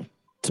not the point.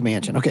 It's a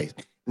mansion. Okay,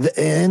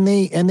 and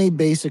they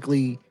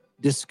basically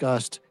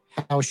discussed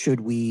how should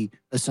we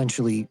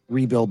essentially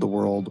rebuild the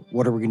world.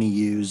 What are we going to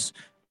use,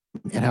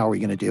 and how are we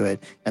going to do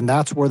it? And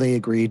that's where they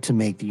agreed to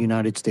make the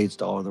United States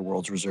dollar the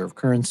world's reserve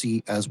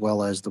currency as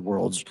well as the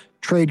world's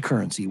trade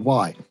currency.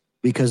 Why?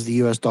 Because the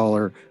U.S.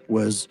 dollar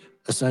was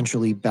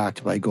essentially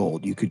backed by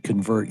gold. You could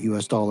convert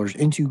US dollars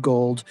into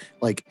gold.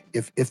 Like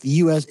if the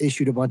US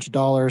issued a bunch of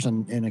dollars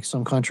and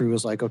some country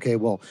was like, okay,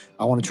 well,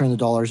 I want to turn the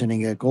dollars in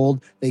and get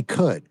gold, they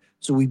could.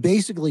 So we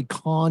basically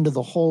conned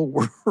the whole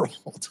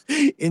world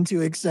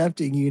into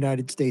accepting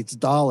United States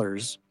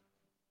dollars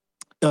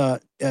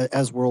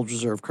as world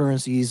reserve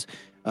currencies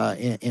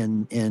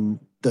and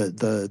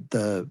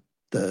the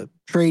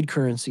trade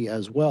currency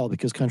as well,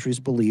 because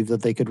countries believed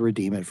that they could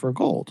redeem it for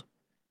gold.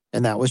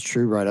 And that was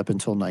true right up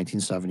until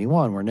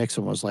 1971, where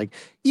Nixon was like,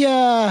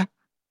 yeah,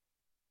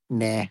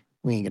 nah,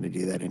 we ain't going to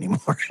do that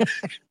anymore.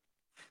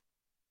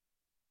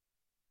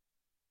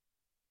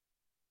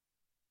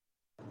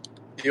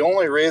 The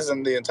only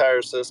reason the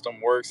entire system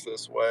works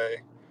this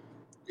way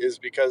is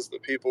because the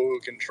people who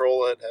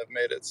control it have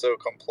made it so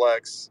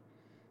complex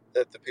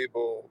that the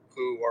people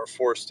who are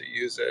forced to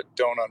use it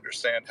don't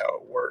understand how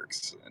it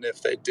works. And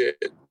if they did,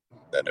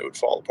 then it would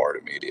fall apart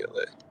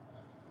immediately.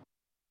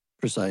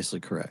 Precisely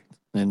correct.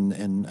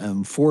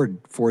 And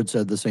Ford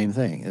said the same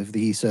thing.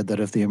 He said that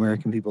if the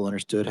American people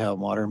understood how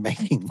modern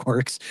banking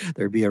works,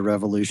 there'd be a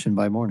revolution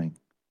by morning.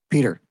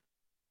 Peter.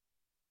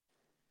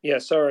 Yeah,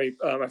 sorry,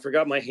 I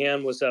forgot my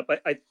hand was up.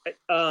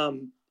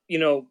 The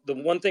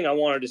one thing I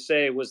wanted to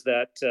say was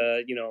that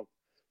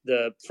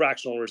the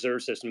fractional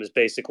reserve system is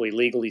basically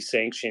legally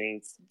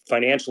sanctioning,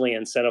 financially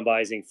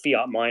incentivizing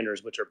fiat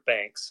miners, which are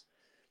banks,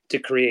 to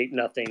create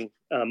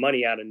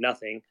money out of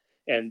nothing,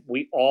 and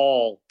we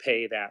all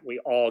pay that. We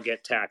all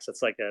get taxed.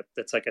 That's like a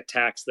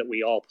tax that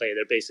we all pay.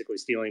 They're basically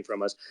stealing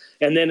from us.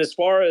 And then as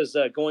far as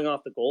going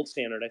off the gold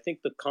standard, I think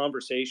the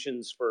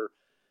conversations for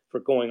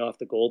going off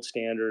the gold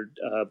standard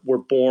were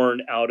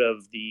born out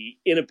of the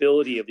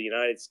inability of the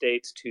United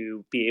States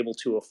to be able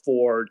to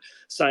afford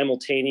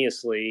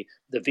simultaneously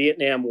the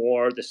Vietnam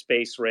War, the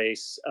space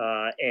race,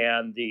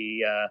 and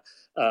the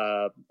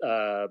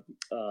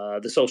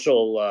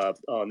social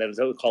that is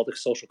called the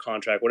social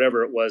contract,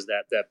 whatever it was,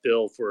 that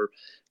bill for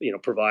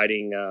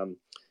providing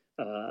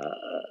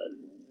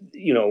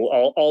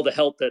all the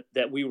help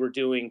that we were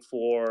doing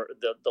for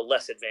the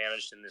less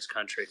advantaged in this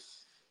country.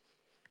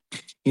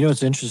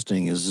 What's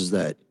interesting is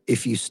that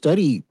if you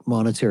study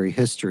monetary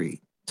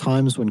history,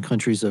 times when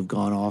countries have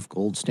gone off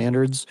gold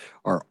standards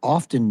are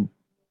often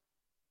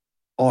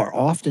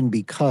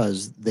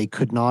because they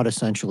could not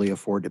essentially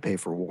afford to pay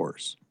for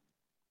wars.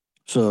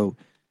 So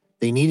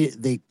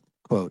they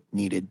quote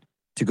needed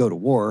to go to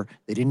war.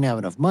 They didn't have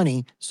enough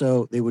money,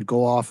 so they would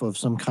go off of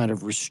some kind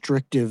of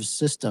restrictive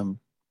system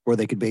where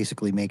they could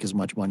basically make as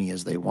much money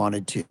as they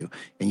wanted to.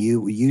 And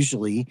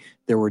usually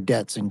there were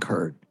debts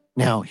incurred.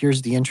 Now,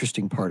 here's the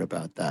interesting part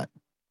about that.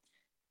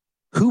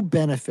 Who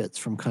benefits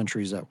from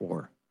countries at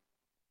war?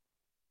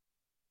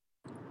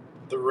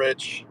 The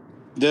rich.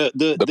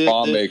 The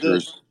bomb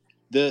makers.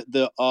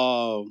 The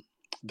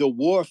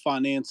war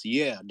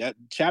financier. That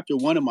chapter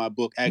 1 of my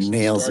book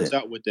actually starts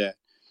out with that.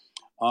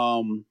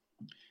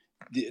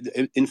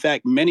 In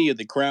fact, many of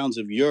the crowns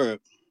of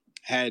Europe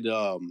had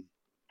a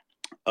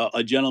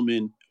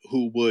gentleman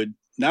who would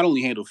not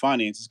only handle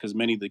finances, because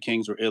many of the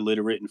kings were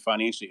illiterate and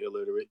financially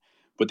illiterate,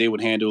 but they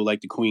would handle like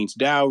the queen's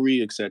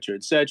dowry, et cetera,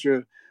 et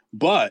cetera.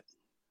 But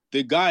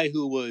the guy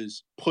who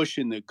was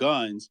pushing the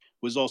guns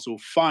was also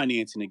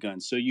financing the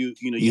guns. So you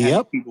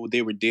had people,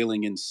 they were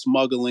dealing in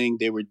smuggling,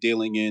 they were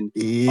dealing in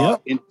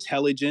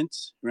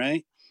intelligence,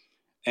 right?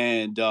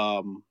 And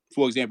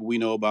for example, we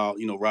know about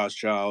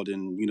Rothschild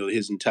and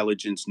his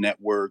intelligence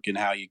network and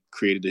how he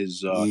created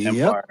his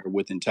empire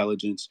with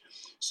intelligence.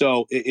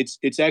 So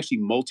it's actually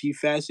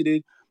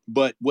multifaceted.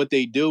 But what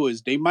they do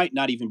is they might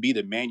not even be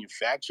the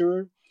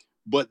manufacturer,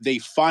 but they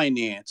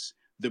finance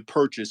the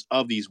purchase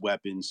of these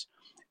weapons.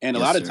 And a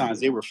lot of times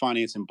they were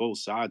financing both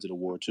sides of the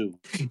war too.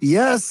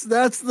 Yes,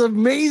 that's the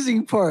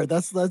amazing part.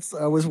 That's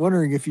I was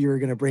wondering if you were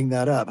going to bring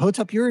that up.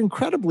 Hotep, you're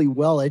incredibly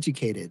well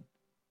educated.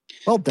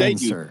 Well done,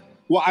 Thank you, sir.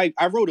 Well, I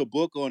wrote a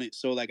book on it,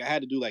 so I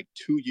had to do 2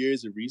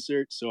 years of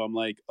research. So I'm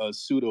like a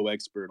pseudo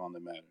expert on the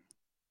matter.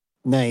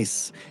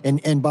 Nice.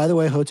 And by the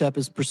way, Hotep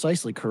is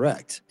precisely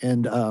correct.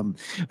 And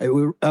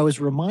I was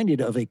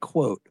reminded of a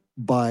quote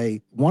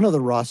by one of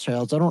the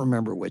Rothschilds. I don't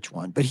remember which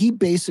one, but he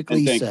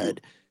basically said,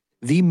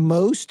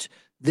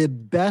 the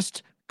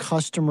best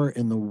customer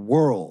in the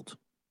world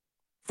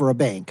for a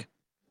bank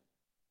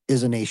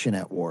is a nation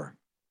at war.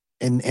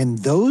 And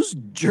those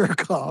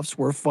jerk-offs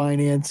were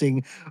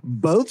financing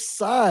both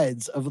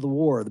sides of the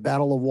war, the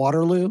Battle of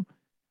Waterloo.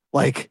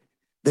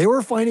 They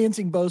were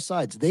financing both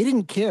sides. They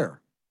didn't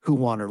care who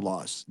won or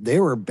lost. They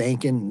were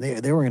banking.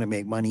 They were going to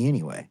make money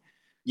anyway.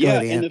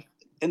 Yeah,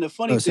 and the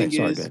funny thing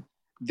is,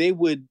 they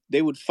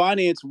would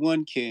finance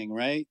one king,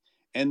 right?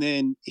 And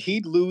then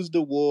he'd lose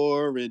the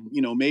war and,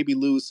 maybe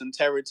lose some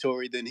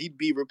territory. Then he'd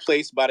be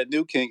replaced by the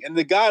new king. And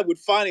the guy would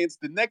finance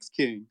the next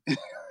king,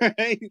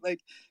 right?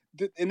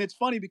 And it's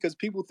funny because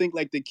people think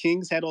the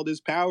kings had all this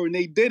power and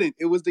they didn't.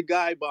 It was the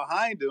guy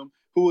behind him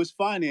who was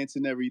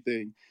financing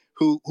everything,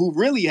 who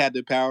really had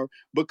the power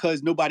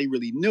because nobody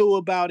really knew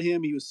about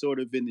him. He was sort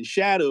of in the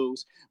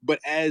shadows. But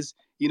as,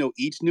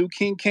 each new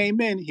king came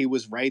in, he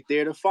was right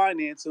there to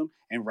finance him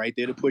and right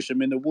there to push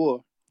him into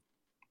war.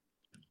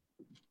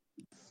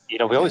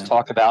 We always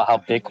talk about how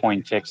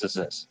Bitcoin fixes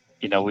this.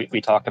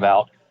 We talk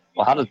about,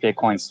 well, how does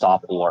Bitcoin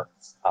stop war?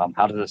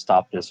 How does it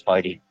stop this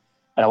fighting?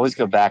 And I always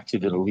go back to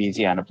the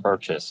Louisiana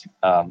Purchase.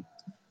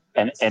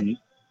 And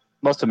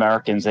most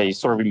Americans, they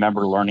sort of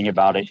remember learning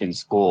about it in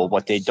school.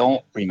 What they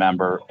don't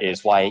remember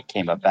is why it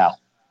came about.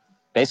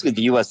 Basically,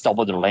 the U.S.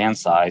 doubled their land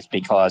size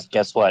because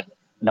guess what?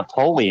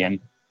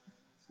 Napoleon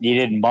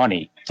needed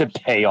money to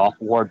pay off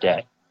war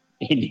debt.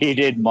 He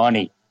needed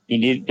money.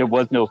 There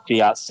was no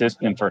fiat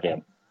system for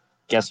him.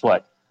 Guess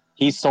what?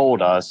 He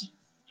sold us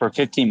for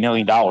 $15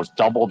 million,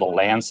 double the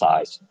land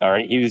size. All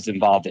right. He was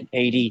involved in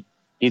Haiti.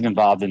 He's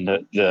involved in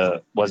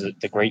the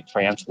Great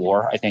France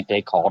War, I think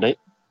they called it.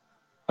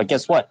 But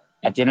guess what?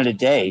 at the end of the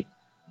day,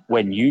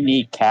 when you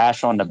need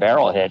cash on the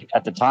barrelhead,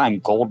 at the time,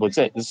 gold was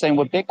it. The same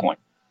with Bitcoin.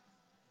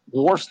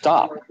 War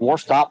stopped. War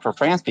stopped for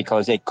France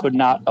because they could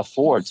not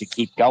afford to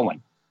keep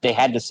going. They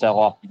had to sell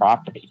off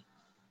property.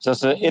 So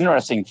it's an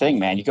interesting thing,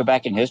 man. You go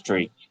back in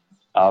history,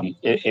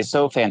 it's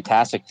so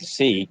fantastic to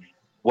see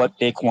what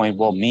Bitcoin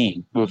will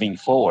mean moving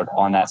forward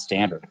on that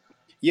standard.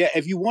 Yeah,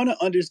 if you want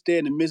to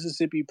understand the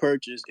Mississippi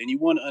Purchase and you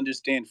want to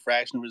understand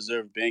fractional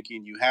reserve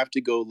banking, you have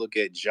to go look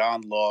at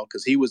John Law,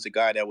 because he was the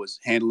guy that was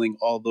handling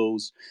all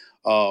those,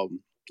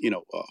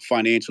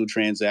 financial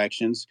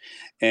transactions,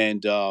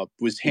 and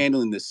was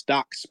handling the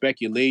stock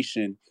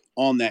speculation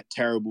on that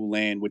terrible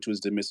land, which was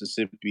the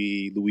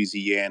Mississippi,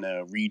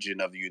 Louisiana region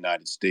of the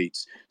United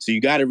States. So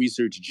you got to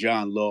research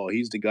John Law.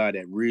 He's the guy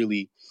that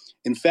really,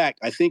 in fact,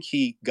 I think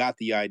he got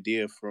the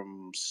idea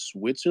from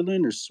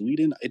Switzerland or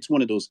Sweden. It's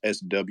one of those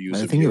SWs.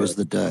 I think it was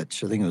the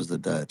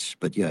Dutch.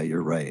 But yeah,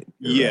 you're right.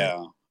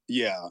 Yeah.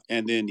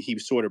 And then he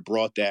sort of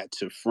brought that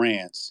to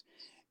France.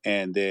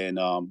 And then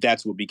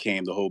that's what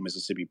became the whole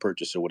Mississippi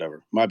Purchase or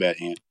whatever. My bad,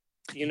 Ant.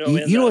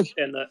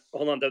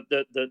 Hold on,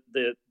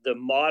 the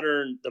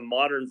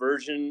modern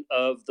version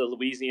of the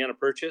Louisiana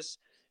Purchase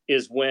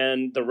is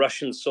when the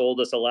Russians sold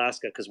us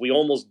Alaska, because we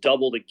almost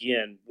doubled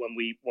again when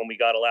we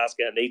got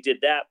Alaska, and they did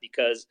that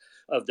because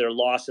of their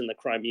loss in the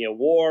Crimea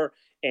War,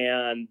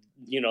 and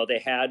they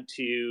had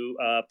to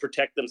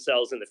protect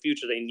themselves in the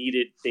future. They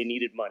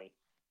needed money.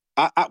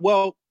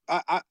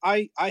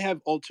 I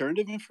have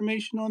alternative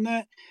information on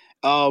that.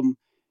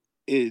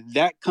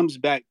 That comes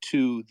back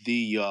to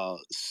the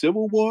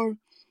Civil War,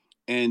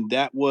 and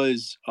that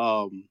was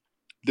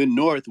the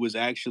North was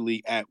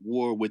actually at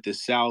war with the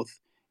South,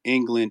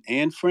 England,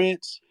 and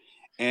France.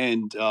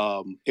 And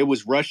it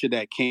was Russia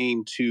that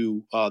came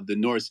to the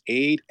North's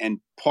aid. And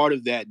part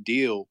of that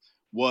deal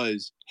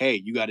was, hey,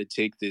 you got to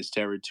take this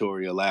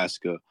territory,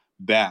 Alaska,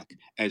 back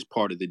as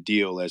part of the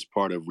deal, as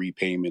part of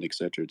repayment, et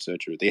cetera, et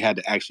cetera. They had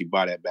to actually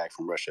buy that back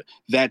from Russia.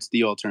 That's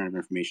the alternative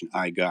information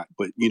I got.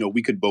 But,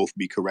 we could both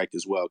be correct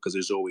as well, because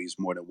there's always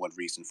more than one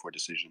reason for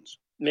decisions.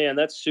 Man,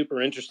 that's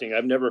super interesting.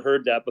 I've never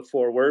heard that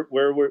before. Where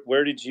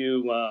did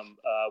you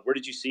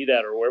see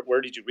that, or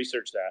where did you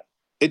research that?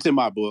 It's in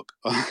my book,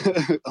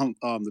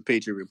 the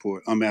Patriot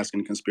Report. Unmasking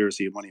the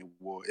Conspiracy of Money and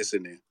War. It's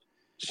in there.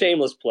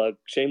 Shameless plug.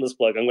 I'm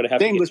going to have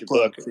to get your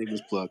book.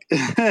 Shameless plug.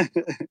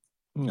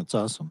 That's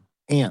awesome.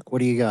 Ant, what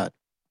do you got?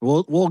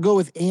 We'll go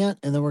with Ant,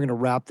 and then we're going to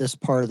wrap this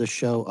part of the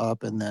show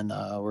up, and then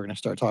we're going to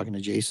start talking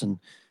to Jason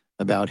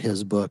about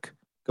his book.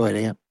 Go ahead,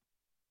 Ant.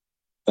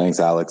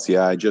 Thanks, Alex.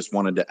 Yeah, I just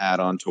wanted to add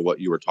on to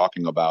what you were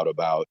talking about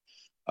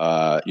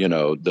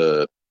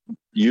the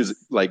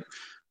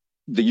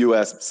the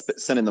U.S.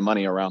 sending the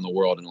money around the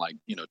world and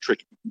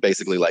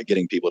basically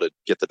getting people to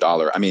get the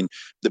dollar. I mean,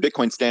 the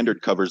Bitcoin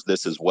standard covers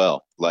this as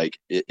well.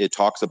 It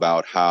talks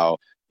about how,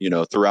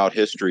 throughout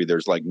history,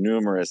 there's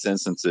numerous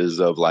instances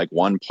of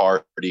one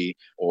party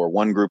or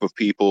one group of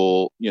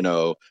people,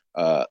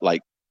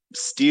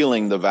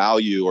 stealing the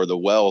value or the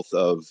wealth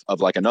of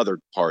another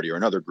party or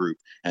another group.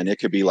 And it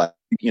could be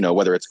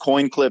whether it's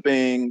coin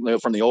clipping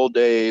from the old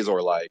days,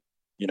 or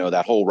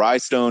that whole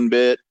rhinestone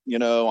bit,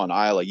 on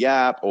Isle of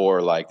Yap,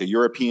 or the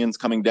Europeans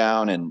coming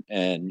down and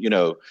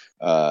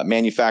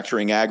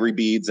manufacturing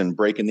agri-beads and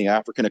breaking the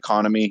African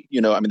economy.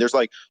 There's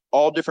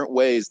all different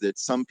ways that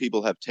some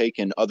people have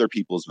taken other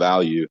people's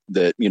value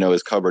that,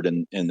 is covered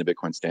in the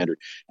Bitcoin standard.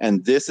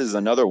 And this is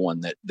another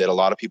one that a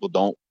lot of people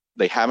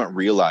they haven't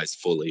realized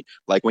fully.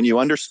 When you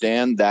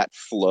understand that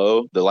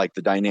flow, the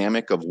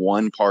dynamic of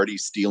one party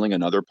stealing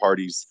another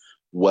party's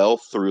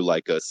wealth through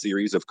a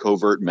series of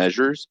covert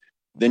measures,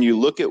 then you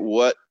look at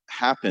what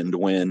happened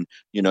when,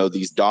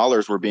 these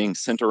dollars were being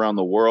sent around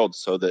the world,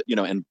 so that,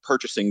 and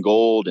purchasing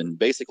gold and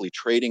basically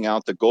trading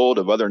out the gold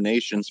of other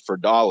nations for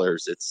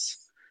dollars.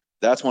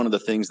 That's one of the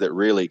things that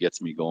really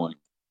gets me going.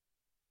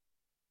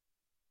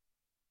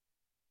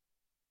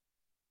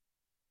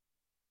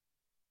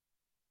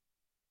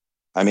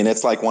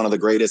 It's one of the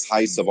greatest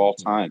heists of all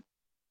time.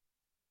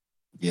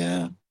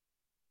 Yeah.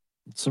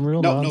 It's some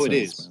real nonsense. No, it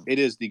is. Man. It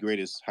is the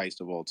greatest heist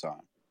of all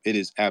time. It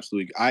is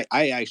absolutely.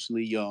 I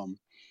actually,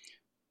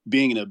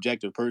 being an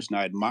objective person,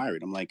 I admire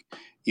it. I'm like,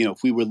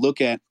 if we were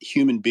look at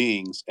human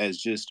beings as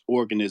just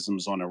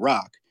organisms on a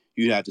rock,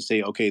 you'd have to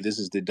say, okay, this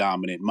is the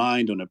dominant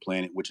mind on the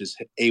planet, which is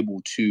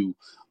able to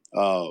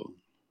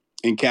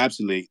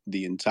encapsulate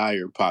the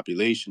entire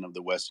population of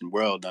the Western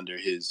world under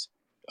his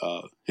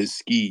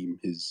scheme,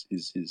 his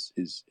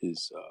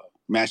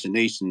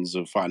machinations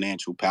of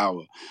financial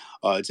power.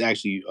 It's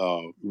actually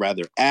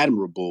rather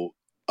admirable,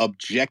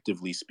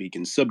 objectively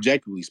speaking.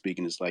 Subjectively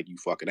speaking, it's like, you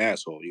fucking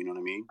asshole. You know what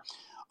I mean?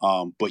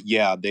 But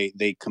yeah,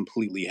 they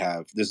completely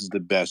have. This is the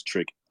best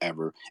trick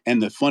ever.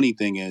 And the funny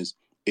thing is,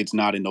 it's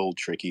not an old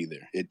trick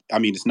either.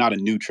 It's not a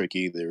new trick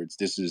either.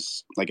 This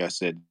is, like I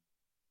said,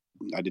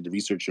 I did the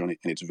research on it,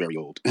 and it's very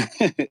old.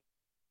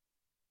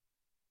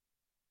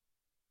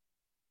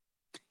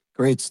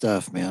 Great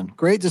stuff, man.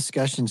 Great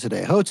discussion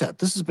today. Hotep,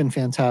 this has been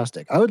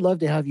fantastic. I would love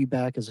to have you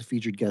back as a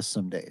featured guest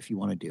someday if you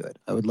want to do it.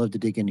 I would love to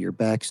dig into your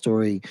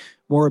backstory,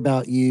 more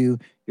about you.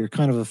 You're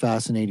kind of a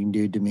fascinating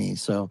dude to me.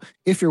 So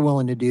if you're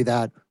willing to do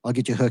that, I'll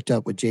get you hooked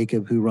up with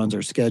Jacob, who runs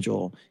our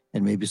schedule,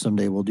 and maybe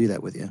someday we'll do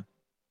that with you.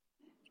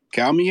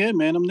 Count me in,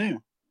 man. I'm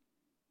there.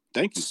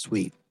 Thank you.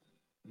 Sweet.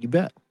 You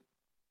bet.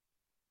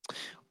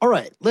 All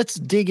right, let's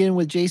dig in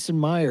with Jason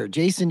Maier.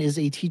 Jason is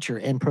a teacher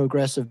and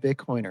progressive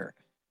Bitcoiner,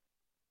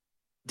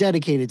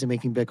 dedicated to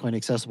making Bitcoin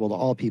accessible to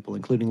all people,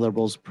 including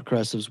liberals,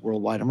 progressives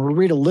worldwide. I'm going to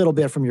read a little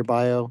bit from your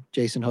bio,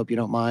 Jason. Hope you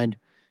don't mind,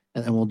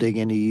 and then we'll dig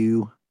into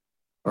you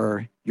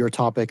or your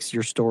topics,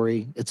 your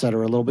story,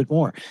 etc., a little bit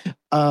more.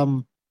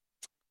 So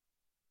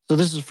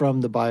this is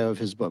from the bio of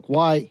his book.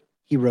 Why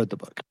he wrote the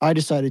book. I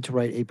decided to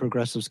write a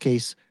progressive's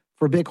case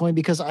for Bitcoin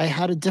because I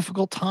had a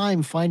difficult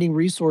time finding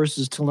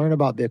resources to learn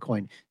about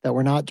Bitcoin that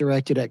were not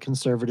directed at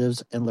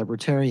conservatives and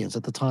libertarians.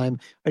 At the time,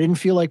 I didn't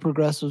feel like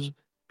progressives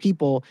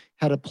people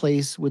had a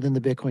place within the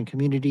Bitcoin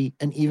community.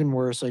 And even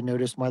worse, I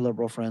noticed my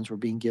liberal friends were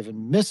being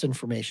given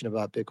misinformation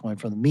about Bitcoin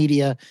from the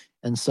media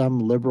and some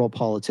liberal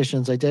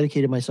politicians. I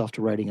dedicated myself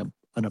to writing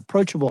an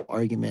approachable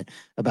argument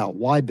about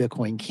why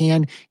Bitcoin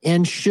can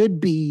and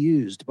should be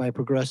used by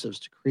progressives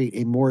to create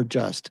a more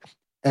just,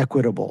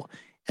 equitable,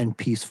 and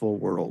peaceful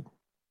world.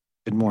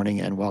 Good morning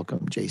and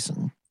welcome,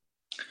 Jason.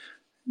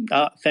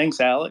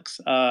 Thanks,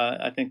 Alex.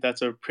 I think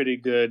that's a pretty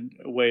good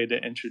way to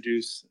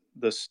introduce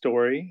the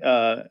story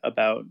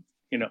about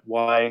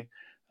why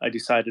I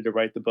decided to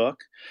write the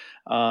book,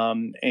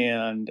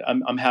 and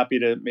I'm happy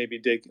to maybe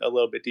dig a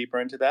little bit deeper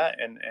into that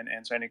and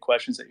answer any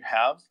questions that you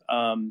have.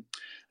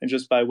 And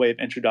just by way of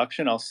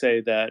introduction, I'll say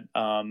that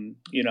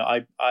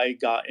I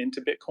got into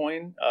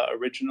Bitcoin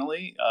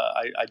originally.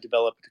 I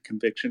developed a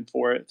conviction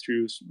for it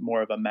through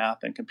more of a math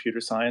and computer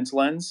science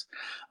lens,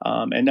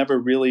 and never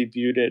really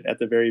viewed it at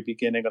the very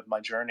beginning of my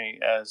journey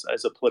as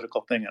a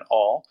political thing at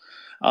all.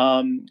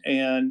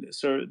 And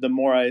so the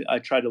more I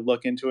tried to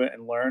look into it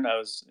and learn, I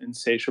was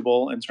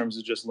insatiable in terms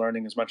of just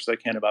learning as much as I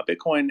can about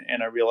Bitcoin.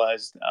 And I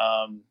realized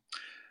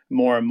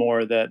more and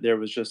more that there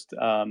was just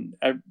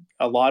a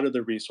lot of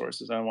the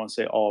resources, I don't want to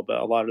say all, but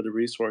a lot of the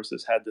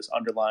resources had this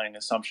underlying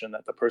assumption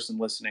that the person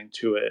listening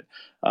to it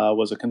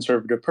was a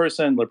conservative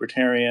person,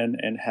 libertarian,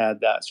 and had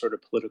that sort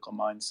of political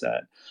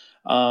mindset.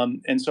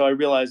 And so I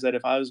realized that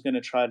if I was going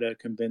to try to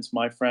convince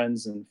my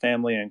friends and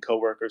family and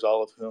coworkers,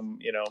 all of whom,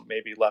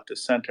 maybe left of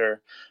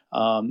center,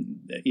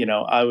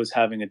 I was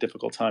having a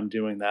difficult time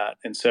doing that.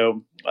 And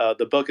so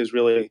the book is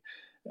really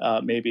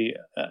maybe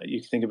you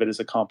can think of it as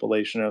a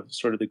compilation of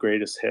sort of the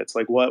greatest hits,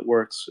 like what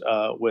works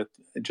with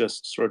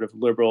just sort of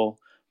liberal,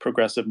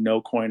 progressive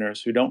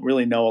no-coiners who don't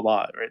really know a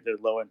lot, right? They're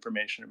low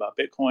information about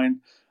Bitcoin.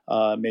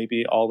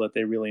 Maybe all that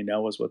they really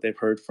know is what they've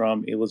heard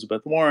from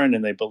Elizabeth Warren,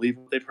 and they believe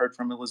what they've heard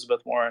from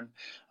Elizabeth Warren.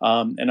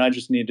 And I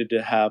just needed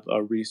to have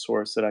a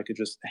resource that I could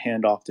just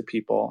hand off to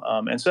people.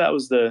 And so that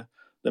was the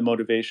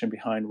motivation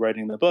behind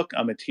writing the book.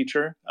 I'm a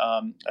teacher.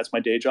 That's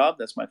my day job.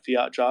 That's my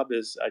fiat job,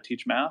 is I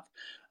teach math.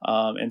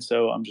 And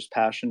so I'm just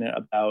passionate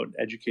about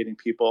educating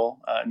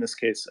people, in this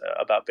case,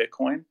 about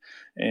Bitcoin,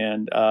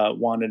 and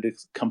wanted to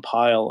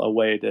compile a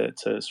way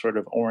to sort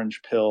of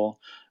orange pill,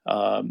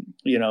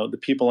 the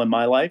people in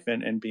my life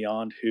and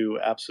beyond who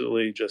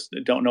absolutely just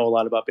don't know a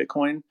lot about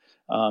Bitcoin,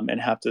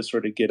 and have to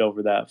sort of get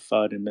over that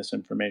FUD and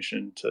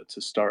misinformation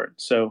to start.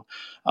 So,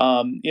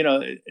 I'm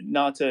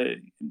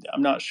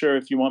not sure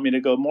if you want me to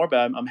go more, but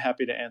I'm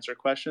happy to answer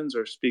questions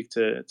or speak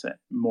to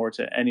more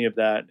to any of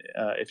that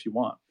if you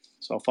want.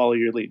 So I'll follow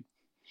your lead.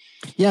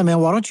 Yeah, man.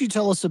 Why don't you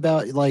tell us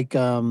about like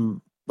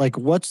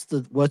what's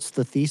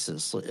the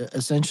thesis?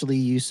 Essentially,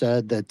 you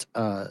said that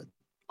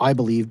I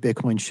believe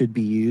Bitcoin should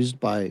be used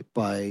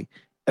by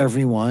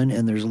everyone,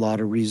 and there's a lot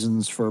of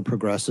reasons for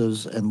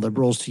progressives and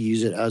liberals to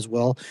use it as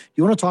well.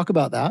 You want to talk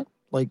about that?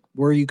 Like,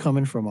 where are you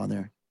coming from on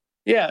there?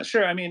 Yeah,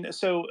 sure. I mean,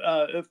 so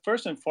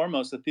first and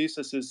foremost, the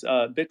thesis is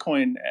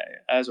Bitcoin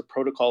as a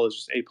protocol is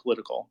just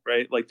apolitical,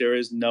 right? Like there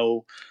is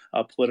no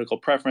political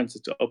preference.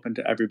 It's open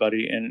to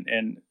everybody.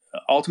 And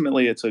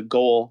ultimately, it's a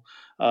goal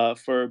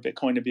for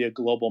Bitcoin to be a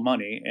global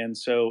money. And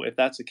so if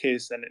that's the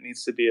case, then it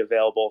needs to be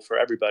available for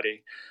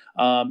everybody.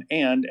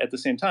 And at the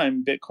same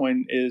time,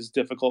 Bitcoin is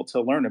difficult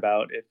to learn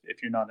about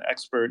if you're not an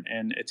expert.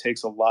 And it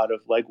takes a lot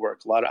of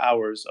legwork, a lot of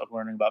hours of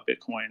learning about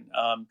Bitcoin.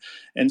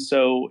 And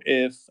so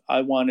if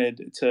I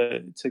wanted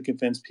to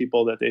convince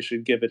people that they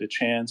should give it a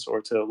chance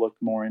or to look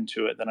more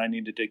into it, then I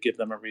needed to give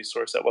them a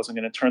resource that wasn't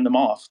going to turn them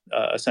off,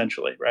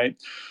 essentially, right?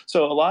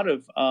 So a lot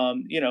of,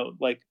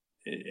 like,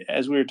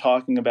 as we were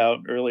talking about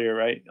earlier,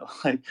 right?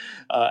 Like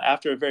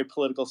after a very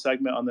political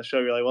segment on the show,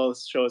 you're like, well,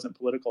 this show isn't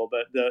political,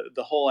 but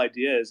the whole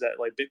idea is that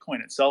like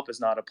Bitcoin itself is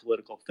not a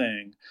political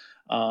thing.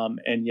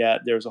 And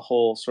yet there's a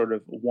whole sort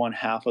of one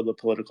half of the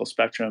political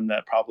spectrum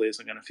that probably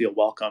isn't going to feel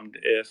welcomed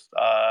if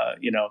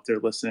they're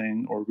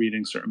listening or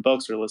reading certain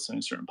books or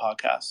listening to certain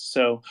podcasts.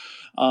 So,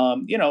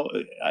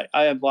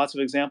 I have lots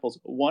of examples.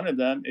 One of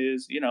them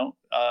is,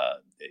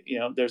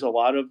 there's a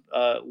lot of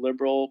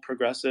liberal,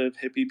 progressive,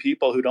 hippie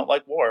people who don't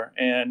like war.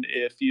 And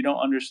if you don't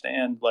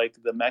understand like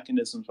the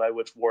mechanisms by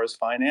which war is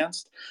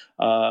financed,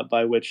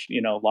 by which,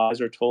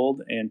 lies are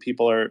told and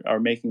people are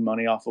making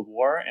money off of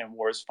war, and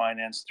war is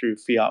financed through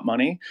fiat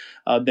money,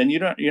 then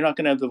you're not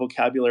going to have the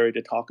vocabulary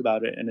to talk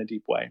about it in a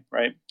deep way.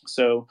 Right.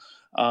 So,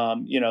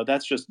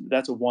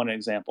 that's a one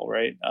example,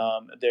 right?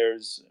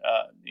 There's,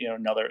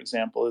 another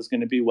example is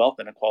going to be wealth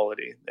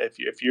inequality.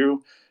 If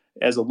you,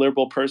 as a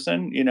liberal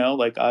person,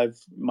 like I've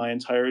my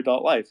entire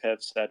adult life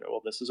have said,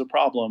 well, this is a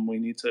problem. We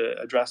need to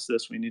address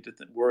this. We need to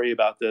worry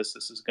about this.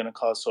 This is going to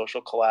cause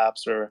social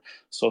collapse or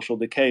social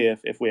decay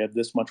if we have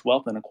this much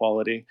wealth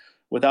inequality,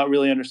 without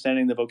really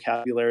understanding the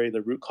vocabulary,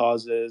 the root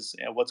causes,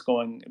 and what's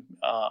going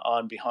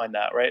on behind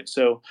that, right?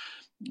 So,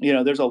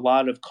 there's a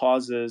lot of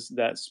causes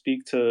that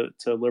speak to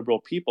liberal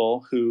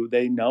people who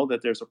they know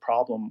that there's a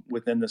problem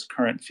within this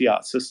current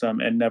fiat system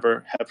and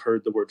never have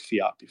heard the word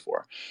fiat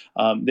before.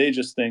 They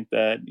just think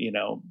that,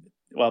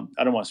 well,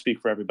 I don't want to speak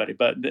for everybody,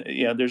 but,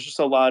 there's just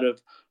a lot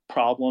of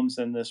problems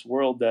in this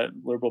world that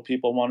liberal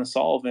people want to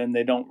solve, and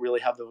they don't really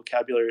have the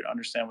vocabulary to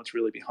understand what's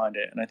really behind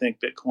it. And I think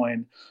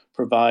Bitcoin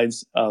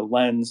provides a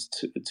lens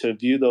to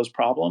view those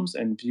problems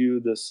and view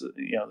this,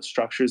 the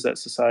structures that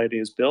society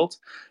has built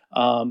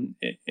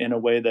in a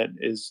way that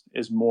is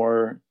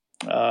more,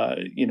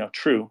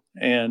 true.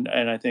 And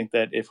I think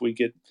that if we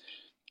get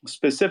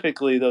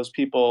specifically those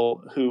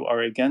people who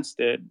are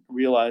against it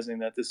realizing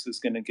that this is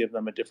going to give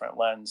them a different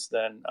lens,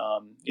 then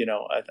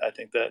I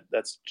think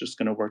that's just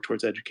going to work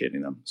towards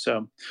educating them.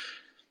 So,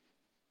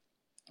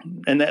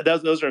 and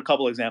those are a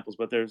couple examples,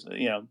 but there's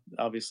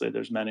obviously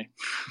there's many.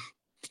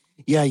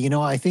 Yeah,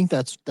 I think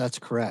that's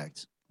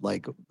correct.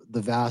 Like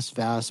the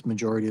vast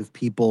majority of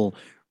people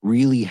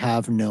really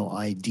have no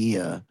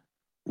idea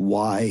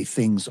why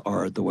things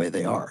are the way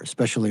they are,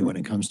 especially when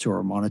it comes to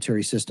our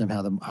monetary system,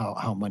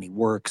 how money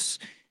works,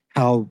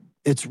 how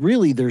it's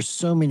really, there's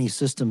so many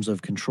systems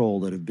of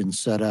control that have been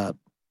set up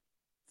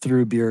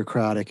through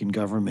bureaucratic and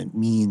government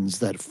means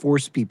that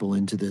force people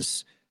into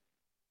this.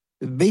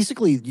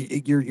 Basically,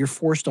 you're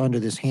forced onto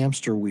this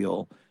hamster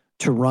wheel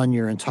to run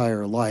your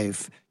entire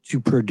life to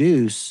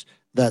produce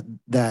that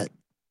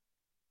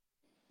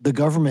the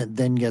government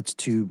then gets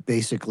to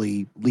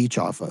basically leech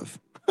off of.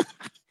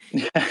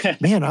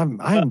 Man,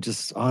 I'm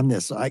just on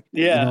this.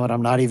 You know what?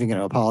 I'm not even going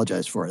to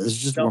apologize for it. This is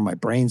just where my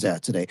brain's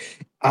at today.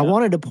 I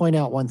wanted to point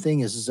out one thing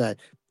is that,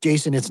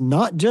 Jason, it's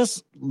not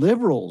just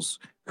liberals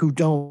who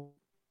don't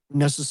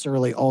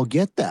necessarily all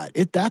get that.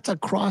 That's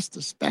across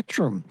the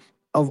spectrum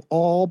of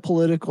all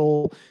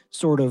political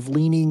sort of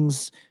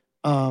leanings,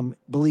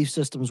 belief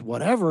systems,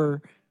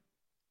 whatever.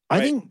 I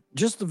think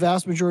just the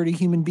vast majority of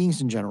human beings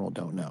in general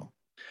don't know.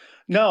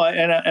 No,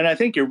 and I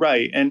think you're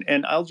right,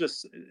 and I'll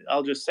just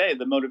say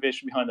the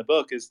motivation behind the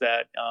book is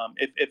that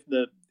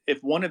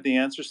if one of the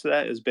answers to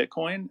that is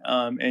Bitcoin,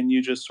 and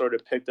you just sort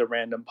of picked a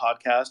random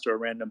podcast or a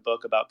random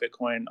book about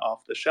Bitcoin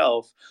off the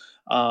shelf,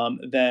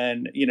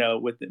 then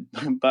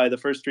by the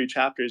first 3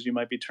 chapters you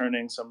might be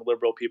turning some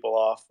liberal people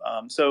off.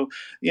 So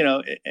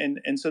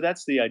so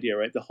that's the idea,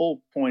 right? The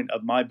whole point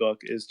of my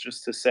book is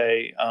just to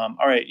say,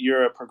 all right,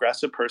 you're a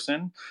progressive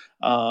person,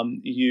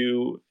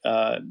 you're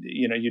not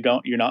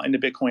into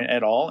Bitcoin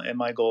at all, and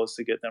my goal is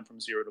to get them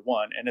from 0 to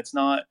 1. And it's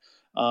not,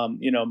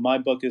 my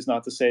book is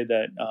not to say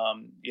that,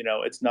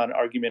 it's not an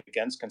argument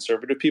against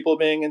conservative people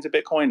being into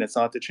Bitcoin. It's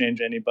not to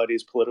change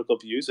anybody's political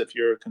views. If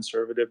you're a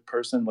conservative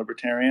person,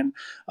 libertarian,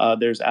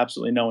 there's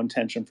absolutely no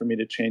intention for me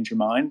to change your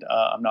mind.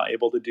 I'm not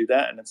able to do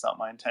that, and it's not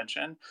my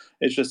intention.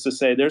 It's just to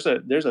say there's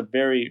a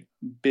very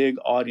big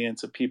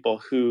audience of people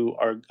who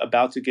are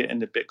about to get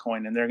into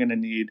Bitcoin, and they're going to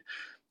need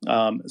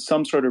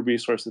some sort of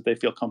resource that they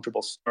feel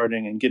comfortable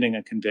starting and getting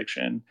a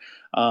conviction.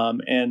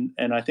 And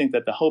I think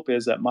that the hope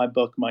is that my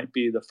book might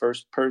be the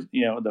first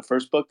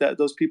book that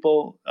those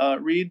people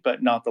read,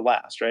 but not the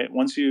last, right?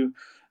 Once you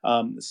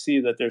see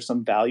that there's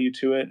some value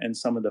to it and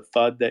some of the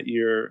FUD that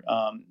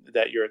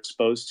you're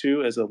exposed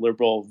to as a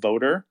liberal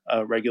voter,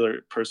 a regular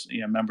person,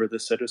 member of the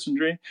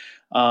citizenry,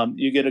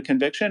 you get a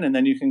conviction, and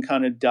then you can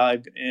kind of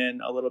dive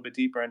in a little bit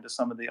deeper into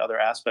some of the other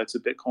aspects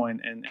of Bitcoin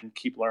and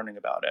keep learning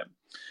about it.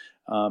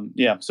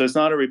 So it's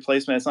not a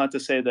replacement. It's not to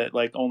say that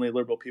like only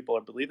liberal people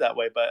believe that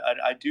way, but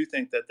I do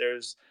think that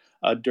there's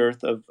a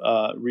dearth of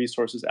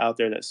resources out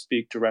there that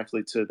speak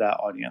directly to that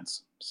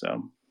audience.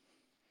 So,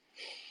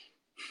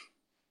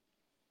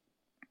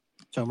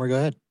 Tomer, go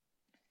ahead.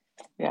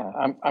 Yeah,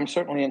 I'm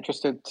certainly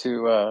interested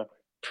to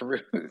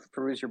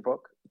peruse your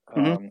book,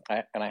 and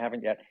I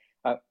haven't yet.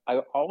 I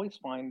always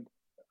find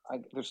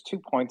there's 2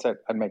 points I'd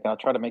make, and I'll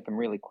try to make them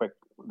really quick.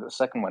 The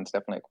second one's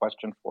definitely a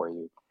question for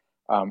you.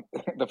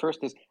 The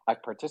first is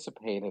I've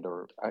participated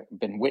or I've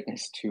been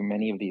witness to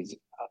many of these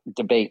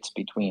debates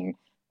between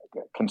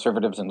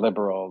conservatives and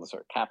liberals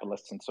or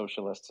capitalists and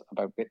socialists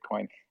about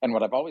Bitcoin. And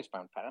what I've always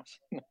found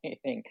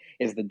fascinating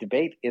is the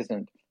debate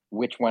isn't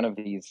which one of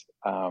these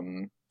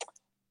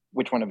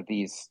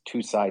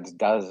 2 sides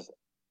does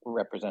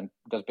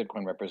does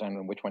Bitcoin represent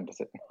and which one does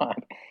it not?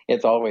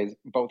 It's always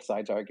both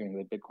sides arguing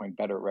that Bitcoin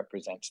better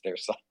represents their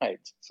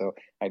sides. So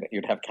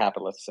you'd have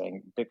capitalists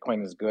saying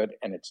Bitcoin is good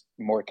and it's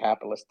more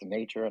capitalist in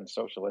nature, and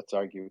socialists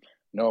argue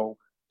no,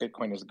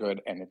 Bitcoin is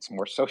good and it's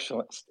more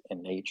socialist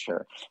in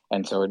nature.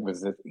 And so it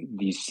was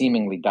these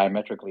seemingly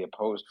diametrically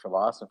opposed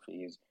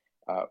philosophies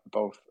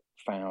both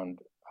found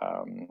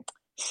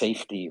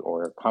safety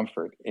or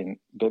comfort in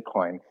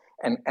Bitcoin.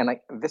 And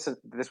this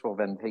will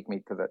then take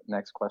me to the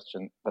next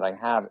question that I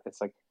have.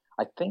 It's like,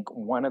 I think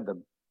one of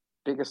the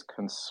biggest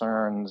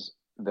concerns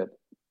that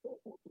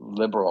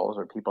liberals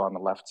or people on the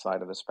left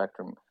side of the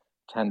spectrum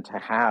tend to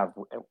have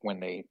when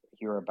they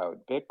hear about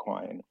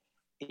Bitcoin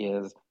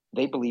is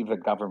they believe the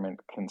government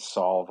can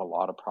solve a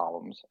lot of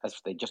problems as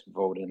they just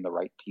vote in the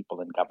right people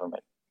in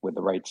government with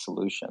the right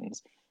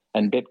solutions.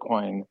 And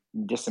Bitcoin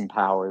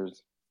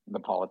disempowers the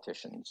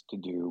politicians to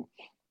do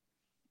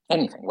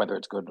anything, whether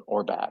it's good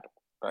or bad,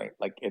 right?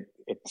 Like it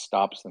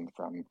stops them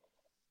from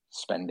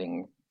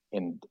spending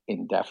in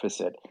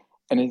deficit.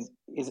 And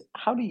is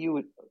how do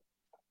you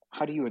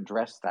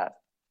address that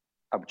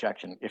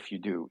objection, if you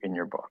do, in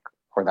your book,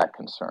 or that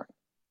concern?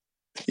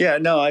 Yeah,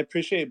 no, I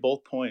appreciate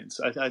both points.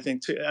 I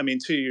think,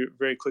 to you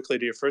very quickly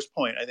to your first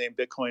point, I think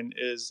Bitcoin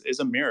is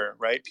a mirror,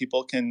 right?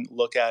 People can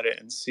look at it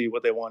and see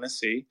what they want to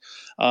see.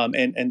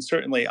 And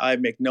certainly I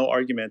make no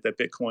argument that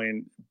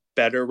Bitcoin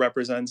better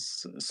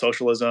represents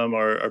socialism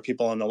or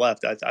people on the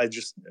left.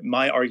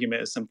 My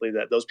argument is simply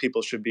that those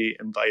people should be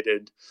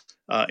invited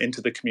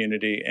into the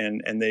community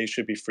and they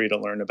should be free to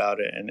learn about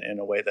it in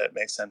a way that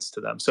makes sense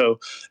to them. So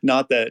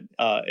not that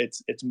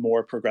it's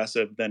more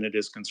progressive than it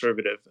is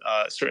conservative.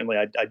 Certainly,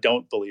 I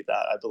don't believe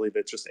that. I believe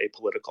it's just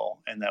apolitical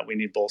and that we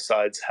need both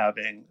sides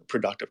having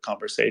productive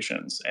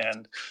conversations.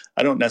 And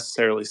I don't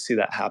necessarily see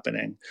that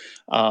happening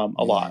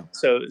a lot.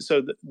 So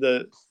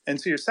and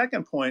to your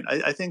second point,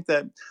 I think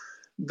that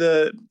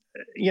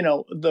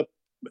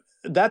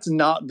that's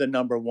not the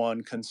number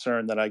one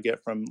concern that I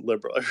get from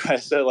liberals, right?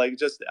 So I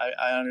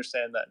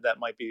understand that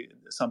might be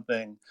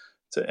something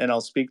and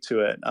I'll speak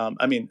to it.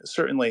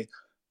 Certainly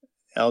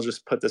I'll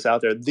just put this out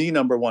there. The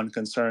number one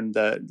concern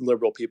that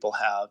liberal people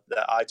have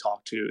that I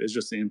talk to is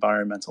just the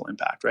environmental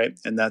impact, right?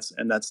 And that's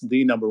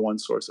the number one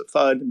source of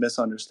FUD,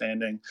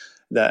 misunderstanding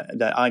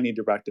that I need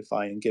to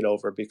rectify and get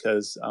over,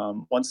 because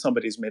once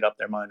somebody's made up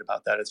their mind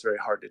about that, it's very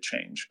hard to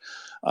change.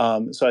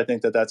 So I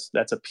think that's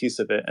a piece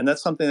of it. And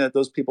that's something that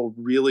those people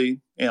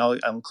really, I'll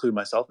include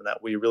myself in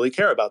that, we really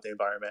care about the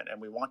environment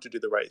and we want to do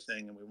the right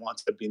thing and we want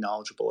to be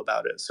knowledgeable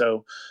about it.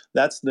 So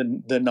that's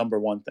the number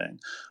one thing.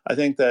 I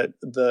think that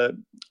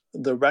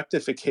the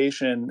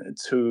rectification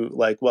to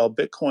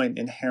Bitcoin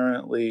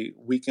inherently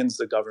weakens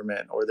the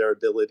government or their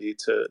ability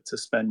to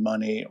spend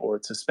money or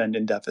to spend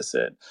in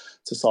deficit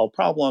to solve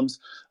problems.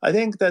 I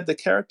think that the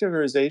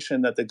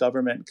characterization that the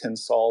government can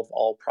solve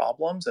all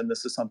problems, and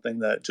this is something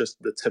that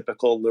just the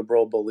typical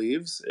liberal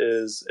believes,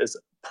 is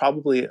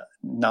probably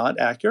not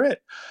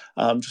accurate.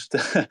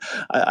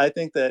 I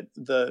think that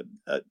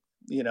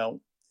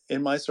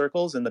in my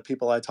circles and the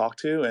people I talk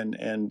to and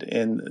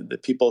in the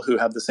people who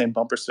have the same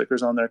bumper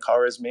stickers on their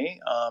car as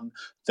me,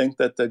 think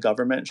that the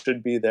government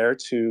should be there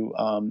to,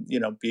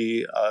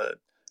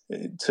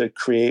 to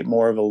create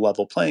more of a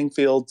level playing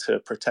field, to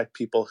protect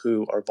people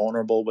who are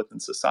vulnerable within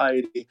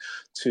society,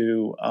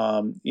 to,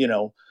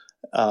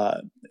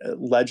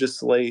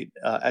 legislate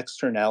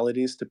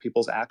externalities to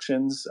people's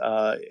actions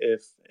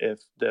if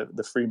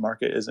the free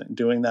market isn't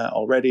doing that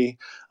already.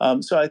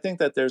 So I think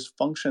that there's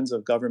functions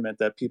of government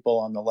that people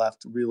on the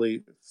left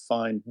really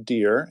find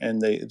dear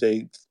and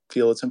they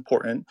feel it's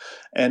important.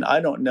 And I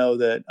don't know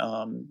that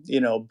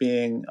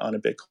being on a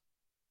Bitcoin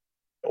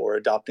or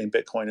adopting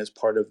Bitcoin as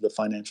part of the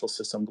financial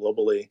system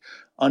globally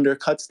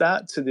undercuts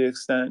that to the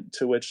extent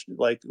to which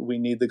we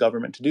need the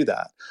government to do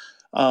that.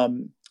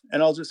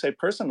 And I'll just say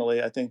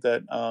personally, I think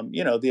that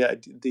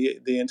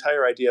the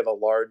entire idea of a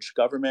large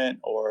government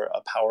or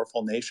a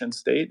powerful nation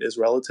state is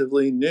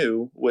relatively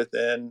new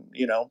within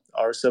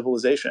our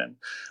civilization.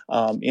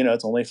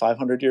 It's only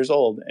 500 years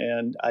old,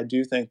 and I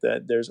do think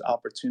that there's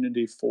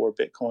opportunity for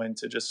Bitcoin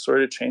to just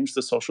sort of change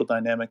the social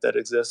dynamic that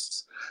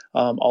exists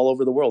all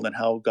over the world and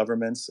how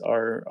governments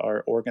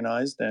are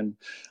organized. And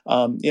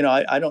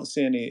I don't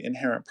see any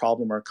inherent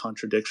problem or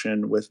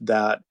contradiction with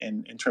that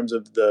in terms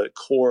of the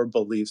core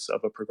beliefs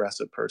of a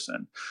progressive person.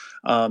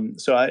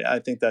 So I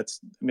think that's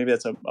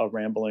a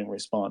rambling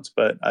response,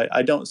 but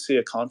I don't see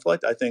a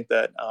conflict. I think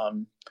that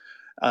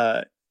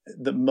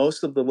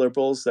most of the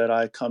liberals that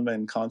I come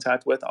in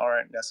contact with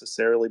aren't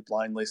necessarily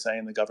blindly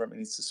saying the government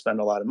needs to spend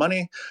a lot of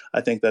money.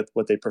 I think that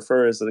what they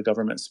prefer is that the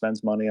government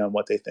spends money on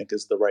what they think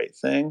is the right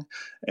thing.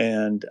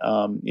 And,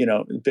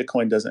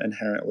 Bitcoin doesn't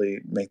inherently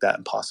make that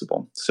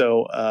impossible.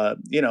 So,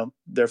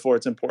 therefore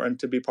it's important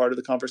to be part of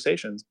the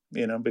conversations,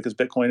 because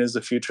Bitcoin is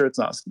the future. It's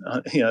not,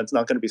 it's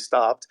not going to be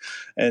stopped.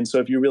 And so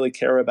if you really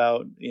care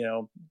about,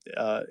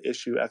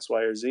 issue X,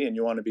 Y, or Z, and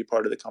you want to be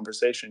part of the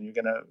conversation, you're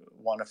going to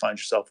want to find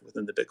yourself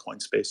within the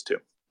Bitcoin space too.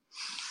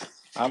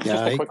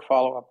 Just a quick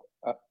follow-up,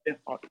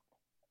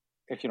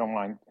 if you don't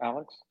mind,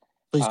 Alex.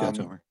 Please go,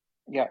 Tomer.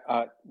 Yeah,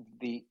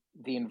 the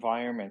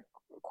environment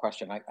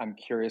question. I'm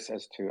curious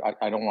as to.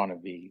 I don't want to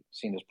be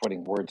seen as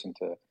putting words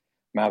into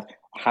mouth.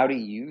 How do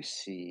you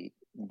see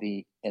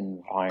the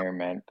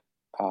environment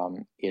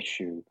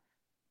issue?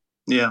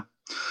 Yeah.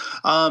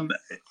 Um,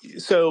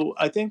 so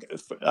I think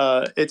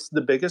it's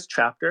the biggest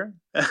chapter.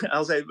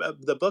 I'll say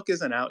the book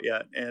isn't out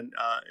yet, and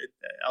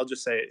I'll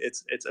just say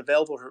it's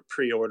available for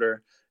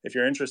pre-order. If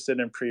you're interested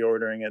in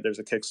pre-ordering it, there's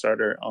a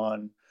Kickstarter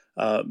on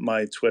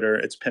my Twitter.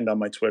 It's pinned on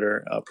my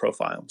Twitter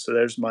profile. So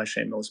there's my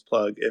shameless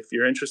plug. If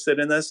you're interested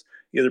in this,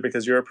 either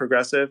because you're a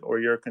progressive or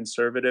you're a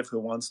conservative who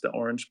wants to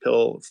orange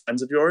pill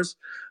friends of yours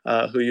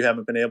who you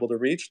haven't been able to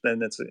reach,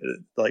 then it's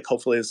like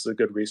hopefully this is a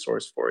good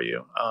resource for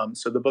you.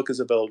 So the book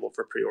is available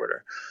for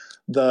pre-order.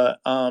 The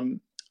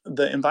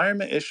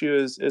environment issue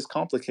is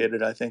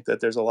complicated. I think that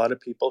there's a lot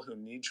of people who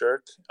knee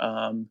jerk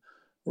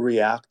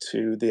react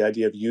to the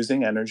idea of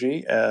using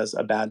energy as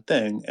a bad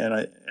thing,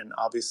 and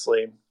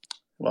obviously,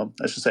 well,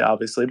 I should say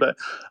obviously, but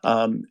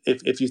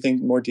if you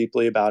think more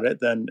deeply about it,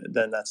 then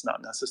that's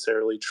not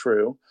necessarily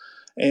true,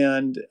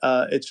 and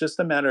it's just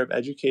a matter of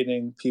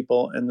educating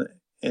people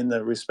in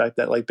the respect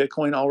that like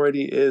Bitcoin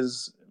already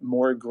is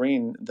more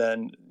green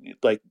than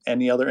like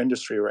any other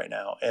industry right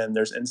now, and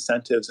there's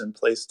incentives in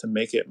place to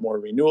make it more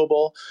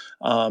renewable,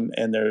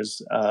 and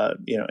there's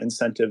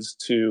incentives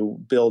to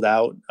build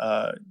out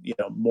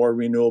more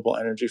renewable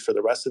energy for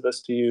the rest of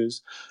us to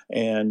use,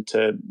 and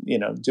to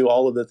do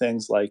all of the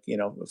things like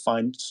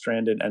find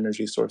stranded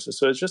energy sources.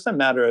 So it's just a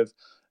matter of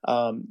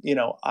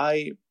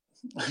I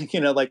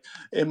like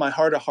in my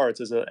heart of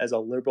hearts, as a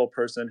liberal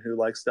person who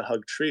likes to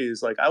hug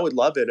trees, like I would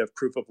love it if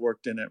proof of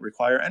work didn't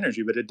require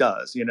energy, but it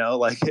does.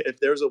 Like if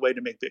there's a way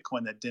to make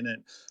Bitcoin that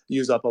didn't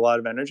use up a lot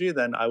of energy,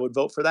 then I would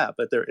vote for that.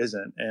 But there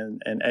isn't,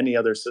 and any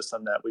other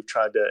system that we've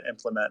tried to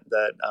implement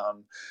that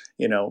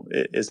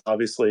is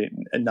obviously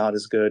not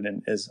as good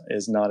and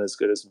is not as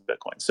good as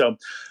Bitcoin. So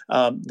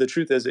the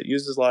truth is, it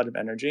uses a lot of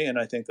energy, and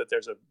I think that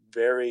there's a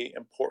very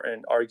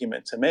important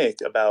argument to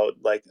make about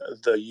like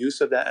the use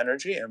of that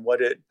energy and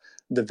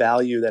the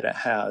value that it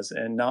has,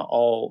 and not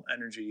all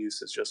energy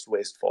use is just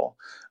wasteful.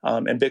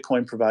 And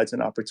Bitcoin provides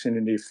an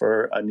opportunity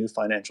for a new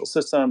financial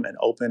system, an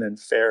open and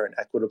fair and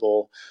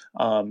equitable,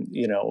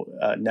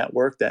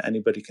 network that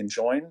anybody can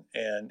join,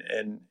 and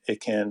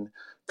it can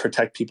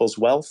protect people's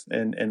wealth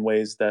in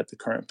ways that the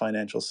current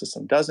financial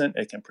system doesn't.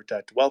 It can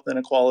protect wealth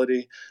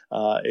inequality.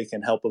 It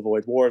can help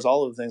avoid wars,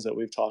 all of the things that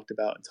we've talked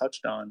about and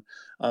touched on.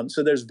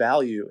 So there's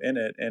value in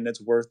it, and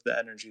it's worth the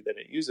energy that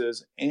it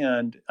uses.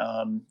 And,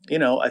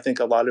 I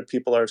think a lot of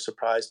people are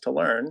surprised to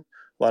learn,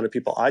 a lot of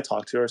people I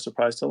talk to are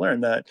surprised to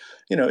learn that,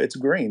 it's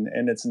green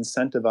and it's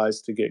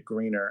incentivized to get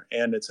greener,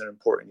 and it's an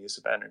important use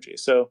of energy.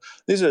 So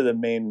these are the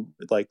main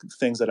like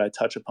things that I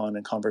touch upon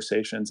in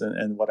conversations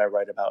and what I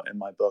write about in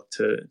my book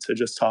to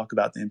just talk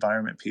about the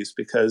environment piece,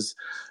 because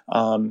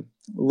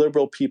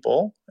liberal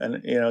people, and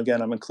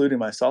again, I'm including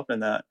myself in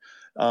that,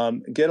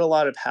 get a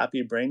lot of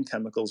happy brain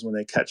chemicals when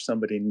they catch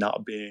somebody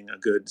not being a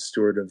good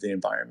steward of the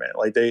environment.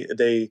 Like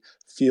they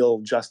feel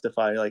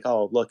justified, like,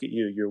 oh, look at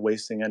you're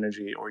wasting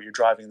energy, or you're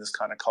driving this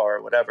kind of car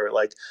or whatever.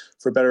 Like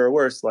for better or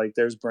worse, like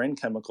there's brain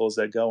chemicals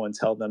that go and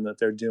tell them that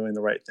they're doing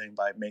the right thing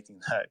by making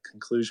that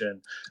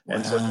conclusion. Wow.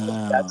 And so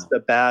that's the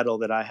battle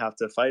that I have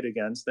to fight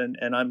against.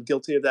 And I'm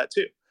guilty of that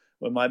too.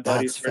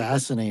 That's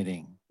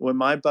fascinating. When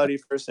my buddy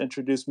first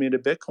introduced me to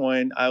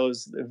Bitcoin, I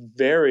was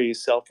very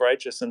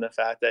self-righteous in the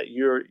fact that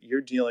you're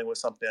dealing with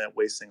something that's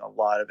wasting a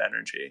lot of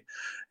energy,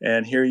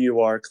 and here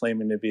you are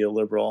claiming to be a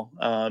liberal,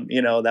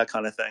 that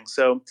kind of thing.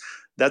 So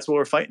that's what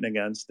we're fighting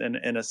against,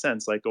 in a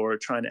sense, like, or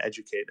trying to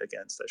educate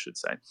against, I should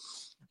say.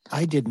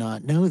 I did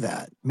not know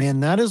that, man.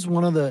 That is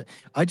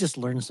I just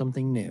learned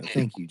something new.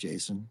 Thank you,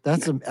 Jason.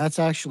 That's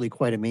actually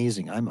quite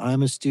amazing.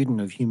 I'm a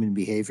student of human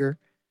behavior.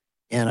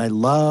 And I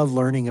love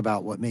learning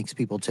about what makes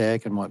people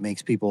tick and what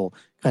makes people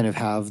kind of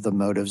have the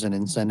motives and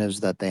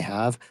incentives that they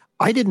have.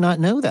 I did not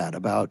know that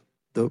about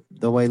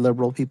the way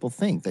liberal people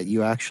think, that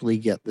you actually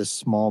get this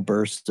small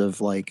burst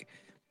of like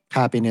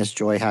happiness,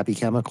 joy, happy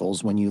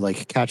chemicals when you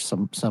like catch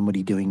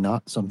somebody doing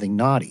something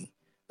naughty,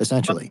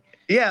 essentially.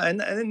 Yeah,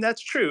 and that's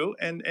true.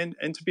 And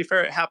to be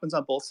fair, it happens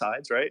on both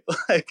sides, right?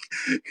 Like,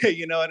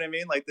 you know what I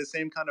mean? Like the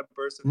same kind of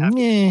burst of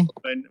happiness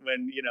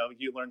when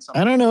you learn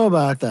something. I don't know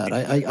about that.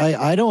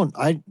 I don't.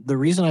 The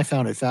reason I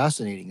found it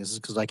fascinating is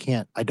because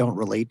I don't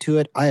relate to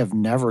it. I have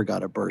never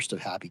got a burst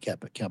of happy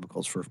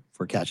chemicals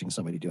for catching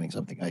somebody doing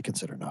something I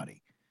consider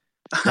naughty.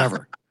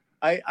 Never.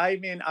 I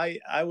mean,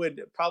 I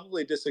would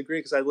probably disagree,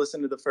 because I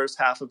listened to the first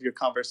half of your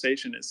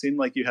conversation. It seemed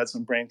like you had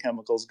some brain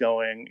chemicals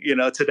going,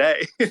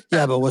 today.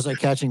 Yeah, but was I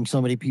catching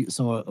somebody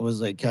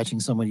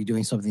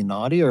doing something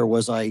naughty, or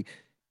was I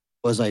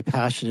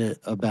passionate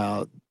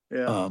about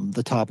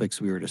the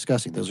topics we were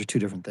discussing? Those are two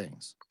different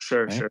things.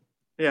 Sure, right? Sure.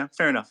 Yeah,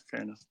 fair enough.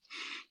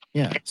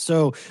 Yeah.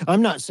 So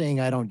I'm not saying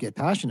I don't get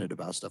passionate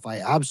about stuff. I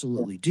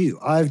absolutely do.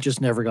 I've just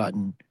never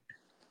gotten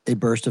a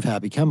burst of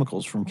happy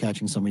chemicals from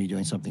catching somebody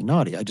doing something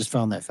naughty. I just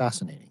found that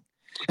fascinating.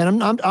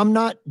 And I'm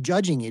not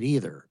judging it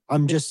either.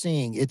 I'm just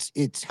saying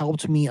it's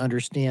helped me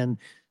understand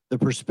the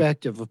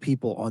perspective of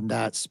people on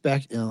that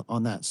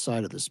on that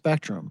side of the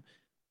spectrum,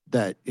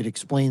 that it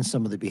explains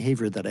some of the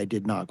behavior that I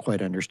did not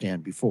quite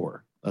understand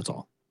before. That's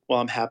all. Well,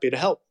 I'm happy to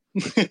help.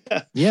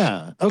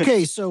 Yeah.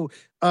 Okay. So,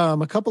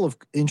 a couple of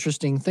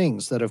interesting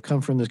things that have come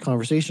from this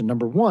conversation.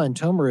 Number one,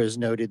 Tomer has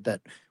noted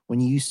that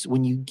when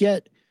you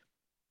get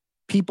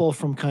people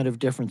from kind of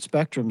different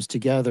spectrums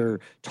together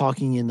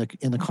talking in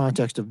the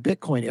context of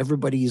Bitcoin,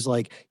 everybody's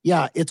like,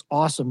 yeah, it's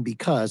awesome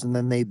because, and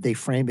then they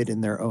frame it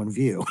in their own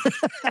view.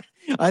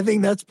 I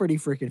think that's pretty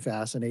freaking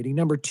fascinating.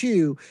 Number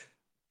two,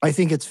 I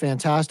think it's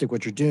fantastic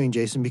what you're doing,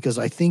 Jason, because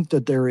I think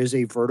that there is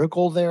a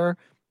vertical there,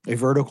 a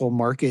vertical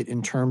market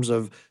in terms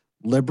of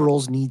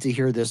liberals need to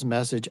hear this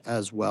message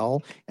as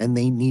well, and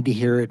they need to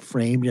hear it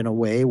framed in a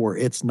way where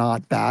it's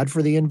not bad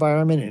for the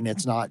environment and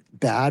it's not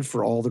bad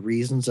for all the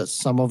reasons that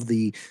some of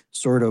the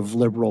sort of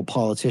liberal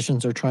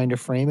politicians are trying to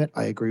frame it.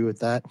 I agree with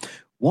that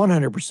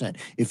 100%.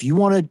 If you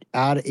want to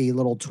add a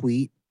little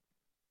tweet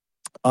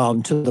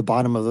to the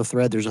bottom of the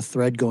thread, there's a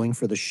thread going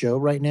for the show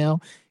right now.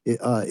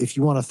 If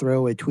you want to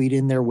throw a tweet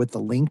in there with the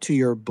link to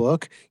your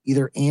book,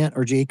 either Ant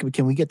or Jacob,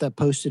 can we get that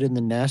posted in the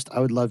nest? I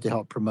would love to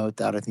help promote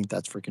that. I think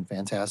that's freaking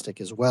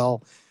fantastic as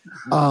well.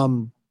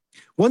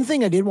 One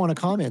thing I did want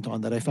to comment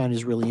on that I found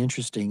is really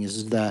interesting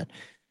is that,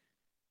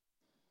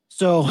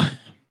 so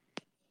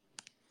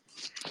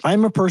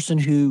I'm a person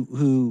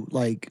who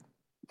like,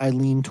 I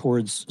lean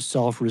towards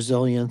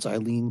self-resilience. I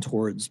lean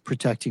towards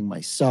protecting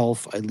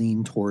myself. I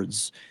lean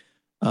towards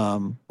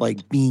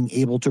like being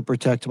able to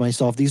protect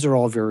myself. These are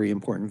all very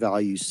important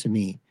values to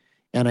me.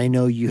 And I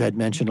know you had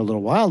mentioned a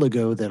little while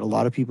ago that a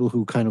lot of people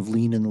who kind of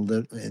lean in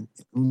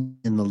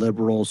the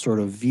liberal sort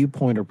of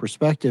viewpoint or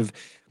perspective,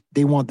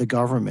 they want the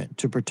government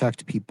to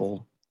protect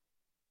people,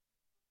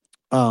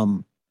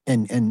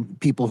 and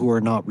people who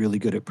are not really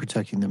good at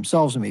protecting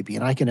themselves, maybe.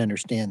 And I can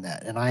understand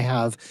that. And I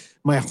have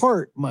my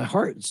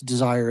heart's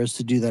desire is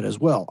to do that as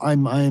well.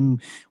 I'm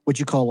what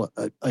you call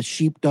a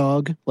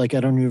sheepdog. Like,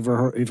 I don't know if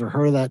you've ever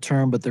heard of that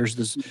term, but there's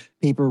this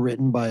paper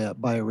written by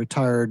a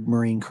retired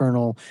Marine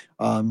colonel,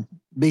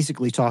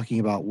 basically talking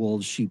about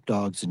wolves,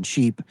 sheepdogs, and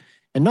sheep.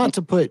 And not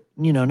to put,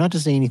 not to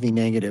say anything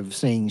negative,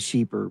 saying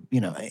sheep or,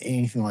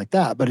 anything like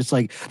that, but it's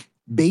like,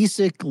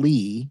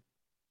 basically,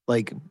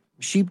 like,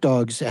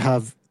 sheepdogs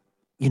have,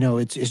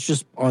 it's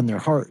just on their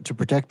heart to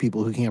protect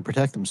people who can't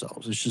protect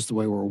themselves. It's just the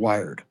way we're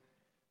wired.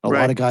 A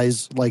lot of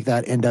guys like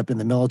that end up in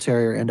the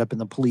military or end up in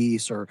the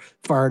police or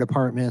fire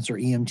departments or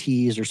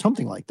EMTs or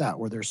something like that,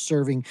 where they're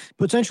serving,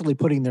 potentially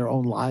putting their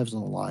own lives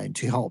on the line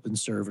to help and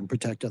serve and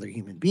protect other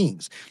human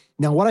beings.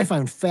 Now, what I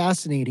find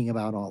fascinating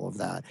about all of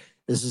that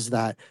is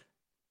that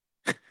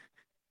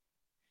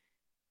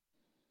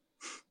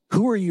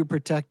who are you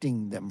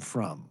protecting them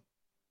from?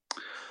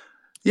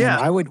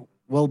 Yeah. And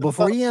well,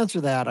 before you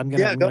answer that, I'm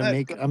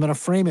gonna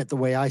frame it the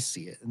way I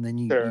see it, and then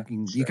you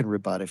can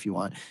rebut if you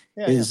want.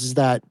 Is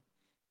that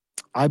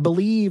I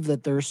believe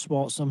that there's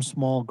some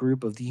small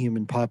group of the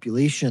human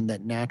population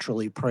that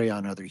naturally prey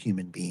on other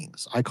human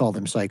beings. I call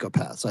them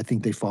psychopaths. I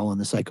think they fall in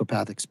the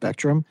psychopathic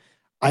spectrum.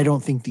 I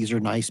don't think these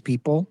are nice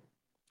people.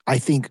 I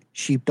think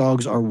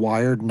sheepdogs are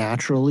wired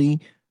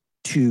naturally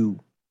to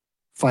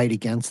fight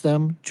against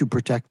them, to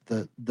protect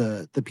the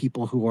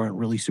people who aren't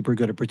really super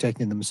good at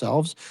protecting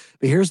themselves.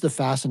 But here's the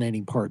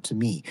fascinating part to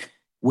me.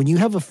 When you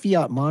have a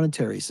fiat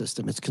monetary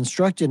system, it's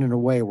constructed in a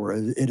way where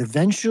it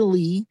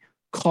eventually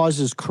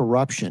causes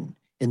corruption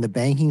in the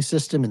banking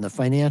system, in the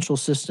financial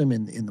system,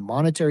 in the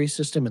monetary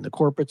system, in the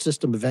corporate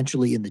system,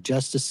 eventually in the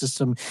justice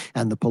system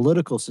and the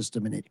political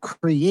system. And it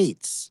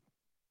creates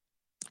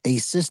a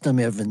system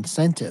of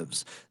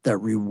incentives that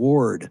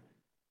reward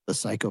the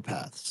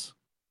psychopaths.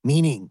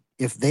 Meaning,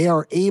 if they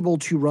are able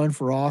to run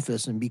for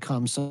office and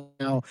become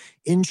somehow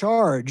in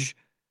charge,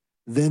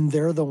 then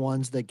they're the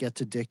ones that get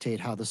to dictate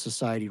how the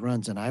society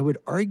runs. And I would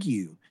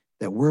argue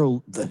that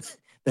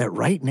that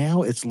right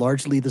now it's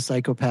largely the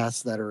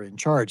psychopaths that are in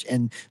charge.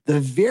 And the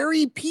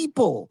very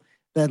people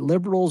that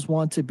liberals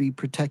want to be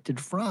protected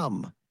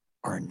from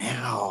are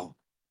now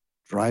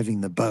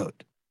driving the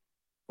boat.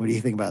 What do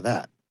you think about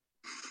that?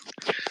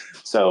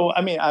 So,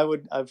 I mean,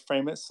 I'd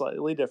frame it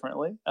slightly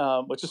differently,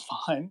 which is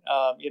fine,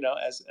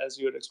 as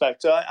you would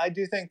expect. So I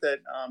do think that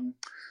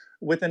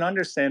with an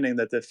understanding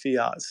that the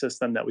fiat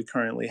system that we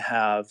currently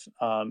have,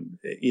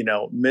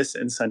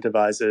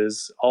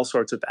 misincentivizes all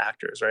sorts of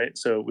actors, right?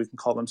 So we can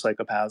call them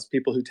psychopaths,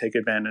 people who take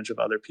advantage of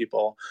other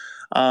people.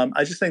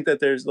 I just think that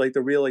there's like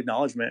the real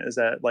acknowledgement is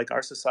that like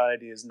our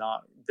society is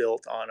not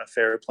built on a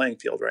fair playing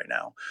field right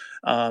now.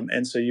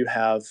 And so you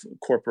have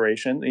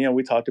corporation,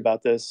 we talked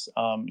about this,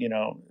 or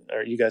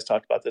you guys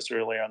talked about this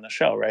earlier on the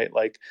show, right?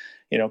 Like,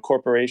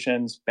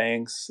 corporations,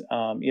 banks,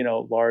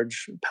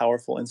 large,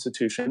 powerful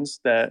institutions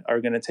that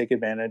are going to take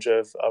advantage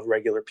of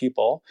regular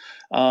people.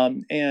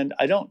 And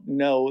I don't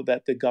know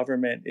that the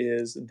government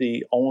is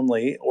the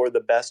only or the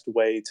best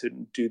way to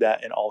do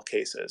that in all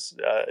cases,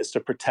 is to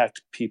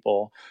protect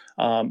people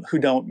who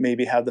don't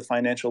maybe have the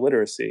financial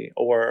literacy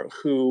or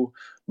who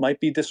might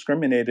be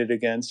discriminated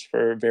against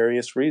for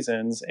various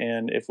reasons.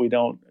 And if we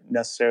don't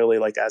necessarily,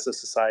 like as a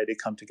society,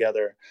 come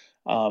together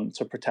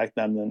to protect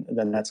them,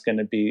 then that's going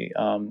to be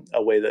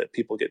a way that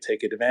people get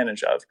taken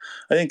advantage of.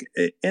 I think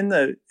in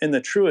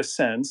the truest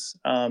sense,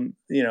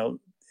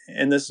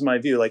 and this is my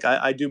view, like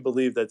I do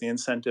believe that the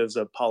incentives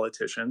of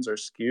politicians are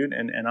skewed,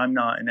 and I'm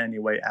not in any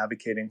way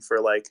advocating for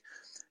like,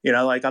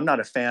 like I'm not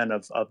a fan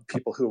of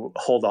people who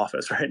hold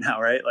office right now,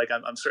 right? Like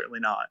I'm certainly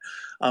not.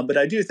 But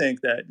I do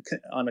think that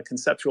on a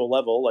conceptual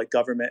level, like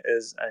government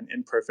is an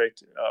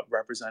imperfect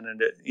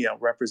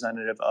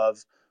representative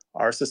of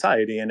our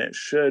society, and it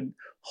should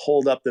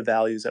hold up the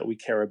values that we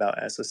care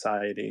about as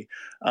society.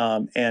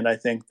 And I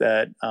think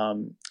that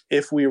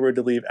if we were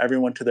to leave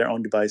everyone to their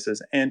own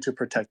devices and to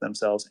protect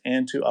themselves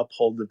and to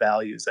uphold the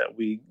values that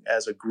we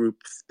as a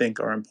group think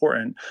are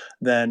important,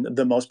 then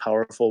the most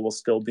powerful will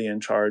still be in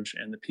charge,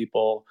 and the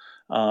people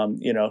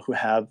who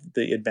have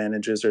the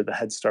advantages or the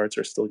head starts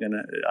are still going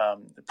to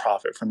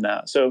profit from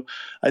that. So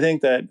I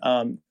think that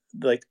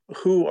like,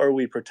 who are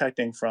we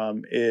protecting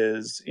from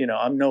is,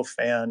 I'm no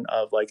fan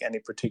of like any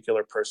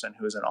particular person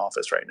who's in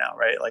office right now,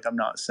 right? Like I'm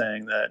not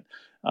saying that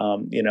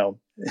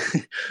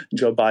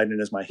Joe Biden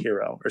is my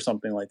hero or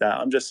something like that.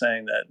 I'm just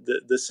saying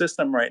that the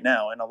system right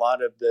now, and a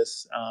lot of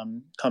this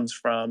comes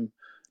from,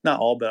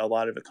 not all, but a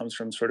lot of it comes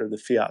from sort of the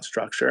fiat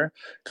structure,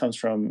 comes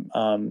from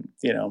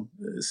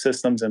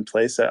systems in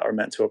place that are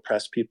meant to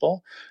oppress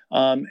people,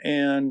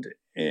 and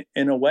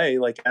in a way,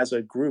 like as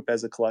a group,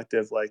 as a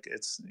collective, like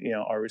it's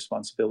our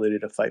responsibility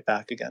to fight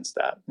back against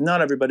that.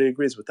 Not everybody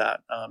agrees with that,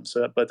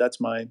 but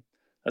that's my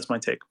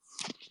take.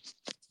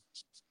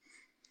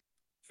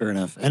 Fair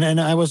enough.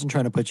 And I wasn't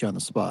trying to put you on the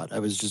spot. I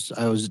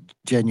was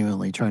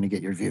genuinely trying to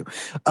get your view.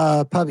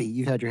 Pubby,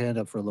 you had your hand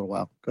up for a little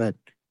while. Go ahead.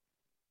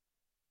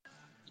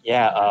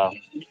 Yeah,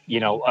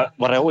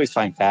 what I always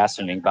find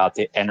fascinating about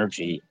the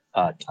energy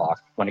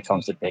talk when it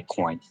comes to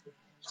Bitcoin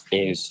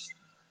is,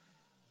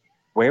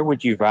 where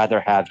would you rather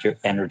have your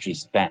energy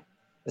spent?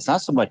 It's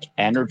not so much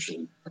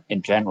energy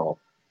in general,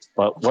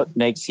 but what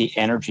makes the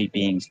energy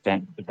being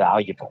spent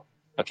valuable.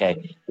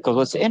 Okay, because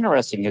what's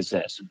interesting is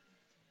this: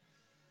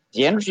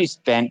 the energy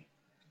spent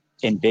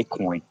in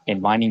Bitcoin,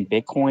 in mining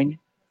Bitcoin,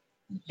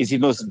 is the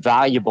most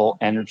valuable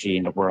energy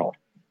in the world.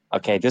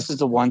 Okay, this is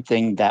the one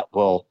thing that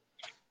will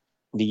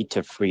lead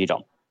to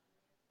freedom.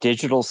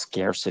 Digital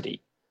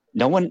scarcity.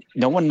 No one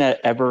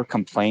that ever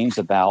complains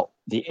about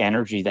the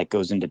energy that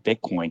goes into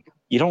Bitcoin.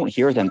 You don't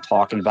hear them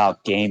talking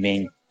about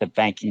gaming, the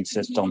banking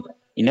system.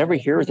 You never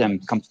hear them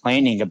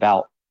complaining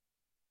about,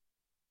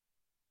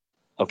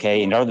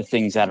 and other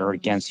things that are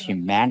against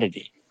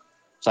humanity.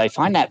 So I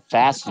find that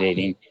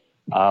fascinating.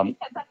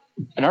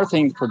 Another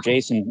thing for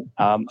Jason,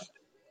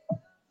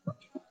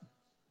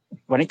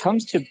 when it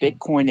comes to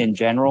Bitcoin in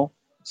general,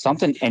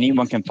 something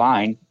anyone can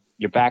find,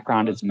 your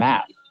background is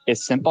math.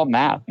 It's simple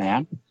math,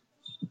 man.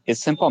 It's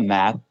simple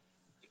math.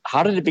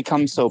 How did it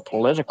become so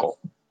political?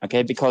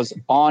 Okay, because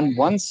on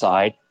one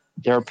side,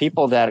 there are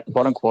people that,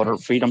 quote unquote, are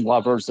freedom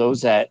lovers,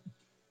 those that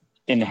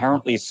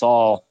inherently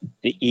saw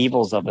the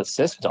evils of a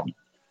system.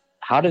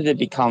 How did it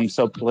become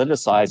so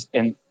politicized?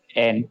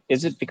 And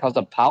is it because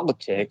of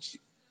politics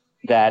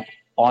that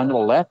on the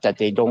left that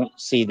they don't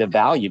see the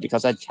value?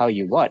 Because I tell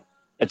you what,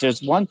 if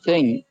there's one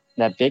thing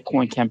that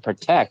Bitcoin can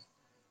protect,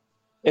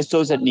 it's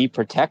those that need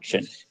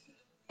protection.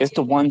 It's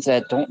the ones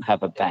that don't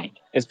have a bank.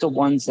 It's the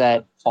ones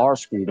that are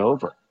screwed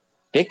over.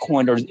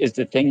 Bitcoin is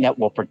the thing that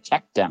will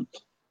protect them.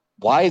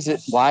 Why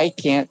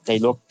can't they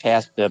look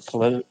past the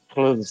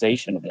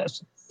politicization of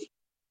this?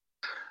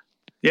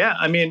 Yeah,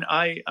 I mean,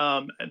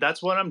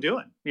 that's what I'm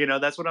doing.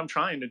 That's what I'm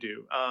trying to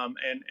do.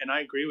 And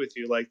I agree with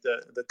you. Like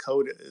the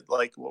code,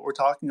 like what we're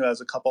talking about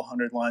is a couple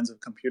hundred lines of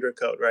computer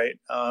code, right?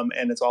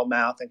 And it's all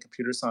math and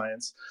computer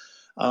science.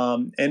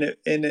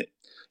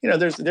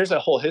 There's a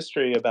whole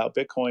history about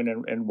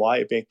Bitcoin and why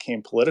it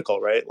became political,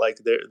 right? Like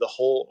the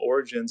whole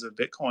origins of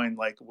Bitcoin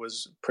like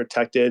was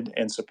protected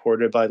and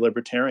supported by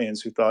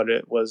libertarians who thought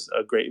it was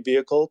a great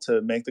vehicle to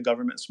make the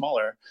government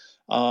smaller,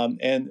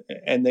 and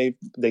they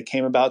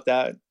came about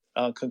that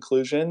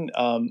conclusion,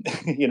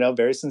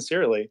 very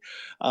sincerely,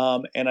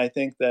 and I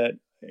think that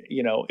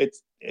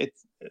it's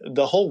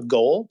the whole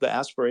goal, the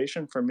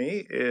aspiration for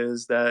me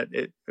is that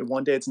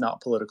one day it's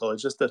not political.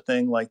 It's just a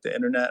thing like the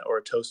internet or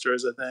a toaster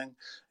is a thing.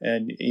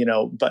 And,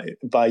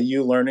 by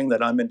you learning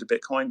that I'm into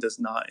Bitcoin does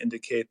not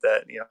indicate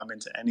that, I'm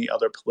into any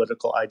other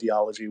political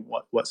ideology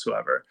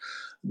whatsoever.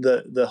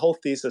 The whole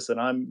thesis that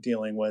I'm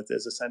dealing with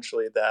is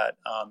essentially that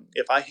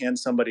if I hand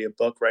somebody a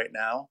book right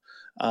now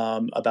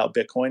about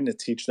Bitcoin to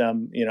teach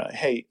them,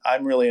 hey,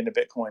 I'm really into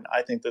Bitcoin.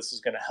 I think this is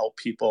going to help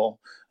people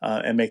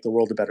and make the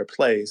world a better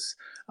place.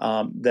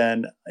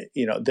 then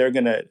I'm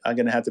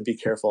gonna have to be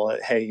careful.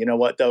 Hey, you know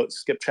what? Don't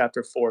skip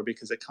chapter 4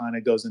 because it kind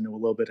of goes into a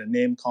little bit of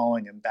name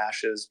calling and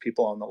bashes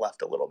people on the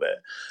left a little bit,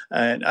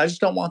 and I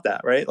just don't want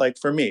that, right? Like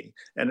for me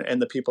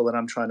and the people that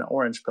I'm trying to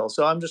orange pill.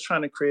 So I'm just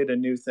trying to create a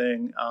new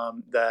thing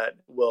that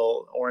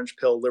will orange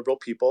pill liberal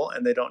people,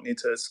 and they don't need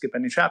to skip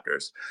any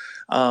chapters.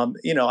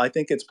 I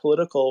think it's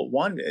political.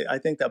 One, I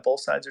think that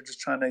both sides are just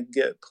trying to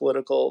get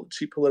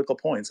cheap political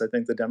points. I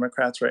think the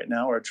Democrats right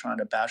now are trying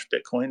to bash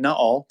Bitcoin, not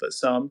all, but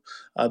some,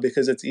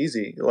 because it's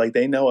easy. Like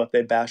they know if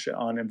they bash it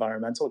on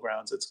environmental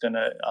grounds, it's going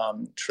to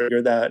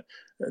trigger that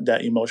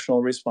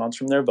emotional response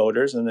from their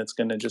voters, and it's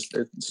going to just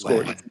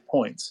score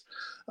points.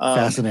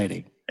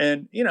 Fascinating.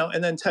 And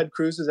then Ted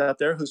Cruz is out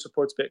there who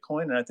supports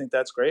Bitcoin, and I think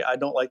that's great. I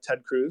don't like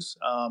Ted Cruz.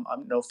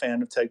 I'm no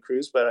fan of Ted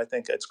Cruz, but I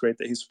think it's great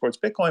that he supports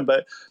Bitcoin.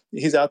 But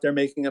he's out there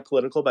making it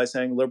political by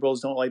saying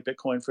liberals don't like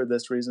Bitcoin for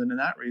this reason and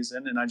that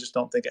reason, and I just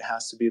don't think it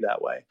has to be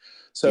that way.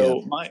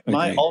 So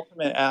my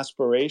ultimate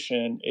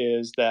aspiration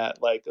is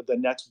that like the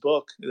next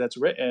book that's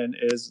written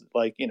is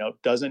like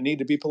doesn't need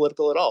to be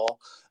political at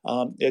all.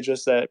 It's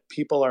just that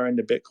people are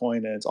into Bitcoin,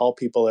 and it's all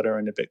people that are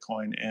into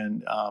Bitcoin.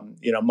 And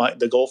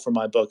the goal for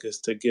my book is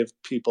to give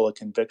people a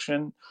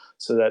conviction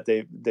so that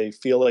they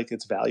feel like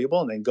it's valuable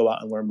and they go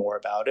out and learn more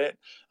about it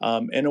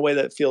in a way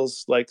that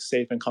feels like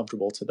safe and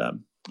comfortable to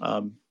them.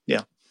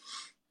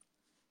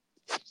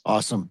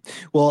 Awesome.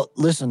 Well,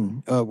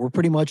 listen, we're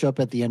pretty much up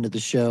at the end of the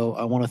show.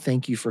 I want to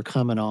thank you for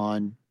coming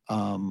on.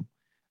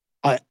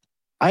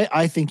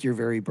 I think you're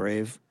very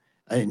brave.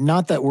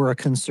 Not that we're a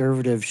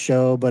conservative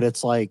show, but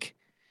it's like,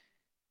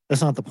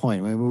 that's not the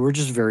point. I mean, we're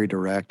just very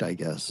direct, I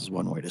guess, is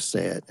one way to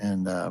say it.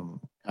 And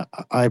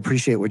I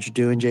appreciate what you're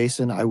doing,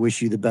 Jason. I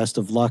wish you the best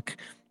of luck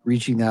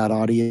reaching that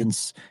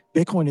audience.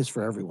 Bitcoin is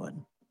for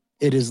everyone.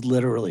 It is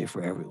literally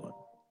for everyone.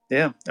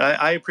 Yeah,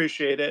 I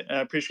appreciate it.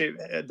 I appreciate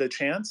the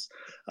chance.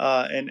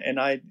 And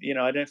I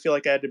didn't feel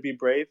like I had to be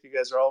brave. You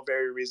guys are all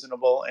very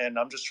reasonable, and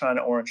I'm just trying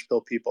to orange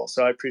pill people.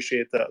 So I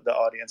appreciate the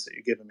audience that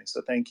you're giving me.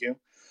 So thank you.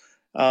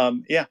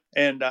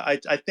 And I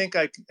think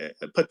I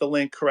put the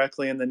link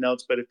correctly in the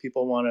notes, but if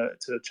people want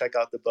to check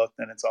out the book,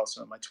 then it's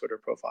also in my Twitter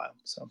profile.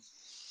 So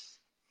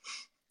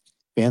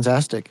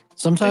fantastic.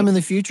 Sometime in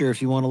the future,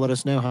 if you want to let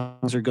us know how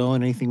things are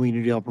going, anything we need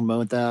to do to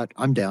promote that,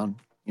 I'm down.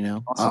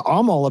 Awesome.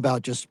 I'm all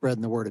about just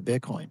spreading the word of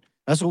Bitcoin.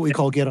 That's what we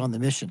call get on the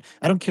mission.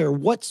 I don't care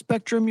what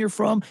spectrum you're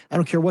from. I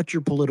don't care what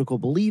your political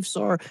beliefs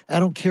are. I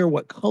don't care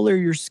what color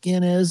your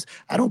skin is.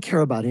 I don't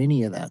care about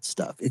any of that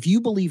stuff. If you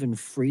believe in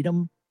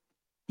freedom,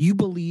 you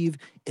believe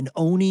in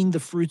owning the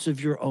fruits of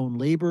your own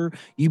labor,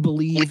 you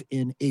believe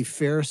in a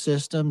fair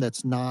system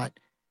that's not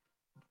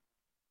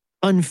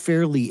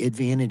unfairly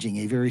advantaging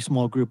a very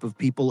small group of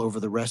people over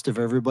the rest of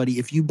everybody,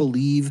 if you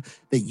believe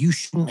that you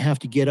shouldn't have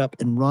to get up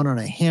and run on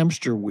a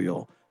hamster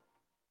wheel,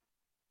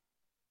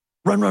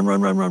 run,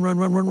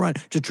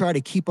 to try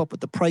to keep up with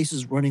the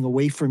prices running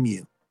away from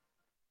you,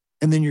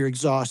 and then you're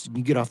exhausted and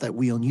you get off that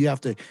wheel and you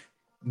have to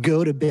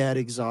go to bed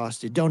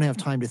exhausted, don't have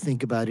time to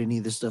think about any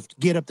of this stuff,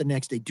 get up the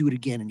next day, do it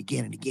again and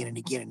again and again and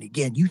again and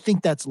again. You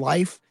think that's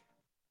life?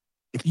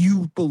 If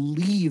you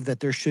believe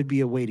that there should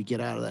be a way to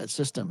get out of that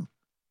system,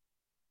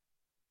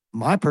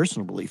 my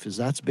personal belief is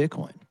that's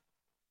Bitcoin.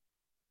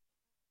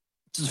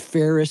 This is the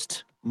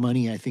fairest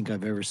money I think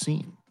I've ever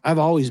seen. I've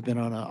always been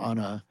on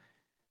a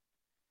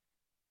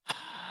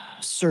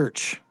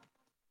search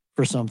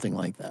for something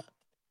like that.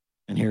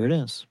 And here it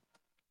is.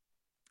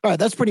 All right,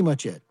 that's pretty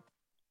much it.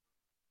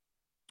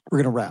 We're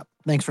going to wrap.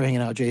 Thanks for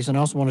hanging out, Jason. I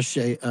also want to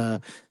say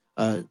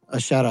a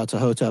shout out to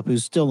Hotep,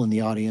 who's still in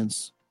the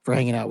audience, for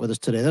hanging out with us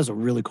today. That was a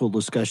really cool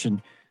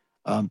discussion.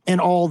 And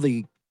all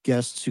the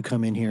guests who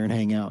come in here and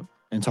hang out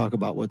and talk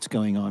about what's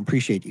going on.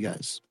 Appreciate you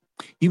guys.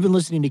 You've been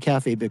listening to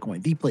Cafe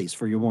Bitcoin, the place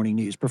for your morning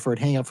news, preferred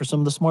hangout for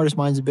some of the smartest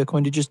minds in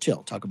Bitcoin to just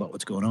chill, talk about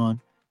what's going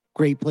on.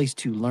 Great place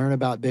to learn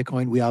about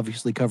Bitcoin. We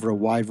obviously cover a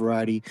wide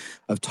variety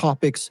of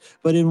topics,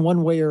 but in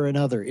one way or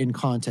another in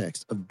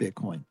context of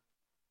Bitcoin.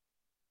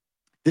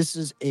 This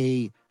is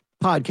a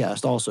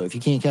podcast also. If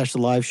you can't catch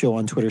the live show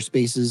on Twitter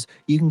Spaces,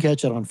 you can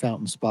catch it on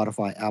Fountain,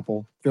 Spotify,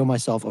 Apple. Throw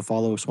myself a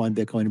follow, Swan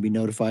Bitcoin, to be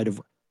notified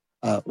of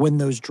when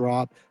those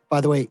drop.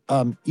 By the way,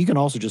 you can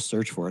also just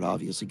search for it,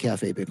 obviously,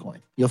 Cafe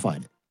Bitcoin. You'll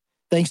find it.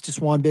 Thanks to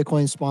Swan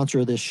Bitcoin, sponsor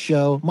of this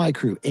show, my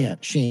crew, and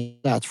Shane,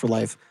 that's for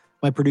life.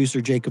 My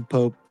producer, Jacob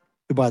Pope,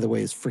 who, by the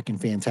way, is freaking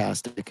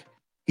fantastic.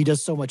 He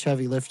does so much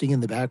heavy lifting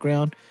in the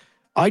background.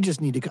 I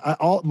just need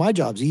to, my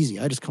job's easy.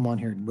 I just come on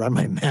here and run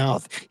my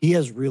mouth. He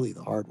has really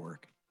the hard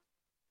work.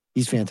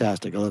 He's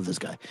fantastic. I love this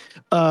guy.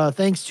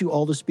 Thanks to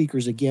all the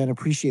speakers again.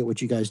 Appreciate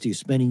what you guys do,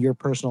 spending your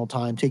personal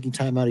time, taking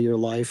time out of your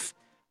life.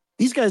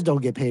 These guys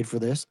don't get paid for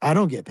this. I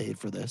don't get paid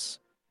for this.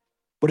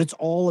 But it's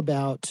all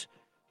about,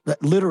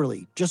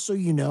 literally, just so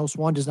you know,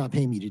 Swan does not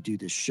pay me to do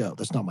this show.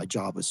 That's not my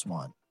job with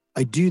Swan.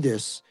 I do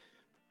this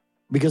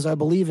because I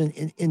believe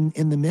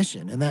in the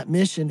mission. And that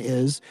mission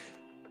is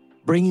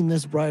bringing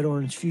this bright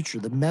orange future,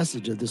 the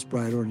message of this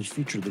bright orange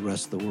future to the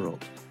rest of the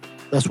world.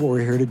 That's what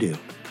we're here to do.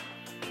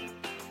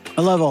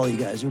 I love all you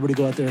guys. Everybody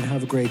go out there and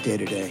have a great day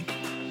today.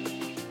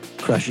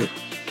 Crush it.